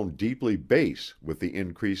had grown deeply bass with the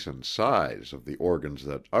increase in size of the organs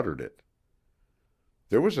that uttered it.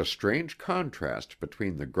 There was a strange contrast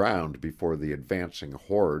between the ground before the advancing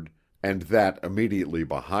horde and that immediately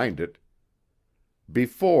behind it.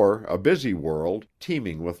 Before, a busy world,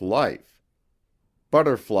 teeming with life.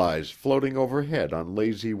 Butterflies floating overhead on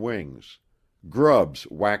lazy wings, grubs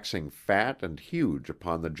waxing fat and huge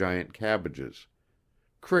upon the giant cabbages,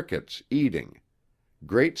 crickets eating,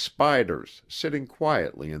 great spiders sitting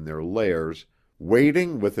quietly in their lairs,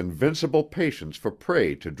 waiting with invincible patience for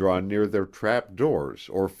prey to draw near their trap doors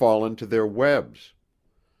or fall into their webs.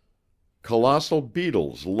 Colossal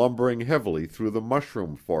beetles lumbering heavily through the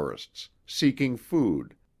mushroom forests, seeking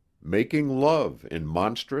food, making love in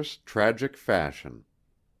monstrous, tragic fashion.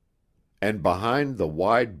 And behind the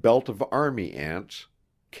wide belt of army ants,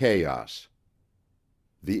 chaos.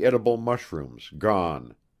 The edible mushrooms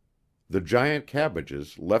gone. The giant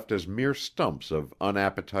cabbages left as mere stumps of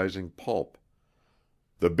unappetizing pulp.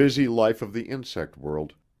 The busy life of the insect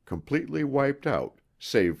world completely wiped out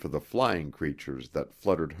save for the flying creatures that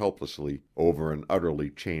fluttered helplessly over an utterly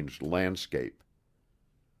changed landscape.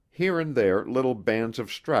 Here and there little bands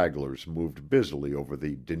of stragglers moved busily over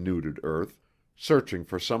the denuded earth, searching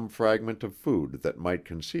for some fragment of food that might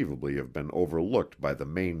conceivably have been overlooked by the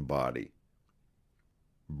main body.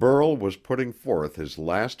 Burl was putting forth his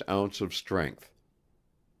last ounce of strength.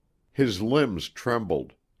 His limbs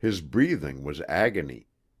trembled, his breathing was agony,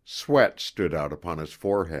 sweat stood out upon his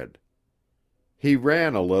forehead. He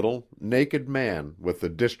ran a little, naked man, with the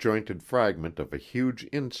disjointed fragment of a huge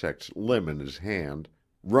insect's limb in his hand,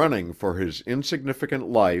 running for his insignificant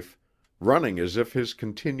life, running as if his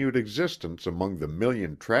continued existence among the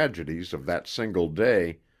million tragedies of that single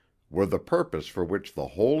day were the purpose for which the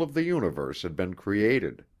whole of the universe had been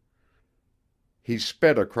created. He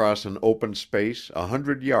sped across an open space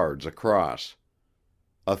 100 yards across.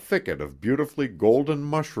 A thicket of beautifully golden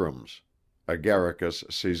mushrooms, Agaricus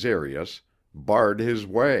caesareus, barred his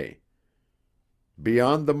way.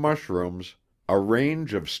 Beyond the mushrooms, a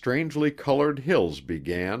range of strangely colored hills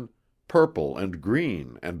began, purple and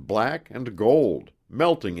green and black and gold,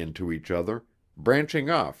 melting into each other, branching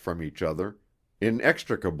off from each other,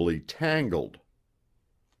 inextricably tangled.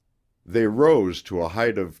 They rose to a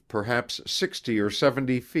height of perhaps 60 or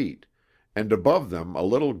 70 feet, and above them a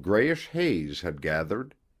little grayish haze had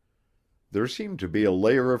gathered. There seemed to be a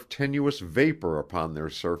layer of tenuous vapor upon their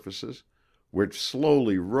surfaces, which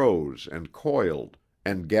slowly rose and coiled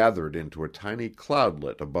and gathered into a tiny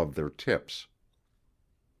cloudlet above their tips.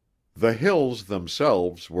 The hills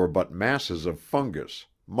themselves were but masses of fungus,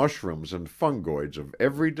 mushrooms and fungoids of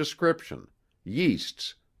every description,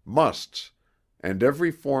 yeasts, musts, and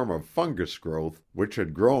every form of fungus growth which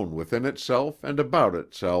had grown within itself and about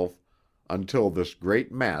itself until this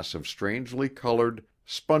great mass of strangely colored,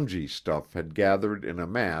 spongy stuff had gathered in a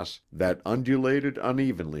mass that undulated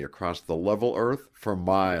unevenly across the level earth for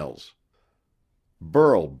miles.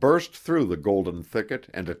 Burl burst through the golden thicket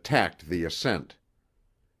and attacked the ascent.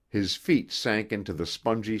 His feet sank into the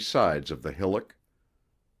spongy sides of the hillock.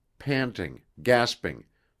 Panting, gasping,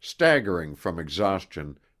 staggering from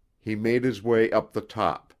exhaustion, he made his way up the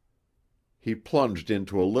top. He plunged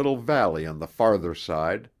into a little valley on the farther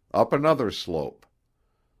side, up another slope.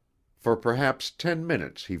 For perhaps 10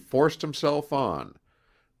 minutes he forced himself on,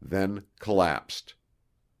 then collapsed.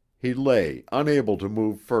 He lay, unable to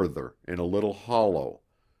move further, in a little hollow,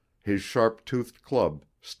 his sharp-toothed club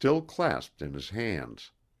still clasped in his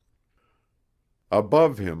hands.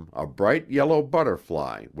 Above him a bright yellow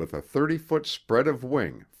butterfly with a 30-foot spread of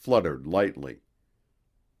wing fluttered lightly.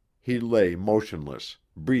 He lay motionless,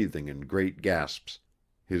 breathing in great gasps,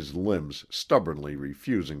 his limbs stubbornly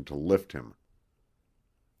refusing to lift him.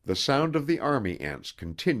 The sound of the army ants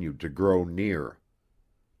continued to grow near.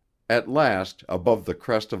 At last, above the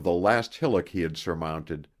crest of the last hillock he had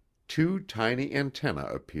surmounted, 2 tiny antennae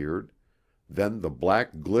appeared, then the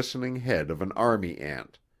black glistening head of an army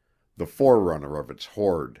ant, the forerunner of its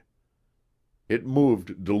horde. It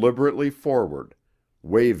moved deliberately forward,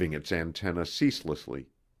 waving its antennae ceaselessly.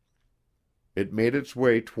 It made its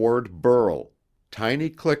way toward Burl, tiny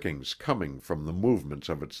clickings coming from the movements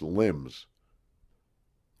of its limbs.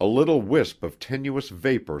 A little wisp of tenuous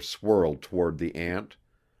vapor swirled toward the ant,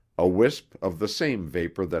 a wisp of the same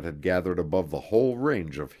vapor that had gathered above the whole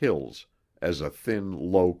range of hills as a thin,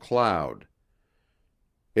 low cloud.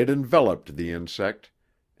 It enveloped the insect,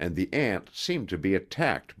 and the ant seemed to be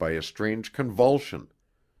attacked by a strange convulsion.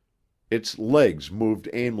 Its legs moved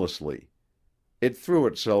aimlessly. It threw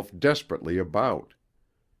itself desperately about.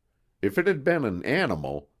 If it had been an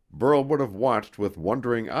animal, Burl would have watched with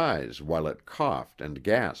wondering eyes while it coughed and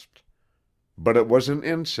gasped. But it was an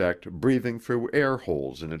insect breathing through air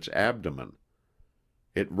holes in its abdomen.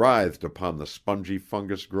 It writhed upon the spongy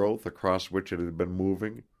fungus growth across which it had been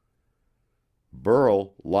moving.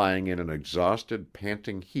 Burl, lying in an exhausted,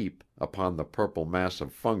 panting heap upon the purple mass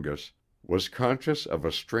of fungus, was conscious of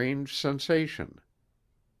a strange sensation.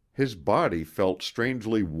 His body felt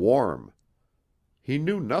strangely warm. He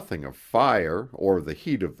knew nothing of fire or the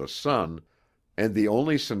heat of the sun, and the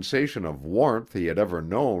only sensation of warmth he had ever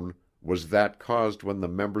known was that caused when the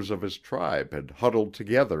members of his tribe had huddled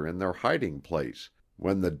together in their hiding place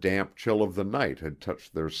when the damp chill of the night had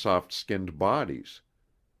touched their soft-skinned bodies.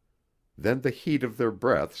 Then the heat of their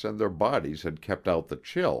breaths and their bodies had kept out the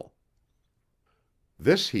chill.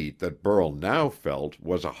 This heat that Burl now felt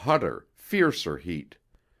was a hotter, fiercer heat.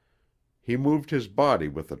 He moved his body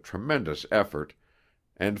with a tremendous effort,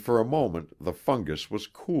 and for a moment the fungus was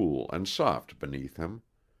cool and soft beneath him.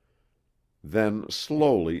 Then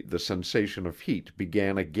slowly the sensation of heat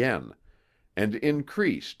began again, and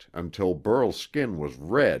increased until Burl's skin was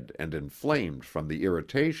red and inflamed from the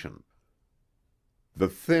irritation. The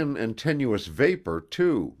thin and tenuous vapor,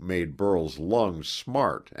 too, made Burl's lungs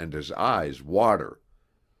smart and his eyes water.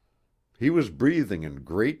 He was breathing in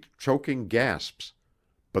great, choking gasps,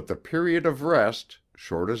 but the period of rest,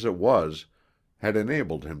 short as it was, had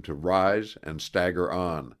enabled him to rise and stagger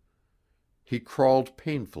on. He crawled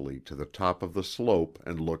painfully to the top of the slope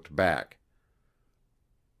and looked back.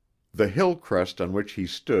 The hill crest on which he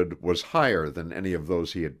stood was higher than any of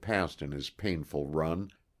those he had passed in his painful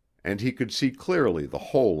run, and he could see clearly the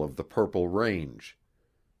whole of the Purple Range.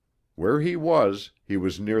 Where he was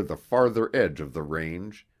near the farther edge of the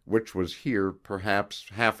range, which was here perhaps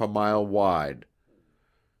half a mile wide.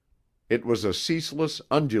 It was a ceaseless,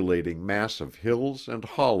 undulating mass of hills and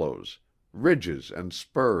hollows, ridges and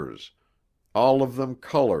spurs, all of them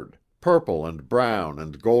colored, purple and brown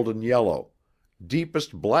and golden yellow,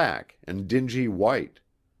 deepest black and dingy white.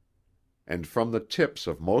 And from the tips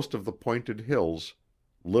of most of the pointed hills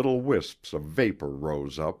little wisps of vapor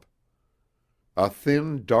rose up. A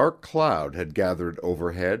thin, dark cloud had gathered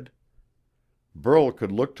overhead. Burl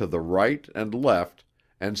could look to the right and left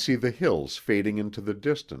and see the hills fading into the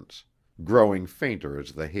distance, growing fainter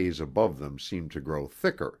as the haze above them seemed to grow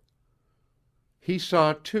thicker. He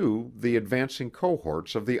saw, too, the advancing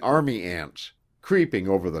cohorts of the army ants, creeping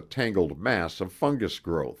over the tangled mass of fungus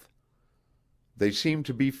growth. They seemed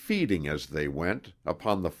to be feeding as they went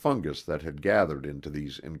upon the fungus that had gathered into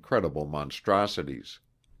these incredible monstrosities.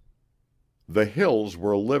 The hills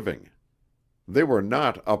were living. They were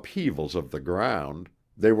not upheavals of the ground,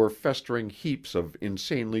 they were festering heaps of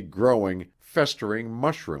insanely growing, festering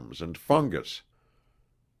mushrooms and fungus.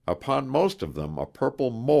 Upon most of them a purple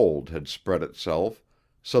mold had spread itself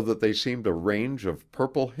so that they seemed a range of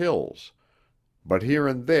purple hills, but here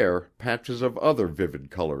and there patches of other vivid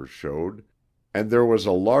colors showed, and there was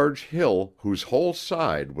a large hill whose whole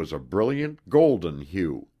side was a brilliant golden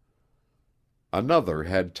hue. Another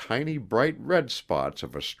had tiny bright red spots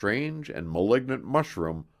of a strange and malignant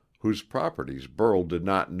mushroom whose properties Burl did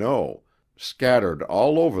not know, scattered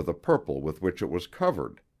all over the purple with which it was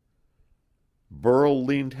covered. Burl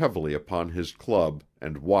leaned heavily upon his club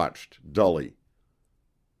and watched dully.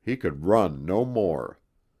 He could run no more.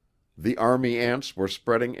 The army ants were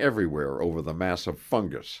spreading everywhere over the mass of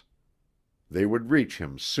fungus. They would reach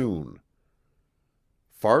him soon.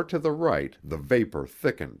 Far to the right the vapor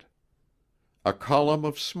thickened. A column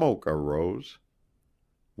of smoke arose.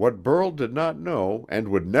 What Burl did not know and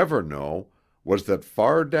would never know was that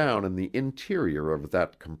far down in the interior of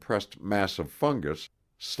that compressed mass of fungus,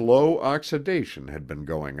 slow oxidation had been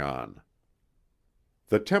going on.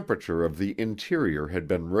 The temperature of the interior had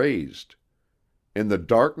been raised. In the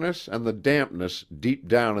darkness and the dampness deep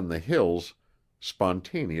down in the hills,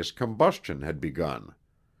 spontaneous combustion had begun.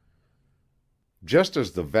 Just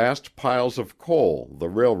as the vast piles of coal the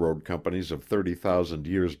railroad companies of 30,000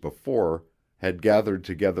 years before had gathered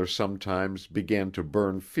together sometimes began to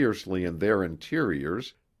burn fiercely in their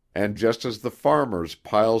interiors, and just as the farmers'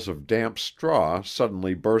 piles of damp straw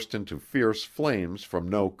suddenly burst into fierce flames from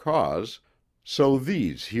no cause, so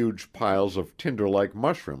these huge piles of tinder-like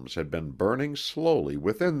mushrooms had been burning slowly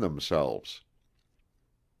within themselves.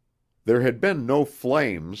 There had been no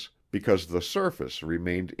flames because the surface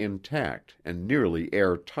remained intact and nearly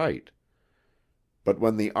air-tight. But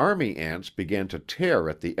when the army ants began to tear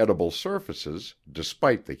at the edible surfaces,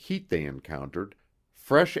 despite the heat they encountered,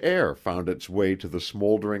 fresh air found its way to the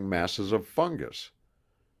smoldering masses of fungus.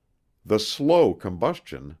 The slow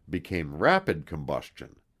combustion became rapid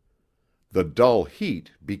combustion. The dull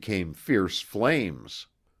heat became fierce flames.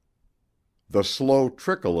 The slow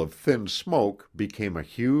trickle of thin smoke became a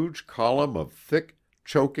huge column of thick,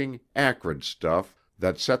 choking, acrid stuff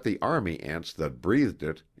that set the army ants that breathed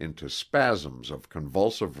it into spasms of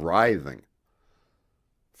convulsive writhing.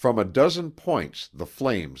 From a dozen points the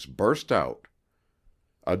flames burst out.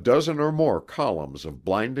 A dozen or more columns of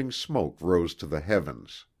blinding smoke rose to the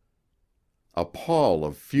heavens. A pall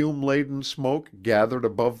of fume-laden smoke gathered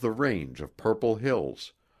above the range of purple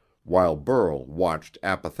hills, while Burl watched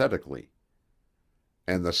apathetically.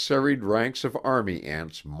 And the serried ranks of army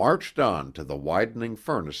ants marched on to the widening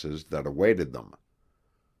furnaces that awaited them.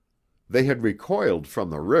 They had recoiled from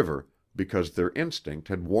the river because their instinct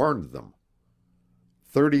had warned them.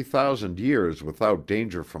 30,000 years without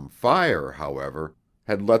danger from fire, however,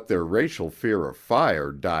 had let their racial fear of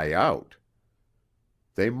fire die out.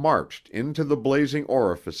 They marched into the blazing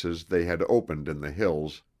orifices they had opened in the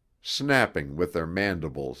hills, snapping with their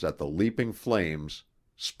mandibles at the leaping flames,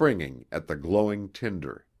 springing at the glowing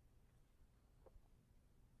tinder.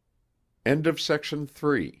 End of Section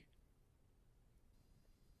 3.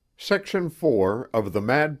 Section 4 of The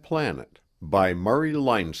Mad Planet by Murray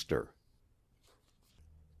Leinster.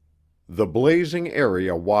 The blazing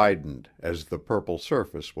area widened as the purple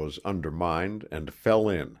surface was undermined and fell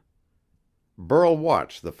in. Burl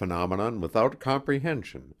watched the phenomenon without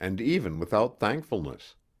comprehension and even without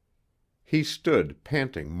thankfulness. He stood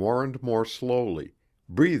panting more and more slowly,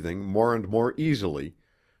 breathing more and more easily,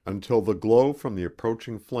 until the glow from the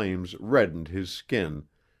approaching flames reddened his skin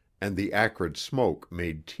and the acrid smoke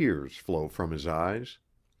made tears flow from his eyes.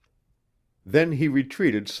 Then he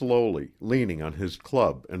retreated slowly, leaning on his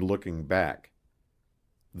club and looking back.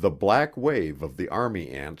 The black wave of the army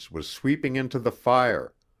ants was sweeping into the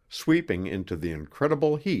fire, sweeping into the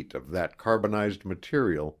incredible heat of that carbonized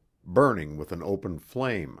material burning with an open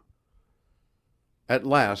flame. At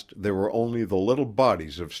last there were only the little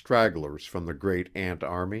bodies of stragglers from the great ant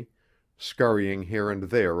army, scurrying here and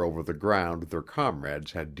there over the ground their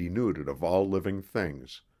comrades had denuded of all living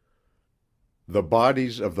things. The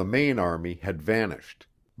bodies of the main army had vanished,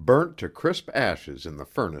 burnt to crisp ashes in the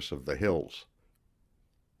furnace of the hills.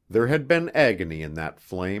 There had been agony in that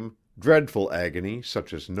flame, dreadful agony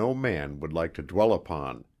such as no man would like to dwell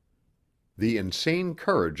upon. The insane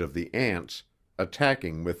courage of the ants,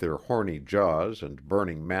 attacking with their horny jaws and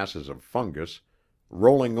burning masses of fungus,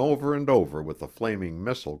 rolling over and over with the flaming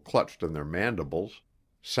missile clutched in their mandibles,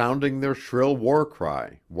 sounding their shrill war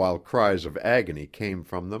cry while cries of agony came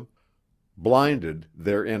from them, blinded,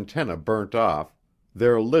 their antennae burnt off,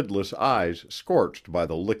 their lidless eyes scorched by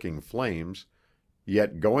the licking flames,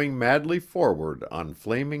 yet going madly forward on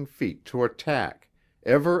flaming feet to attack,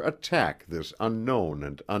 ever attack this unknown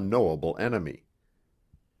and unknowable enemy.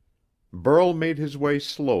 Burl made his way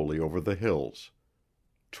slowly over the hills.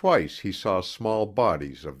 Twice he saw small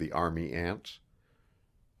bodies of the army ants.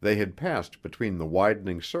 They had passed between the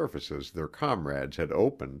widening surfaces their comrades had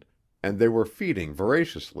opened, and they were feeding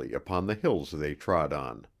voraciously upon the hills they trod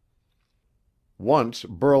on. Once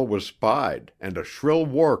Burl was spied, and a shrill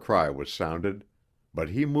war cry was sounded, but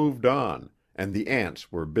he moved on, and the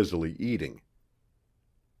ants were busily eating.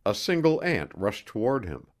 A single ant rushed toward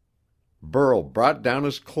him. Burl brought down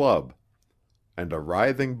his club, and a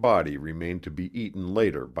writhing body remained to be eaten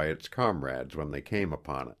later by its comrades when they came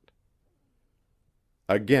upon it.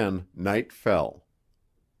 Again night fell.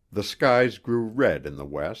 The skies grew red in the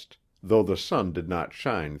west, though the sun did not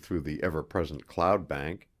shine through the ever-present cloud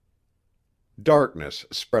bank. Darkness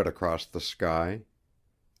spread across the sky.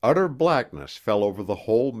 Utter blackness fell over the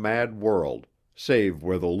whole mad world, save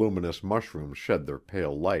where the luminous mushrooms shed their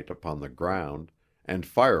pale light upon the ground, and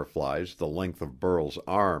fireflies the length of Burl's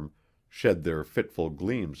arm shed their fitful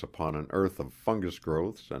gleams upon an earth of fungus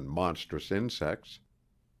growths and monstrous insects.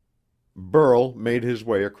 Burl made his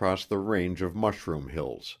way across the range of mushroom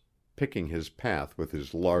hills, picking his path with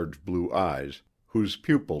his large blue eyes, whose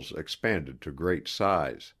pupils expanded to great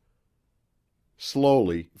size.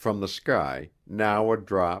 Slowly, from the sky, now a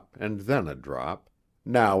drop and then a drop,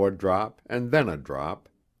 now a drop and then a drop,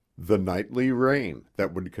 the nightly rain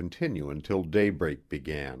that would continue until daybreak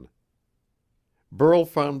began. Burl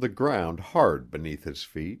found the ground hard beneath his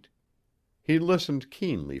feet. He listened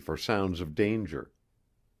keenly for sounds of danger.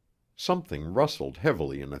 Something rustled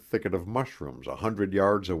heavily in a thicket of mushrooms 100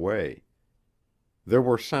 yards away. There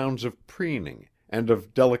were sounds of preening and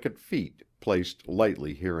of delicate feet placed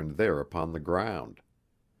lightly here and there upon the ground.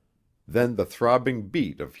 Then the throbbing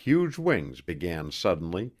beat of huge wings began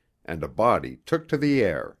suddenly, and a body took to the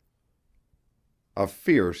air. A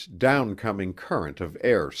fierce, down-coming current of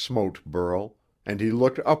air smote Burl, and he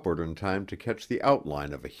looked upward in time to catch the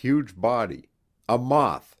outline of a huge body, a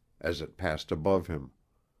moth, as it passed above him.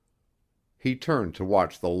 He turned to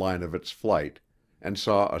watch the line of its flight, and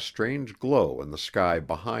saw a strange glow in the sky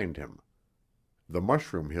behind him. The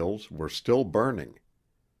mushroom hills were still burning.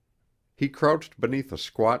 He crouched beneath a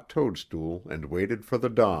squat toadstool and waited for the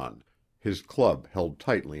dawn, his club held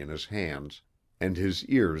tightly in his hands, and his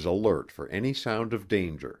ears alert for any sound of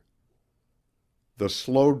danger. The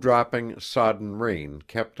slow-dropping, sodden rain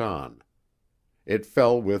kept on. It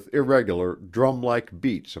fell with irregular, drum-like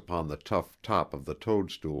beats upon the tough top of the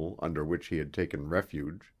toadstool under which he had taken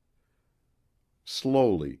refuge.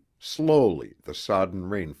 Slowly, slowly the sodden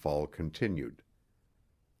rainfall continued.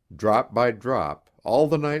 Drop by drop, all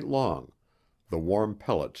the night long, the warm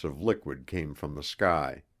pellets of liquid came from the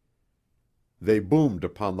sky. They boomed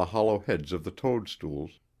upon the hollow heads of the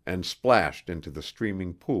toadstools and splashed into the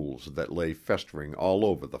streaming pools that lay festering all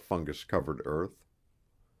over the fungus-covered earth.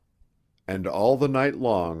 And all the night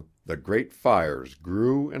long the great fires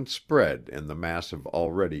grew and spread in the mass of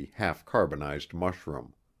already half-carbonized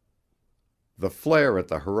mushroom. The flare at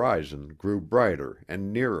the horizon grew brighter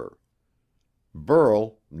and nearer.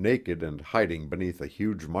 Burl, naked and hiding beneath a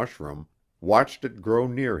huge mushroom, watched it grow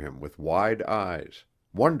near him with wide eyes,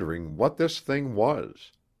 wondering what this thing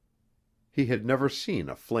was. He had never seen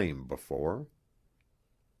a flame before.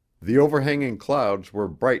 The overhanging clouds were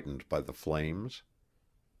brightened by the flames.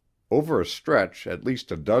 Over a stretch at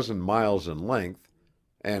least a dozen miles in length,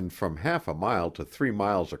 and from half a mile to 3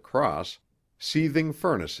 miles across, seething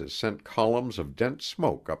furnaces sent columns of dense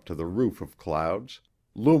smoke up to the roof of clouds,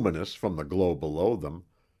 luminous from the glow below them,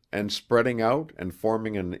 and spreading out and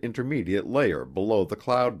forming an intermediate layer below the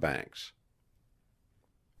cloud banks.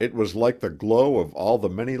 It was like the glow of all the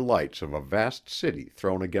many lights of a vast city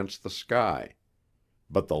thrown against the sky.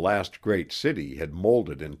 But the last great city had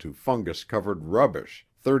molded into fungus-covered rubbish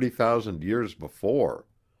 30,000 years before.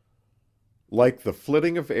 Like the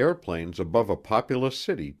flitting of airplanes above a populous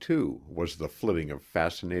city, too, was the flitting of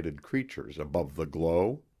fascinated creatures above the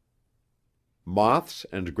glow. Moths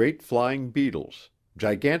and great flying beetles,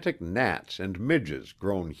 gigantic gnats and midges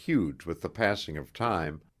grown huge with the passing of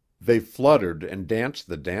time, they fluttered and danced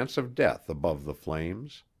the dance of death above the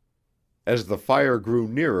flames. As the fire grew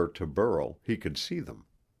nearer to Burl, he could see them.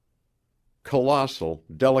 Colossal,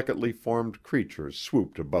 delicately formed creatures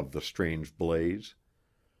swooped above the strange blaze.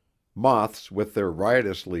 Moths with their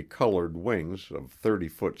riotously colored wings of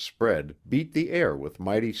 30-foot spread beat the air with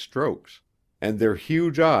mighty strokes, and their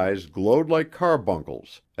huge eyes glowed like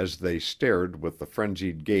carbuncles as they stared with the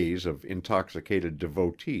frenzied gaze of intoxicated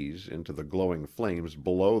devotees into the glowing flames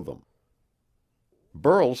below them.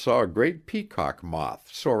 Burl saw a great peacock moth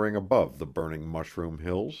soaring above the burning mushroom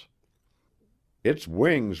hills. Its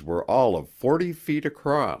wings were all of 40 feet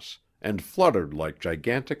across, and fluttered like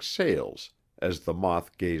gigantic sails as the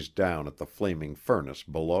moth gazed down at the flaming furnace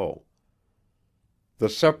below. The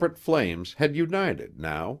separate flames had united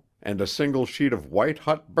now, and a single sheet of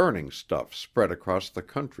white-hot burning stuff spread across the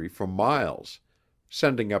country for miles,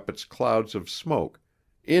 sending up its clouds of smoke,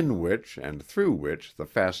 in which and through which the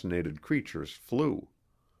fascinated creatures flew.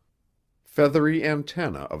 Feathery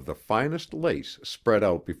antennae of the finest lace spread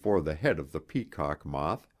out before the head of the peacock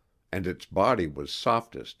moth, and its body was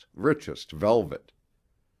softest, richest velvet.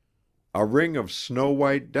 A ring of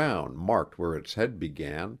snow-white down marked where its head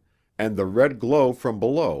began, and the red glow from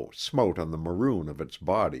below smote on the maroon of its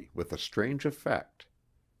body with a strange effect.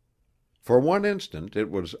 For one instant it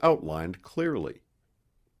was outlined clearly.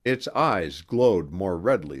 Its eyes glowed more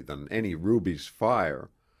redly than any ruby's fire,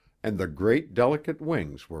 and the great delicate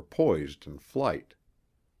wings were poised in flight.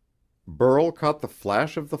 Burl caught the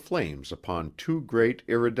flash of the flames upon 2 great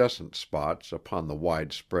iridescent spots upon the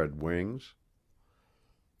widespread wings.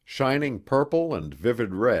 Shining purple and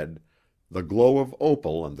vivid red, the glow of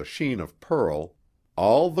opal and the sheen of pearl,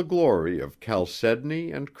 all the glory of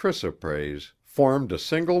chalcedony and chrysoprase formed a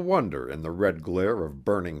single wonder in the red glare of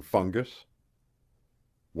burning fungus.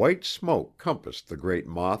 White smoke compassed the great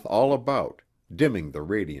moth all about, dimming the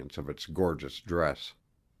radiance of its gorgeous dress.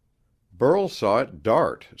 Burl saw it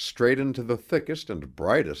dart straight into the thickest and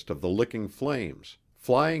brightest of the licking flames,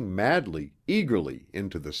 flying madly, eagerly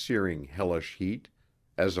into the searing, hellish heat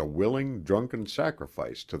as a willing, drunken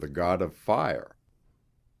sacrifice to the god of fire.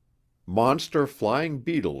 Monster flying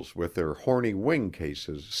beetles with their horny wing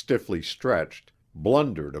cases stiffly stretched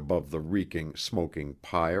blundered above the reeking, smoking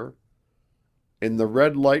pyre. In the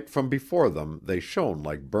red light from before them they shone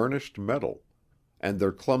like burnished metal, and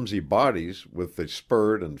their clumsy bodies with the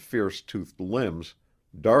spurred and fierce-toothed limbs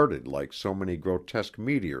darted like so many grotesque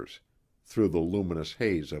meteors through the luminous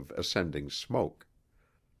haze of ascending smoke.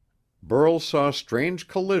 Burl saw strange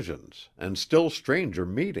collisions and still stranger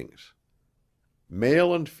meetings.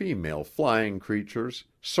 Male and female flying creatures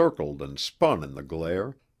circled and spun in the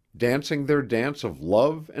glare, dancing their dance of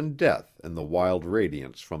love and death in the wild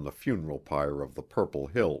radiance from the funeral pyre of the purple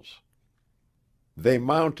hills. They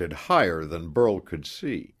mounted higher than Burl could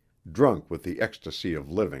see, drunk with the ecstasy of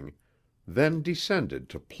living, then descended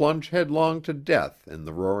to plunge headlong to death in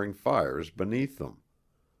the roaring fires beneath them.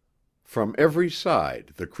 From every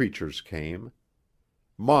side the creatures came.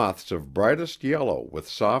 Moths of brightest yellow with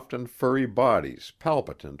soft and furry bodies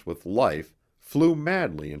palpitant with life flew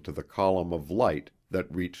madly into the column of light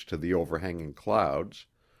that reached to the overhanging clouds.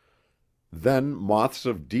 Then moths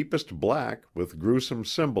of deepest black with gruesome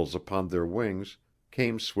symbols upon their wings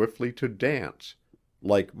came swiftly to dance,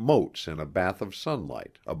 like motes in a bath of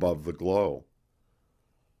sunlight, above the glow.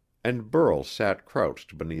 And Burl sat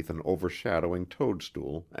crouched beneath an overshadowing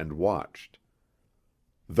toadstool and watched.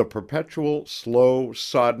 The perpetual, slow,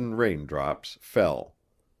 sodden raindrops fell.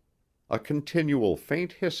 A continual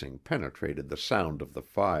faint hissing penetrated the sound of the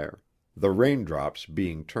fire, the raindrops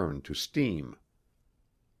being turned to steam.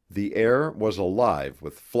 The air was alive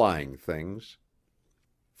with flying things.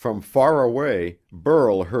 From far away,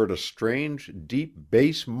 Burl heard a strange, deep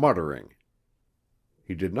bass muttering.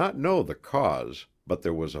 He did not know the cause, but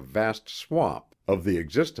there was a vast swamp, of the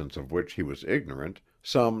existence of which he was ignorant,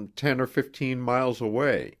 some 10 or 15 miles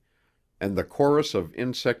away, and the chorus of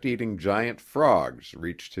insect-eating giant frogs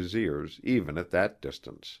reached his ears even at that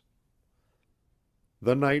distance.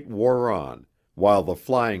 The night wore on, while the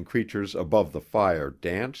flying creatures above the fire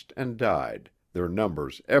danced and died, their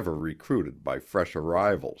numbers ever recruited by fresh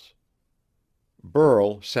arrivals.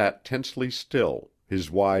 Burl sat tensely still, his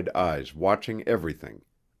wide eyes watching everything,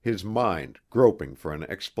 his mind groping for an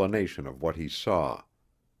explanation of what he saw.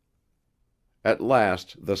 At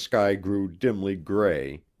last the sky grew dimly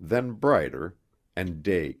gray, then brighter, and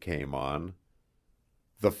day came on.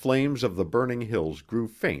 The flames of the burning hills grew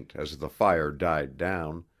faint as the fire died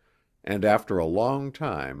down, and after a long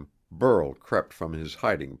time Burl crept from his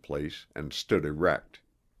hiding place and stood erect.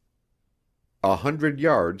 100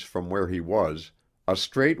 yards from where he was, a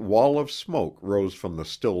straight wall of smoke rose from the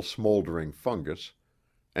still smoldering fungus,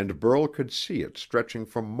 and Burl could see it stretching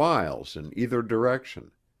for miles in either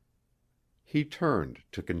direction. He turned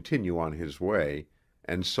to continue on his way,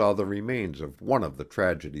 and saw the remains of one of the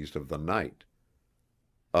tragedies of the night.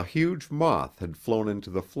 A huge moth had flown into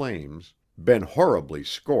the flames, been horribly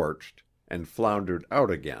scorched, and floundered out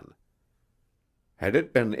again. Had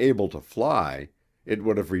it been able to fly, it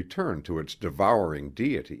would have returned to its devouring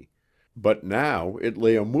deity, but now it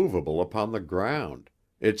lay immovable upon the ground,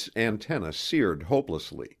 its antennae seared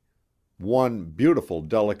hopelessly, one beautiful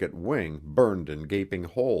delicate wing burned in gaping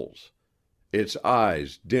holes, its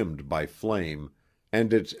eyes dimmed by flame,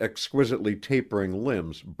 and its exquisitely tapering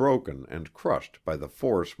limbs broken and crushed by the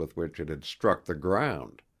force with which it had struck the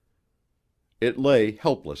ground. It lay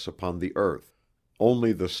helpless upon the earth,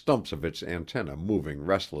 only the stumps of its antennae moving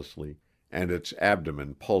restlessly, and its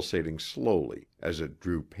abdomen pulsating slowly as it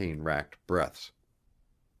drew pain-racked breaths.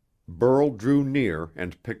 Burl drew near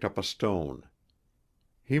and picked up a stone.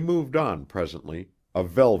 He moved on presently, a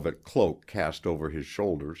velvet cloak cast over his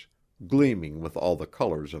shoulders, gleaming with all the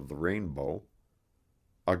colors of the rainbow.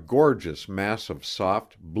 A gorgeous mass of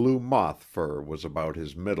soft, blue moth fur was about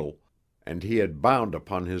his middle, and he had bound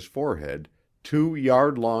upon his forehead 2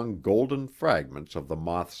 yard-long golden fragments of the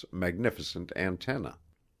moth's magnificent antennae.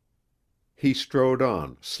 He strode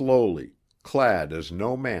on, slowly, clad as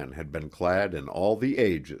no man had been clad in all the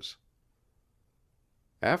ages.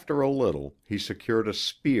 After a little, he secured a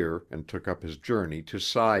spear and took up his journey to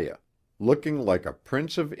Saya, looking like a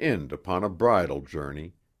prince of Ind upon a bridal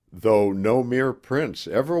journey, though no mere prince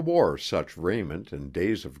ever wore such raiment in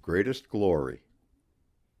days of greatest glory.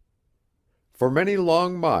 For many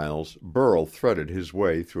long miles Burl threaded his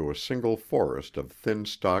way through a single forest of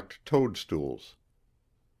thin-stalked toadstools.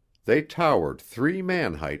 They towered 3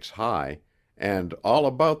 man-heights high, and all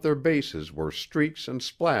about their bases were streaks and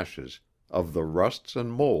splashes of the rusts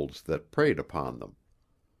and molds that preyed upon them.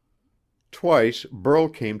 Twice Burl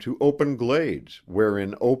came to open glades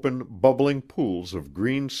wherein open, bubbling pools of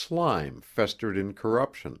green slime festered in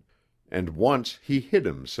corruption, and once he hid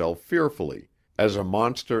himself fearfully, as a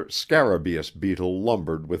monster scarabaeus beetle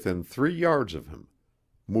lumbered within 3 yards of him,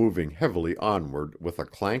 moving heavily onward with a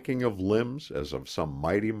clanking of limbs as of some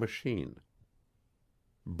mighty machine.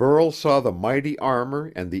 Burl saw the mighty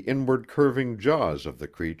armor and the inward curving jaws of the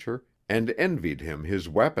creature, and envied him his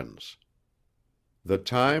weapons. The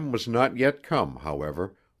time was not yet come,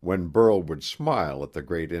 however, when Burl would smile at the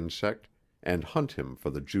great insect and hunt him for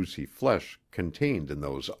the juicy flesh contained in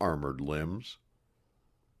those armored limbs.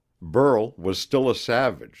 Burl was still a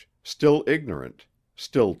savage, still ignorant,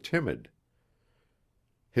 still timid.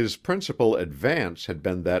 His principal advance had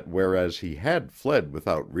been that whereas he had fled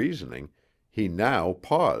without reasoning, he now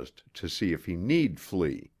paused to see if he need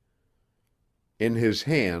flee. In his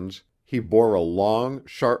hands he bore a long,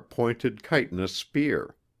 sharp-pointed chitinous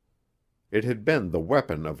spear. It had been the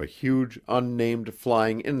weapon of a huge, unnamed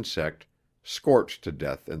flying insect scorched to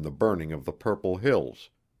death in the burning of the purple hills,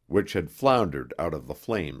 which had floundered out of the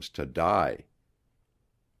flames to die.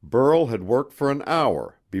 Burl had worked for an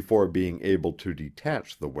hour before being able to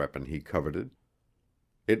detach the weapon he coveted.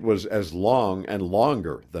 It was as long and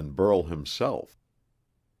longer than Burl himself.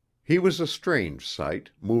 He was a strange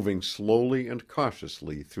sight, moving slowly and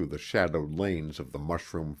cautiously through the shadowed lanes of the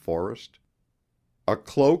mushroom forest. A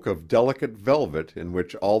cloak of delicate velvet in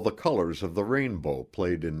which all the colors of the rainbow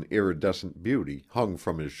played in iridescent beauty hung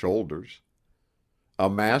from his shoulders. A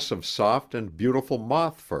mass of soft and beautiful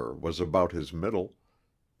moth fur was about his middle,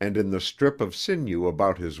 and in the strip of sinew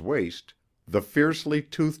about his waist The fiercely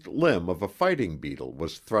toothed limb of a fighting beetle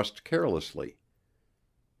was thrust carelessly.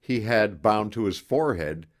 He had, bound to his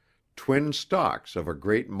forehead, twin stalks of a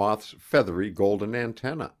great moth's feathery golden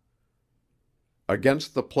antennae.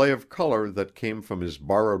 Against the play of color that came from his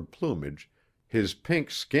borrowed plumage, his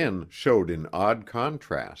pink skin showed in odd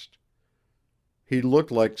contrast. He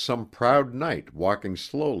looked like some proud knight walking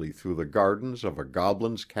slowly through the gardens of a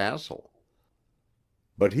goblin's castle.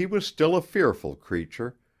 But he was still a fearful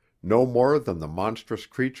creature, no more than the monstrous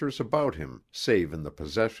creatures about him save in the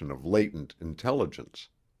possession of latent intelligence.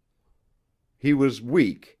 He was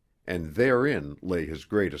weak, and therein lay his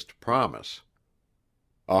greatest promise.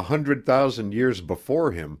 100,000 years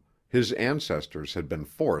before him, his ancestors had been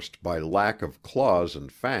forced by lack of claws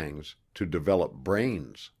and fangs to develop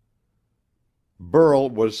brains. Burl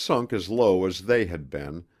was sunk as low as they had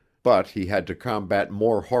been, but he had to combat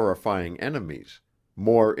more horrifying enemies,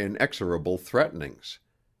 more inexorable threatenings,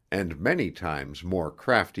 and many times more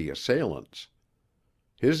crafty assailants.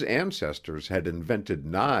 His ancestors had invented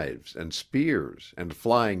knives and spears and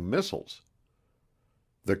flying missiles.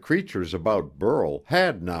 The creatures about Burl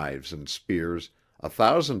had knives and spears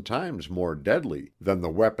 1,000 times more deadly than the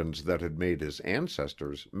weapons that had made his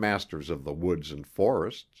ancestors masters of the woods and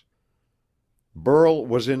forests. Burl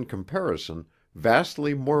was in comparison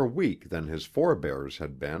vastly more weak than his forebears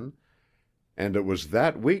had been, and it was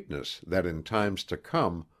that weakness that in times to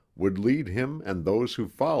come would lead him and those who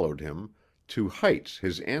followed him to heights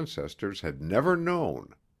his ancestors had never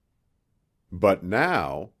known. But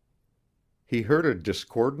now he heard a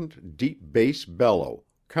discordant, deep bass bellow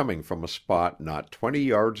coming from a spot not 20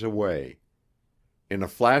 yards away. In a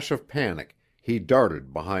flash of panic he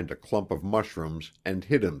darted behind a clump of mushrooms and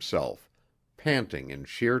hid himself, panting in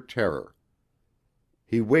sheer terror.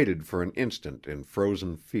 He waited for an instant in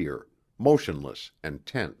frozen fear, motionless and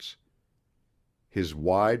tense. His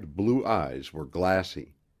wide, blue eyes were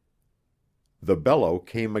glassy. The bellow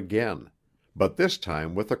came again, but this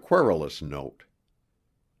time with a querulous note.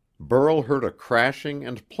 Burl heard a crashing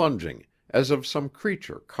and plunging as of some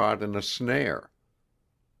creature caught in a snare.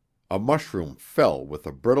 A mushroom fell with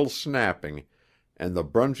a brittle snapping, and the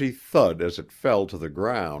brungy thud as it fell to the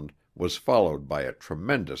ground was followed by a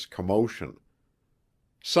tremendous commotion.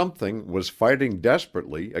 Something was fighting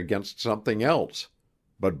desperately against something else,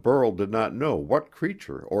 but Burl did not know what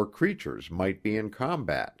creature or creatures might be in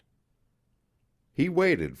combat. He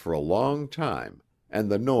waited for a long time, and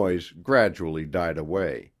the noise gradually died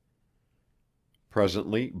away.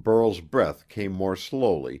 Presently Burl's breath came more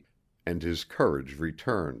slowly, and his courage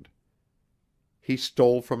returned. He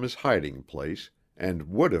stole from his hiding place, and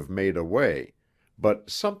would have made away,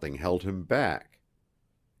 but something held him back.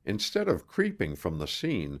 Instead of creeping from the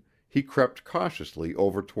scene, he crept cautiously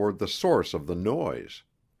over toward the source of the noise.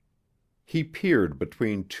 He peered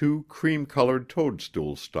between two cream-colored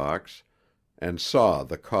toadstool stalks and saw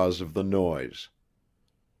the cause of the noise.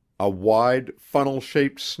 A wide,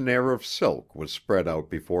 funnel-shaped snare of silk was spread out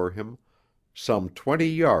before him, some 20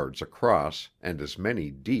 yards across and as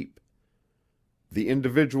many deep. The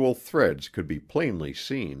individual threads could be plainly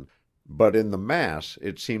seen, but in the mass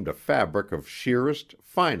it seemed a fabric of sheerest,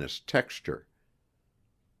 finest texture.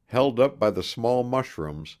 Held up by the small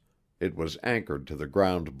mushrooms, it was anchored to the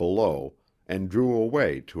ground below and drew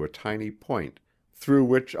away to a tiny point, through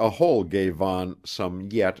which a hole gave on some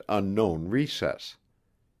yet unknown recess.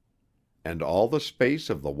 And all the space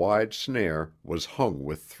of the wide snare was hung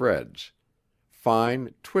with threads,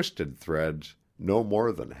 fine, twisted threads no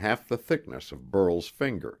more than half the thickness of Burl's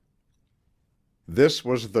finger. This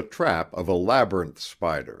was the trap of a labyrinth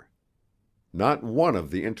spider. Not one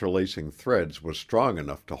of the interlacing threads was strong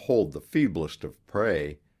enough to hold the feeblest of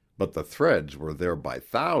prey, but the threads were there by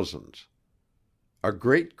thousands. A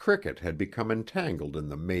great cricket had become entangled in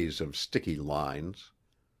the maze of sticky lines.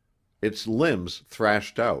 Its limbs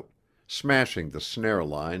thrashed out, smashing the snare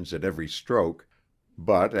lines at every stroke,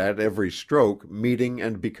 but at every stroke meeting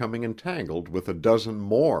and becoming entangled with a dozen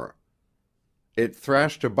more. It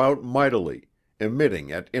thrashed about mightily,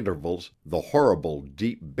 emitting at intervals the horrible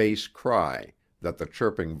deep bass cry that the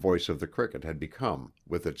chirping voice of the cricket had become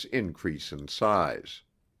with its increase in size.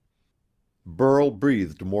 Burl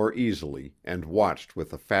breathed more easily and watched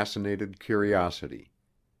with a fascinated curiosity.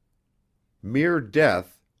 Mere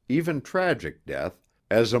death, even tragic death,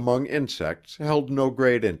 as among insects held no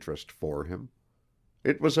great interest for him.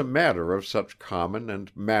 It was a matter of such common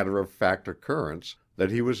and matter-of-fact occurrence that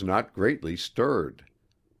he was not greatly stirred.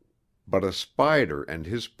 But a spider and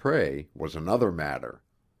his prey was another matter.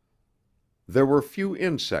 There were few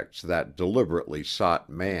insects that deliberately sought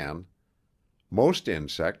man. Most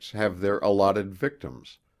insects have their allotted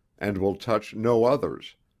victims, and will touch no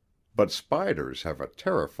others, but spiders have a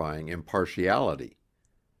terrifying impartiality.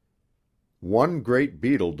 One great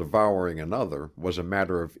beetle devouring another was a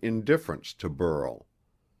matter of indifference to Burl.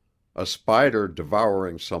 A spider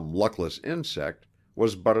devouring some luckless insect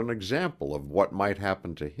was but an example of what might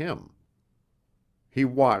happen to him. He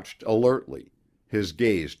watched alertly, his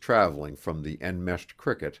gaze traveling from the enmeshed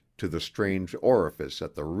cricket to the strange orifice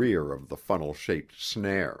at the rear of the funnel-shaped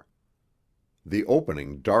snare. The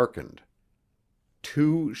opening darkened.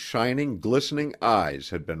 Two shining, glistening eyes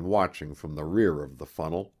had been watching from the rear of the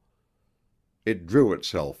funnel. It drew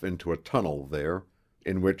itself into a tunnel there,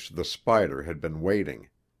 in which the spider had been waiting.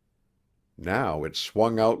 Now it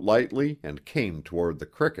swung out lightly and came toward the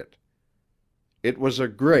cricket. It was a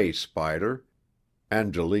gray spider,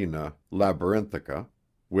 Angelina labyrinthica,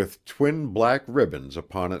 with twin black ribbons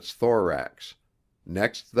upon its thorax,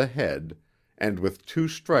 next the head, and with two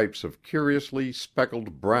stripes of curiously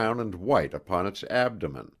speckled brown and white upon its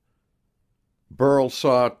abdomen. Burl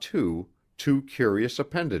saw, too, two curious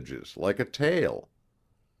appendages like a tail.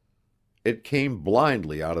 It came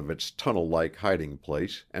blindly out of its tunnel-like hiding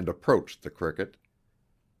place and approached the cricket.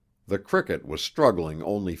 The cricket was struggling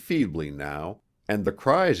only feebly now, and the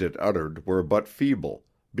cries it uttered were but feeble,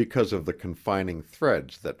 because of the confining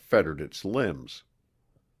threads that fettered its limbs.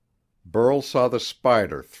 Burl saw the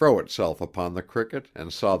spider throw itself upon the cricket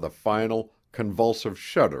and saw the final, convulsive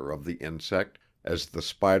shudder of the insect as the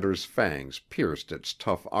spider's fangs pierced its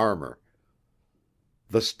tough armor.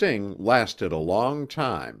 The sting lasted a long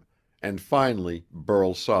time, and finally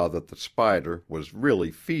Burl saw that the spider was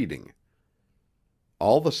really feeding.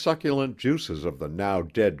 All the succulent juices of the now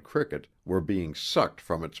dead cricket were being sucked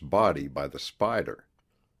from its body by the spider.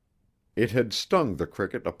 It had stung the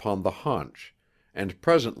cricket upon the haunch, and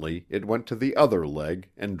presently it went to the other leg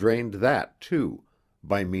and drained that too,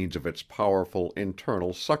 by means of its powerful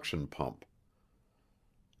internal suction pump.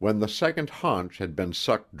 When the second haunch had been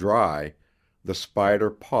sucked dry, the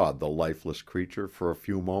spider pawed the lifeless creature for a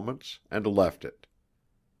few moments and left it.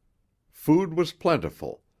 Food was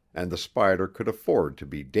plentiful, and the spider could afford to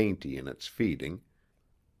be dainty in its feeding.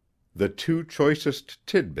 The two choicest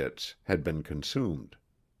tidbits had been consumed.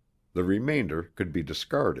 The remainder could be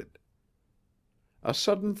discarded. A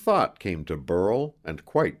sudden thought came to Burl and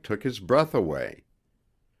quite took his breath away.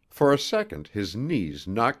 For a second his knees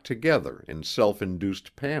knocked together in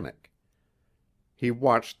self-induced panic. He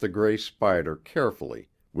watched the gray spider carefully,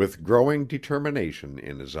 with growing determination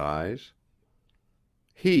in his eyes.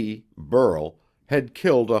 He, Burl, had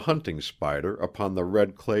killed a hunting spider upon the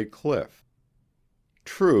red clay cliff.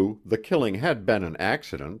 True, the killing had been an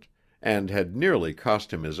accident, and had nearly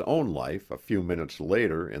cost him his own life a few minutes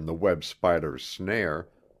later in the web spider's snare,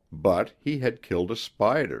 but he had killed a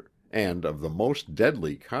spider, and of the most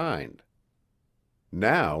deadly kind.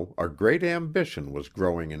 Now a great ambition was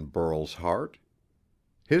growing in Burl's heart.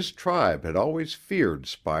 His tribe had always feared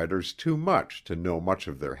spiders too much to know much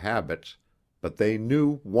of their habits, but they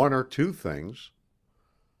knew one or two things.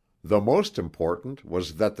 The most important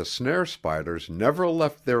was that the snare spiders never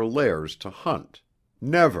left their lairs to hunt.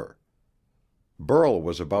 Never. Burl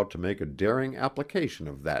was about to make a daring application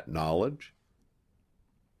of that knowledge.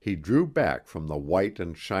 He drew back from the white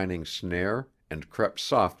and shining snare and crept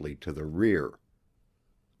softly to the rear.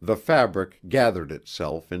 The fabric gathered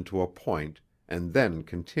itself into a point and then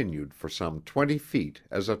continued for some 20 feet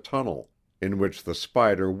as a tunnel, in which the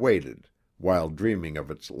spider waited while dreaming of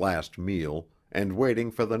its last meal and waiting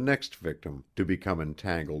for the next victim to become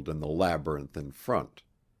entangled in the labyrinth in front.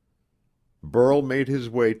 Burl made his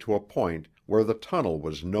way to a point where the tunnel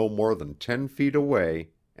was no more than 10 feet away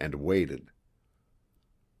and waited.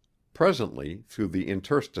 Presently, through the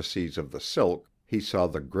interstices of the silk, he saw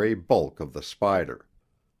the gray bulk of the spider.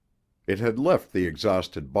 It had left the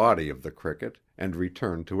exhausted body of the cricket and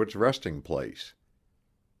returned to its resting place.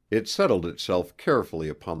 It settled itself carefully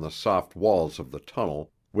upon the soft walls of the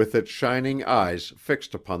tunnel, with its shining eyes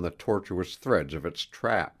fixed upon the tortuous threads of its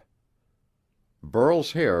trap.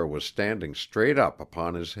 Burl's hair was standing straight up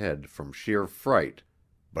upon his head from sheer fright,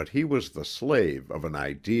 but he was the slave of an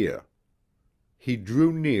idea. He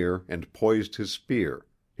drew near and poised his spear,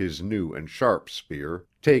 his new and sharp spear,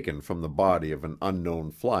 taken from the body of an unknown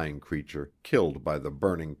flying creature killed by the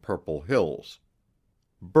burning purple hills.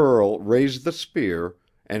 Burl raised the spear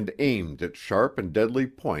and aimed its sharp and deadly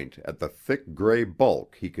point at the thick gray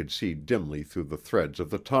bulk he could see dimly through the threads of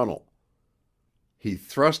the tunnel. He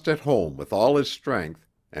thrust it home with all his strength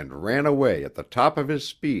and ran away at the top of his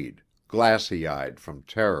speed, glassy-eyed from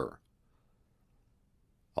terror.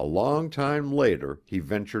 A long time later he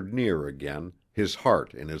ventured near again, his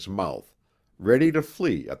heart in his mouth, ready to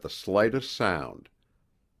flee at the slightest sound.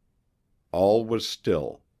 All was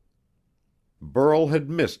still. Burl had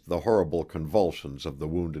missed the horrible convulsions of the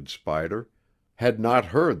wounded spider, had not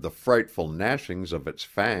heard the frightful gnashings of its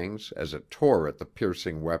fangs as it tore at the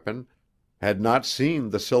piercing weapon, had not seen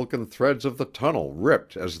the silken threads of the tunnel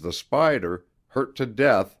ripped as the spider, hurt to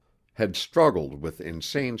death, had struggled with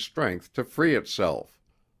insane strength to free itself.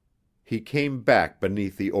 He came back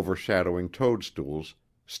beneath the overshadowing toadstools,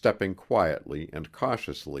 stepping quietly and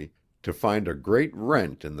cautiously, to find a great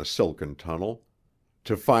rent in the silken tunnel,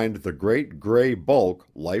 to find the great gray bulk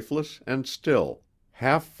lifeless and still,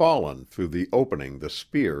 half fallen through the opening the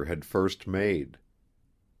spear had first made.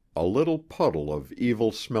 A little puddle of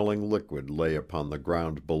evil-smelling liquid lay upon the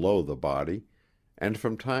ground below the body, and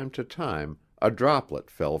from time to time a droplet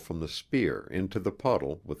fell from the spear into the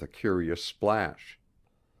puddle with a curious splash.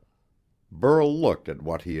 Burl looked at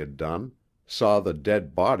what he had done, saw the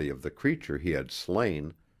dead body of the creature he had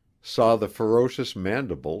slain, saw the ferocious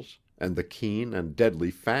mandibles and the keen and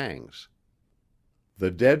deadly fangs.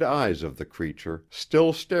 The dead eyes of the creature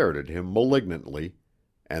still stared at him malignantly,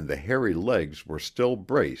 and the hairy legs were still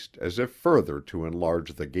braced as if further to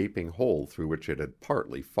enlarge the gaping hole through which it had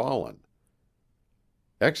partly fallen.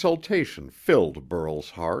 Exultation filled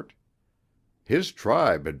Burl's heart. His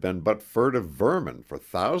tribe had been but furtive vermin for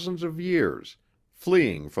thousands of years,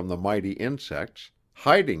 fleeing from the mighty insects,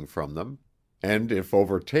 hiding from them, and if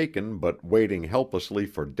overtaken but waiting helplessly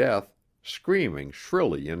for death, screaming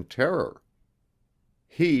shrilly in terror.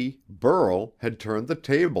 He, Burl, had turned the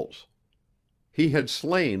tables. He had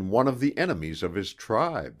slain one of the enemies of his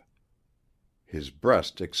tribe. His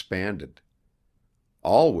breast expanded.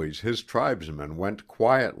 Always his tribesmen went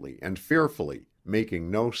quietly and fearfully,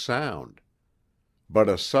 making no sound. But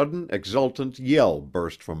a sudden exultant yell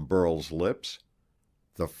burst from Burl's lips.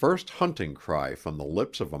 The first hunting cry from the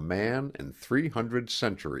lips of a man in 300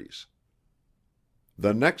 centuries.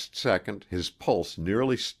 The next second his pulse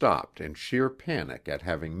nearly stopped in sheer panic at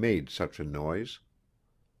having made such a noise.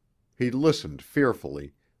 He listened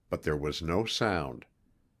fearfully, but there was no sound.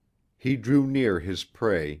 He drew near his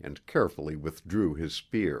prey and carefully withdrew his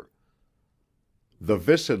spear. The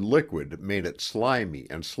viscid liquid made it slimy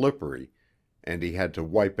and slippery, and he had to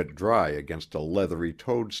wipe it dry against a leathery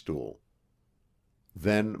toadstool.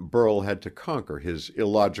 Then Burl had to conquer his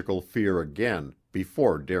illogical fear again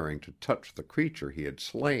before daring to touch the creature he had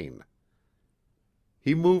slain.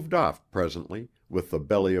 He moved off presently, with the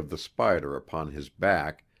belly of the spider upon his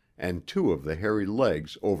back and two of the hairy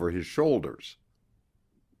legs over his shoulders.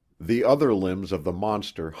 The other limbs of the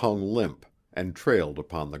monster hung limp and trailed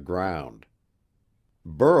upon the ground.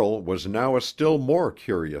 Burl was now a still more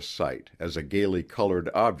curious sight as a gaily colored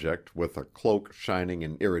object with a cloak shining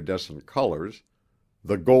in iridescent colors,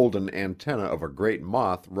 the golden antenna of a great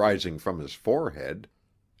moth rising from his forehead,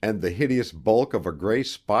 and the hideous bulk of a gray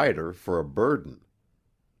spider for a burden.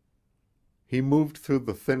 He moved through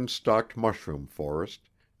the thin-stalked mushroom forest,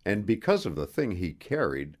 and because of the thing he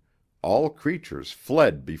carried, all creatures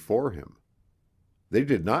fled before him. They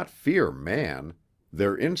did not fear man,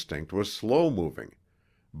 their instinct was slow-moving,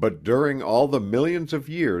 but during all the millions of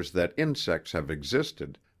years that insects have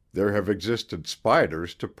existed, there have existed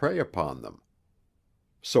spiders to prey upon them.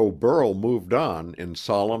 So Burl moved on in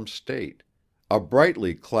solemn state, a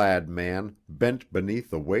brightly clad man bent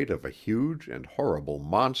beneath the weight of a huge and horrible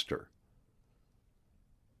monster.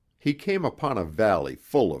 He came upon a valley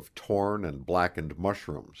full of torn and blackened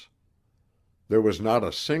mushrooms. There was not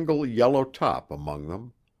a single yellow top among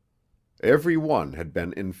them. Every one had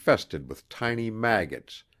been infested with tiny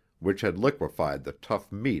maggots, which had liquefied the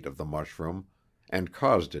tough meat of the mushroom and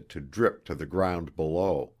caused it to drip to the ground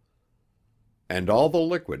below. And all the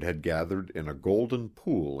liquid had gathered in a golden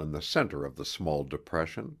pool in the center of the small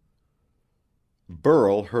depression.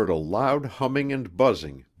 Burl heard a loud humming and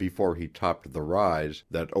buzzing before he topped the rise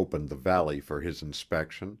that opened the valley for his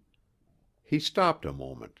inspection. He stopped a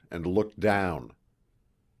moment and looked down.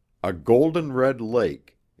 A golden-red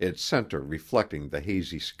lake, its center reflecting the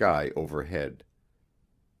hazy sky overhead.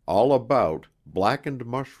 All about, blackened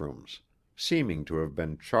mushrooms, seeming to have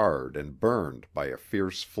been charred and burned by a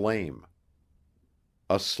fierce flame.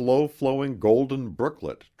 A slow-flowing golden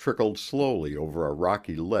brooklet trickled slowly over a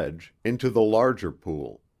rocky ledge into the larger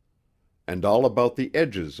pool, and all about the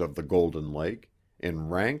edges of the golden lake, in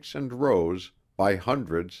ranks and rows, by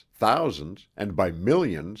hundreds, thousands, and by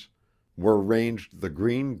millions, were ranged the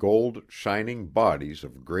green-gold shining bodies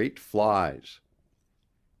of great flies.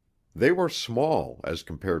 They were small as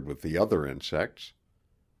compared with the other insects.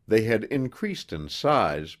 They had increased in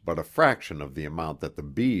size but a fraction of the amount that the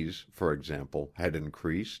bees, for example, had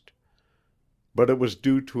increased, but it was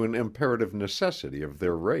due to an imperative necessity of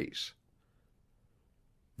their race.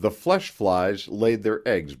 The flesh flies laid their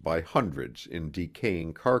eggs by hundreds in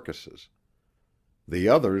decaying carcasses. The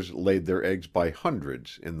others laid their eggs by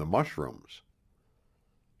hundreds in the mushrooms.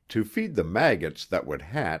 To feed the maggots that would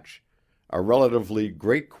hatch, a relatively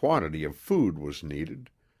great quantity of food was needed,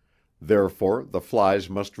 therefore the flies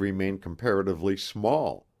must remain comparatively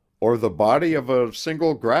small, or the body of a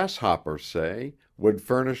single grasshopper, say, would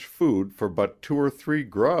furnish food for but 2 or 3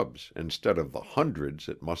 grubs instead of the hundreds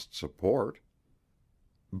it must support.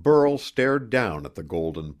 Burl stared down at the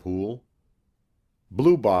golden pool.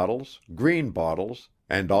 Bluebottles, greenbottles,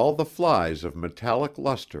 and all the flies of metallic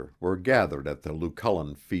luster were gathered at the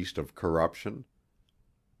Lucullan feast of corruption.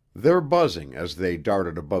 Their buzzing as they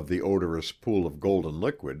darted above the odorous pool of golden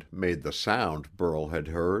liquid made the sound Burl had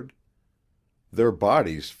heard. Their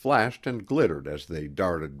bodies flashed and glittered as they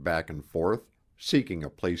darted back and forth, seeking a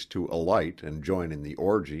place to alight and join in the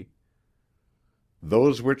orgy.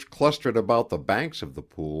 Those which clustered about the banks of the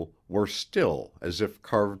pool were still as if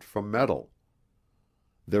carved from metal.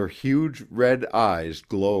 Their huge red eyes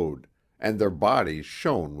glowed, and their bodies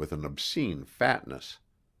shone with an obscene fatness.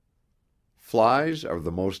 Flies are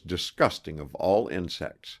the most disgusting of all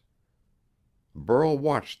insects. Burl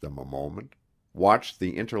watched them a moment, watched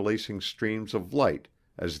the interlacing streams of light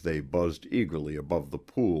as they buzzed eagerly above the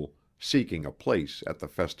pool, seeking a place at the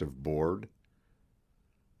festive board.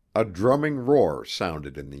 A drumming roar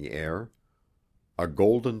sounded in the air. A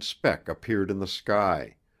golden speck appeared in the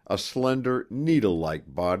sky, a slender,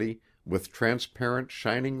 needle-like body with transparent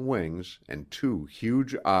shining wings and 2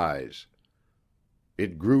 huge eyes.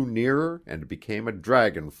 It grew nearer and became a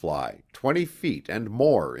dragonfly 20 feet and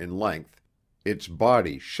more in length, its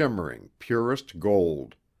body shimmering purest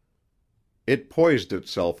gold. It poised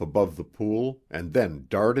itself above the pool and then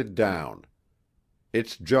darted down.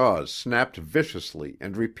 Its jaws snapped viciously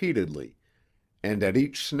and repeatedly, and at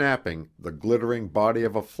each snapping the glittering body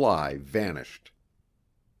of a fly vanished.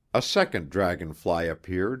 A second dragonfly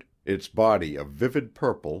appeared, its body a vivid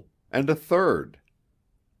purple, and a third.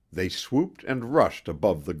 They swooped and rushed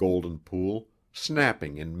above the golden pool,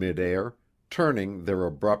 snapping in midair, turning their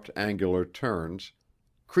abrupt angular turns,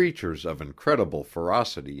 creatures of incredible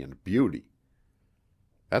ferocity and beauty.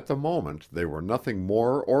 At the moment they were nothing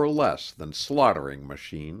more or less than slaughtering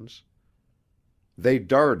machines. They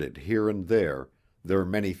darted here and there, their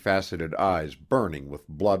many-faceted eyes burning with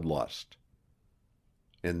bloodlust.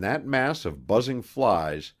 In that mass of buzzing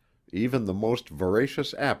flies even the most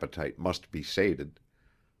voracious appetite must be sated,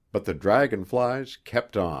 but the dragonflies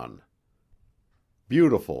kept on.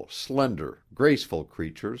 Beautiful, slender, graceful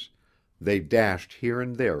creatures, they dashed here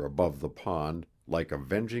and there above the pond like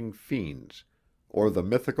avenging fiends or the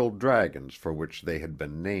mythical dragons for which they had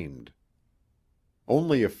been named.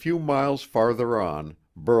 Only a few miles farther on,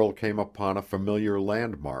 Burl came upon a familiar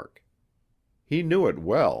landmark. He knew it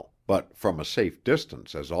well, but from a safe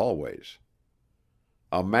distance as always.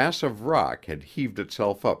 A mass of rock had heaved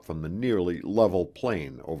itself up from the nearly level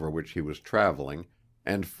plain over which he was traveling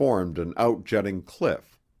and formed an outjutting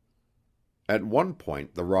cliff. At one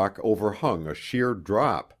point the rock overhung a sheer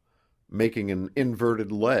drop, making an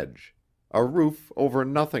inverted ledge, a roof over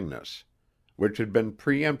nothingness, which had been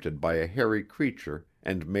preempted by a hairy creature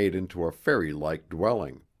and made into a fairy-like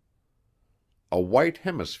dwelling. A white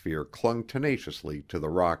hemisphere clung tenaciously to the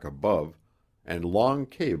rock above, and long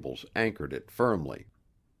cables anchored it firmly.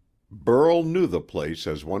 Burl knew the place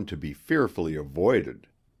as one to be fearfully avoided.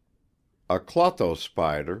 A clotho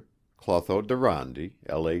spider, Clotho durandi,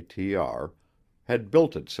 Latr, had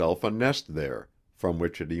built itself a nest there, from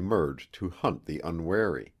which it emerged to hunt the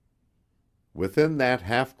unwary. Within that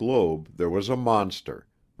half-globe there was a monster,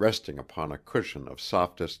 resting upon a cushion of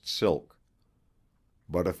softest silk.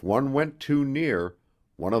 But if one went too near,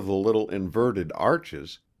 one of the little inverted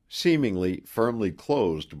arches, seemingly firmly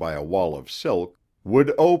closed by a wall of silk,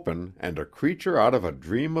 would open and a creature out of a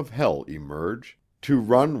dream of hell emerge, to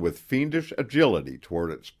run with fiendish agility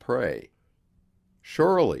toward its prey.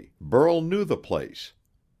 Surely, Burl knew the place.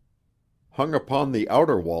 Hung upon the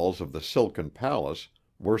outer walls of the silken palace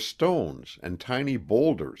were stones and tiny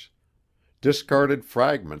boulders, discarded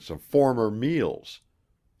fragments of former meals,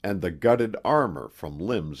 and the gutted armor from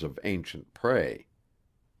limbs of ancient prey.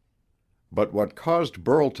 But what caused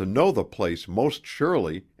Burl to know the place most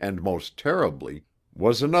surely and most terribly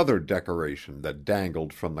was another decoration that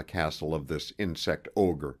dangled from the castle of this insect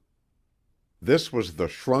ogre. This was the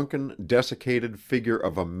shrunken, desiccated figure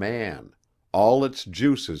of a man, all its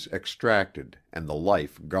juices extracted and the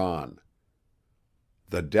life gone.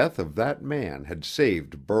 The death of that man had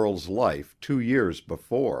saved Burl's life 2 years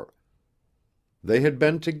before. They had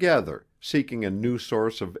been together, seeking a new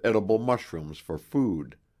source of edible mushrooms for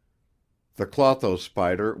food. The Clotho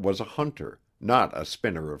spider was a hunter, not a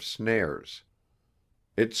spinner of snares.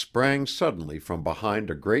 It sprang suddenly from behind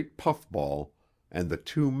a great puffball, and the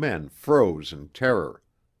two men froze in terror.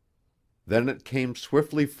 Then it came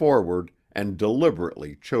swiftly forward and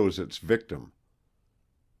deliberately chose its victim.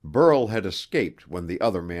 Burl had escaped when the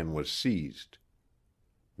other man was seized.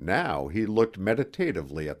 Now he looked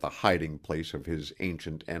meditatively at the hiding place of his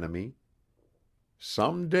ancient enemy.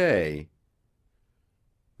 Some day.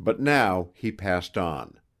 But now he passed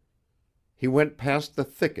on. He went past the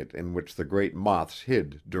thicket in which the great moths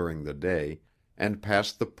hid during the day, and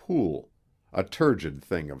past the pool, a turgid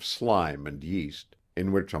thing of slime and yeast,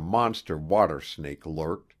 in which a monster water snake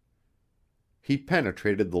lurked. He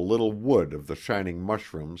penetrated the little wood of the shining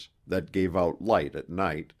mushrooms that gave out light at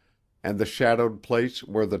night, and the shadowed place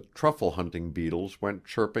where the truffle-hunting beetles went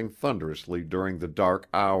chirping thunderously during the dark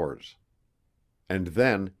hours. And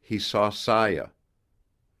then he saw Saya.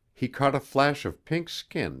 He caught a flash of pink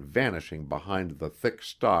skin vanishing behind the thick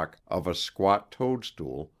stalk of a squat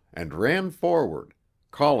toadstool, and ran forward,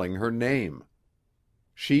 calling her name.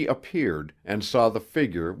 She appeared, and saw the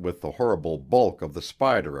figure with the horrible bulk of the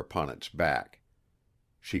spider upon its back.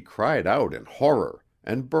 She cried out in horror,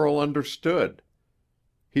 and Burl understood.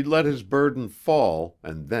 He let his burden fall,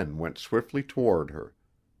 and then went swiftly toward her.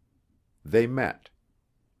 They met.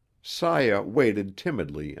 Saya waited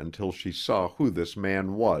timidly until she saw who this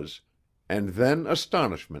man was, and then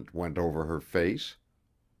astonishment went over her face.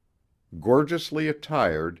 Gorgeously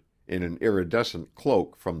attired, in an iridescent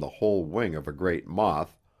cloak from the whole wing of a great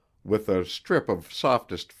moth, with a strip of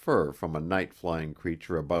softest fur from a night-flying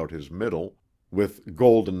creature about his middle, with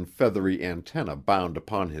golden feathery antennae bound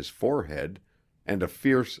upon his forehead, and a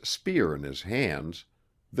fierce spear in his hands,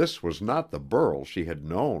 this was not the Burl she had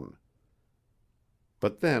known.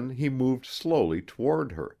 But then he moved slowly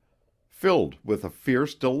toward her, filled with a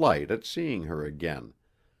fierce delight at seeing her again,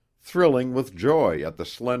 thrilling with joy at the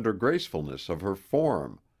slender gracefulness of her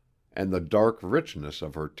form and the dark richness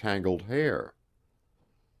of her tangled hair.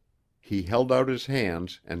 He held out his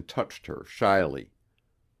hands and touched her shyly.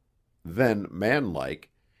 Then, manlike,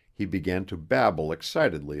 he began to babble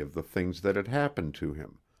excitedly of the things that had happened to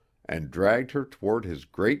him, and dragged her toward his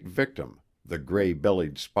great victim, the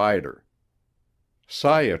gray-bellied spider.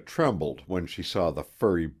 Saya trembled when she saw the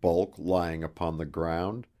furry bulk lying upon the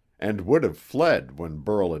ground, and would have fled when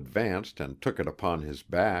Burl advanced and took it upon his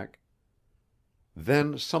back.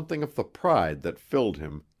 Then something of the pride that filled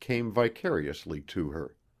him came vicariously to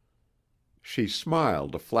her. She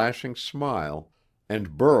smiled a flashing smile,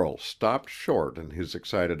 and Burl stopped short in his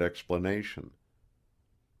excited explanation.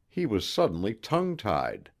 He was suddenly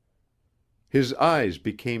tongue-tied. His eyes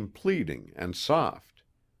became pleading and soft.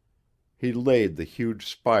 He laid the huge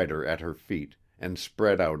spider at her feet and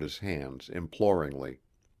spread out his hands imploringly.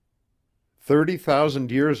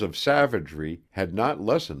 30,000 years of savagery had not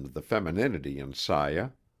lessened the femininity in Saya.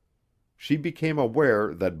 She became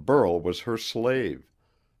aware that Burl was her slave,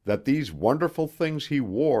 that these wonderful things he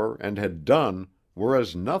wore and had done were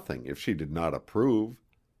as nothing if she did not approve.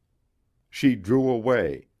 She drew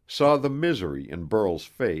away, saw the misery in Burl's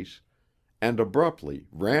face, and abruptly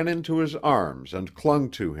ran into his arms and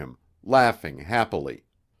clung to him, laughing happily.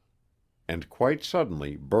 And quite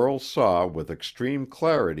suddenly Burl saw with extreme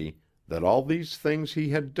clarity that all these things he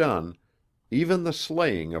had done, even the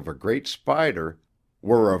slaying of a great spider,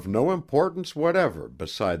 were of no importance whatever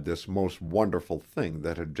beside this most wonderful thing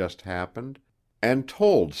that had just happened, and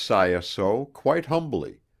told Saya so quite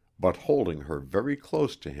humbly, but holding her very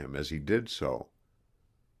close to him as he did so.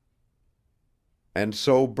 And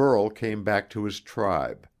so Burl came back to his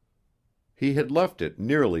tribe. He had left it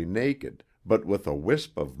nearly naked, but with a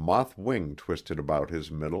wisp of moth wing twisted about his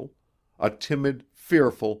middle, a timid,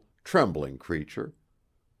 fearful, trembling creature.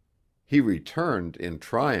 He returned in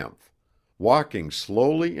triumph, walking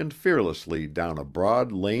slowly and fearlessly down a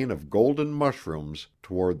broad lane of golden mushrooms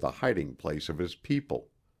toward the hiding place of his people.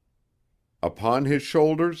 Upon his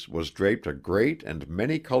shoulders was draped a great and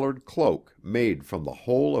many-colored cloak made from the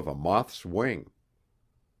whole of a moth's wing.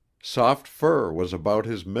 Soft fur was about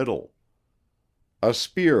his middle. A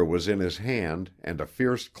spear was in his hand and a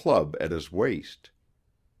fierce club at his waist.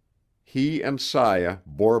 He and Saya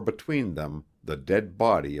bore between them the dead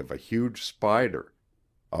body of a huge spider,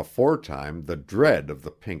 aforetime the dread of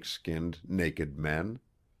the pink-skinned, naked men.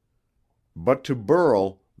 But to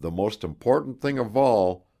Burl, the most important thing of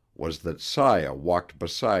all was that Saya walked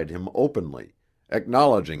beside him openly,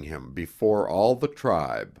 acknowledging him before all the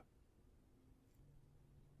tribe.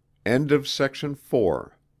 End of section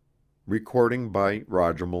 4. Recording by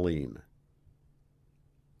Roger Melin.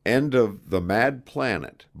 End of The Mad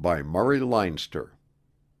Planet by Murray Leinster.